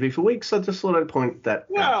AEW TV for weeks. So I just thought I'd point that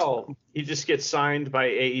out. He just gets signed by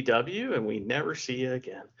AEW and we never see you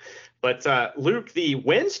again. But Luke, the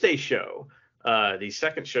Wednesday show the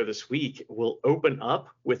second show this week will open up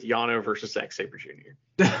with Yano versus Zack Sabre Jr.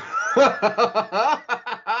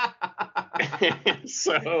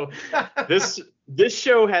 So this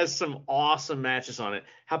show has some awesome matches on it.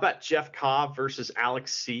 How about Jeff Cobb versus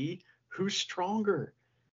Alex C? Who's stronger?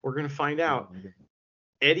 We're gonna find out.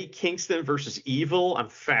 Eddie Kingston versus Evil. I'm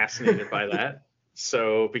fascinated by that.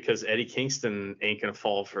 So because Eddie Kingston ain't gonna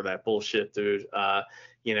fall for that bullshit, dude.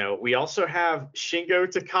 We also have Shingo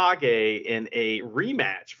Takagi in a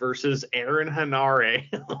rematch versus Aaron Hanare.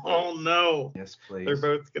 Oh no. Yes, please. They're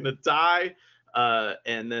both gonna die.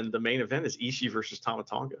 And then the main event is Ishii versus Tama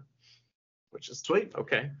Tonga, which is sweet.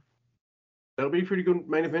 Okay. That'll be a pretty good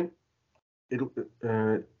main event. It'll.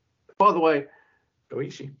 By the way, go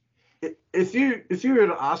Ishii. If you were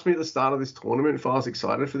to ask me at the start of this tournament if I was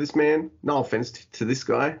excited for this man, no offense to this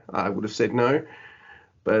guy, I would have said no.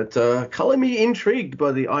 But color me intrigued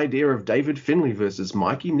by the idea of David Finlay versus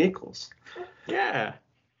Mikey Nichols. Yeah.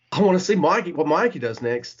 I want to see what Mikey does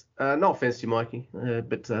next. No offense to you, Mikey,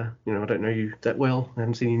 but I don't know you that well. I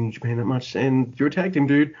haven't seen you in Japan that much, and you're a tag team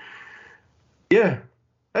dude. Yeah.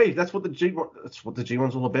 Hey, that's what the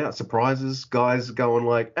G1's all about. Surprises, guys going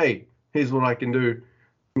like, hey, here's what I can do.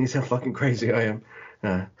 Here's how fucking crazy I am.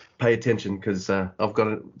 Pay attention because I've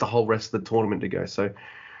got the whole rest of the tournament to go. So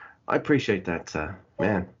I appreciate that,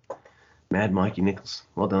 man. Mad Mikey Nichols.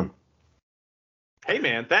 Well done. Hey,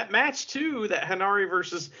 man, that match, too, that Hanare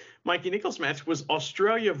versus Mikey Nichols match was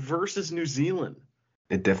Australia versus New Zealand.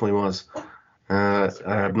 It definitely was.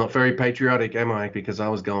 I'm not very patriotic, am I? Because I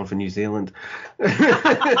was going for New Zealand. That's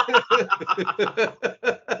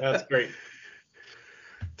great.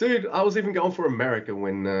 Dude, I was even going for America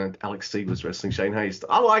when Alex C was wrestling Shane Hayes.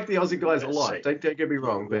 I like the Aussie guys a lot. Don't get me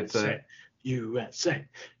wrong, but USA.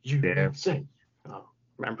 Yeah. Oh,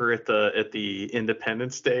 remember at the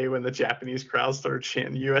Independence Day when the Japanese crowd started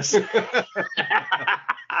chanting USA? That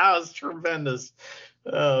was tremendous.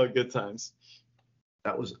 Oh, good times.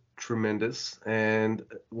 That was tremendous, and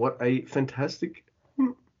what a fantastic.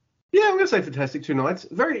 Yeah, I'm gonna say fantastic 2 nights.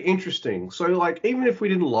 Very interesting. So, like, even if we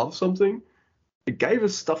didn't love something, it gave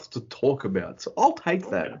us stuff to talk about. So I'll take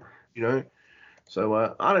that,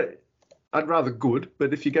 So I'd rather good,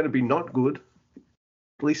 but if you're going to be not good,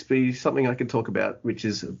 at least be something I can talk about, which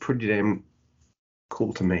is pretty damn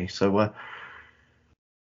cool to me. So,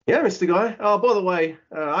 yeah, Mr. Guy. Oh, by the way,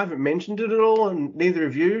 I haven't mentioned it at all, and neither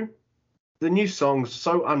of you. The new song's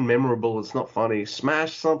so unmemorable, it's not funny.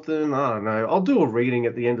 Smash something, I don't know. I'll do a reading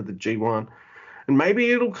at the end of the G1, and maybe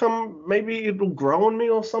it'll grow on me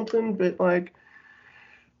or something, but, like,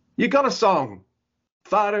 you got a song.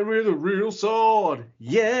 Fighting with a real sword.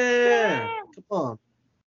 Yeah. Come on.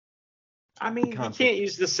 I mean, you can't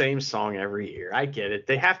use the same song every year. I get it.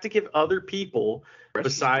 They have to give other people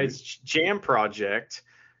besides Jam Project,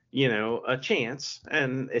 a chance.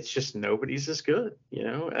 And it's just nobody's as good,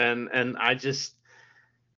 And I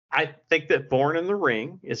think that Born in the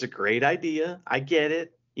Ring is a great idea. I get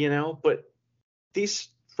it, but these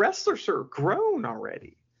wrestlers are grown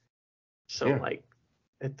already. So,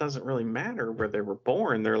 it doesn't really matter where they were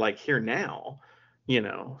born. They're like here now,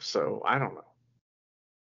 so I don't know.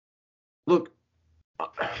 Look,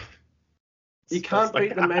 you can't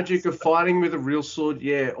beat the magic of fighting with a real sword,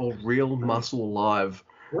 or real muscle live.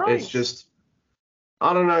 Right. It's just,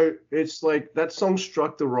 I don't know. It's like that song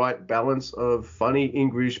struck the right balance of funny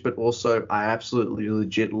English, but also I absolutely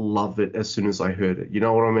legit love it as soon as I heard it. You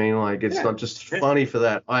know what I mean? Like, it's not just funny for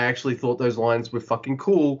that. I actually thought those lines were fucking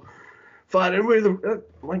cool. Fighting with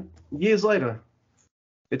years later,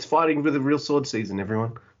 it's fighting with a real sword season,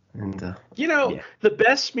 everyone. And the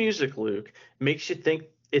best music, Luke, makes you think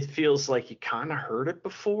it feels like you kind of heard it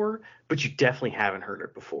before, but you definitely haven't heard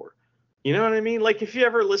it before. You know what I mean? Like if you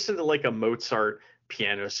ever listen to like a Mozart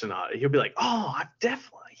piano sonata, you'll be like, oh, I'm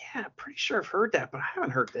pretty sure I've heard that, but I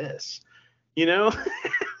haven't heard this.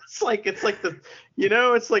 It's like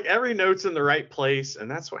every note's in the right place, and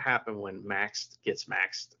that's what happened when Max gets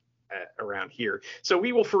maxed around here. So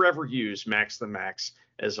we will forever use Max the Max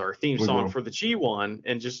as our theme song for the G1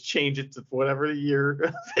 and just change it to whatever the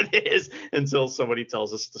year it is until somebody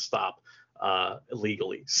tells us to stop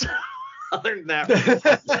legally. So other than that,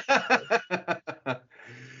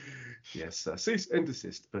 yes, cease and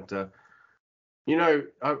desist. But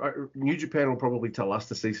New Japan will probably tell us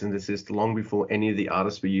to cease and desist long before any of the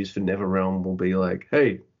artists we use for NetherRealm will be like,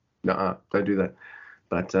 hey, nah, don't do that.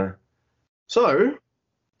 But so.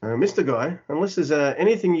 Mr. Guy, unless there's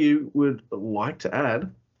anything you would like to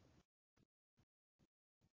add.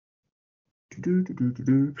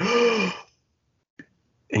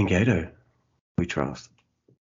 Engato, we trust.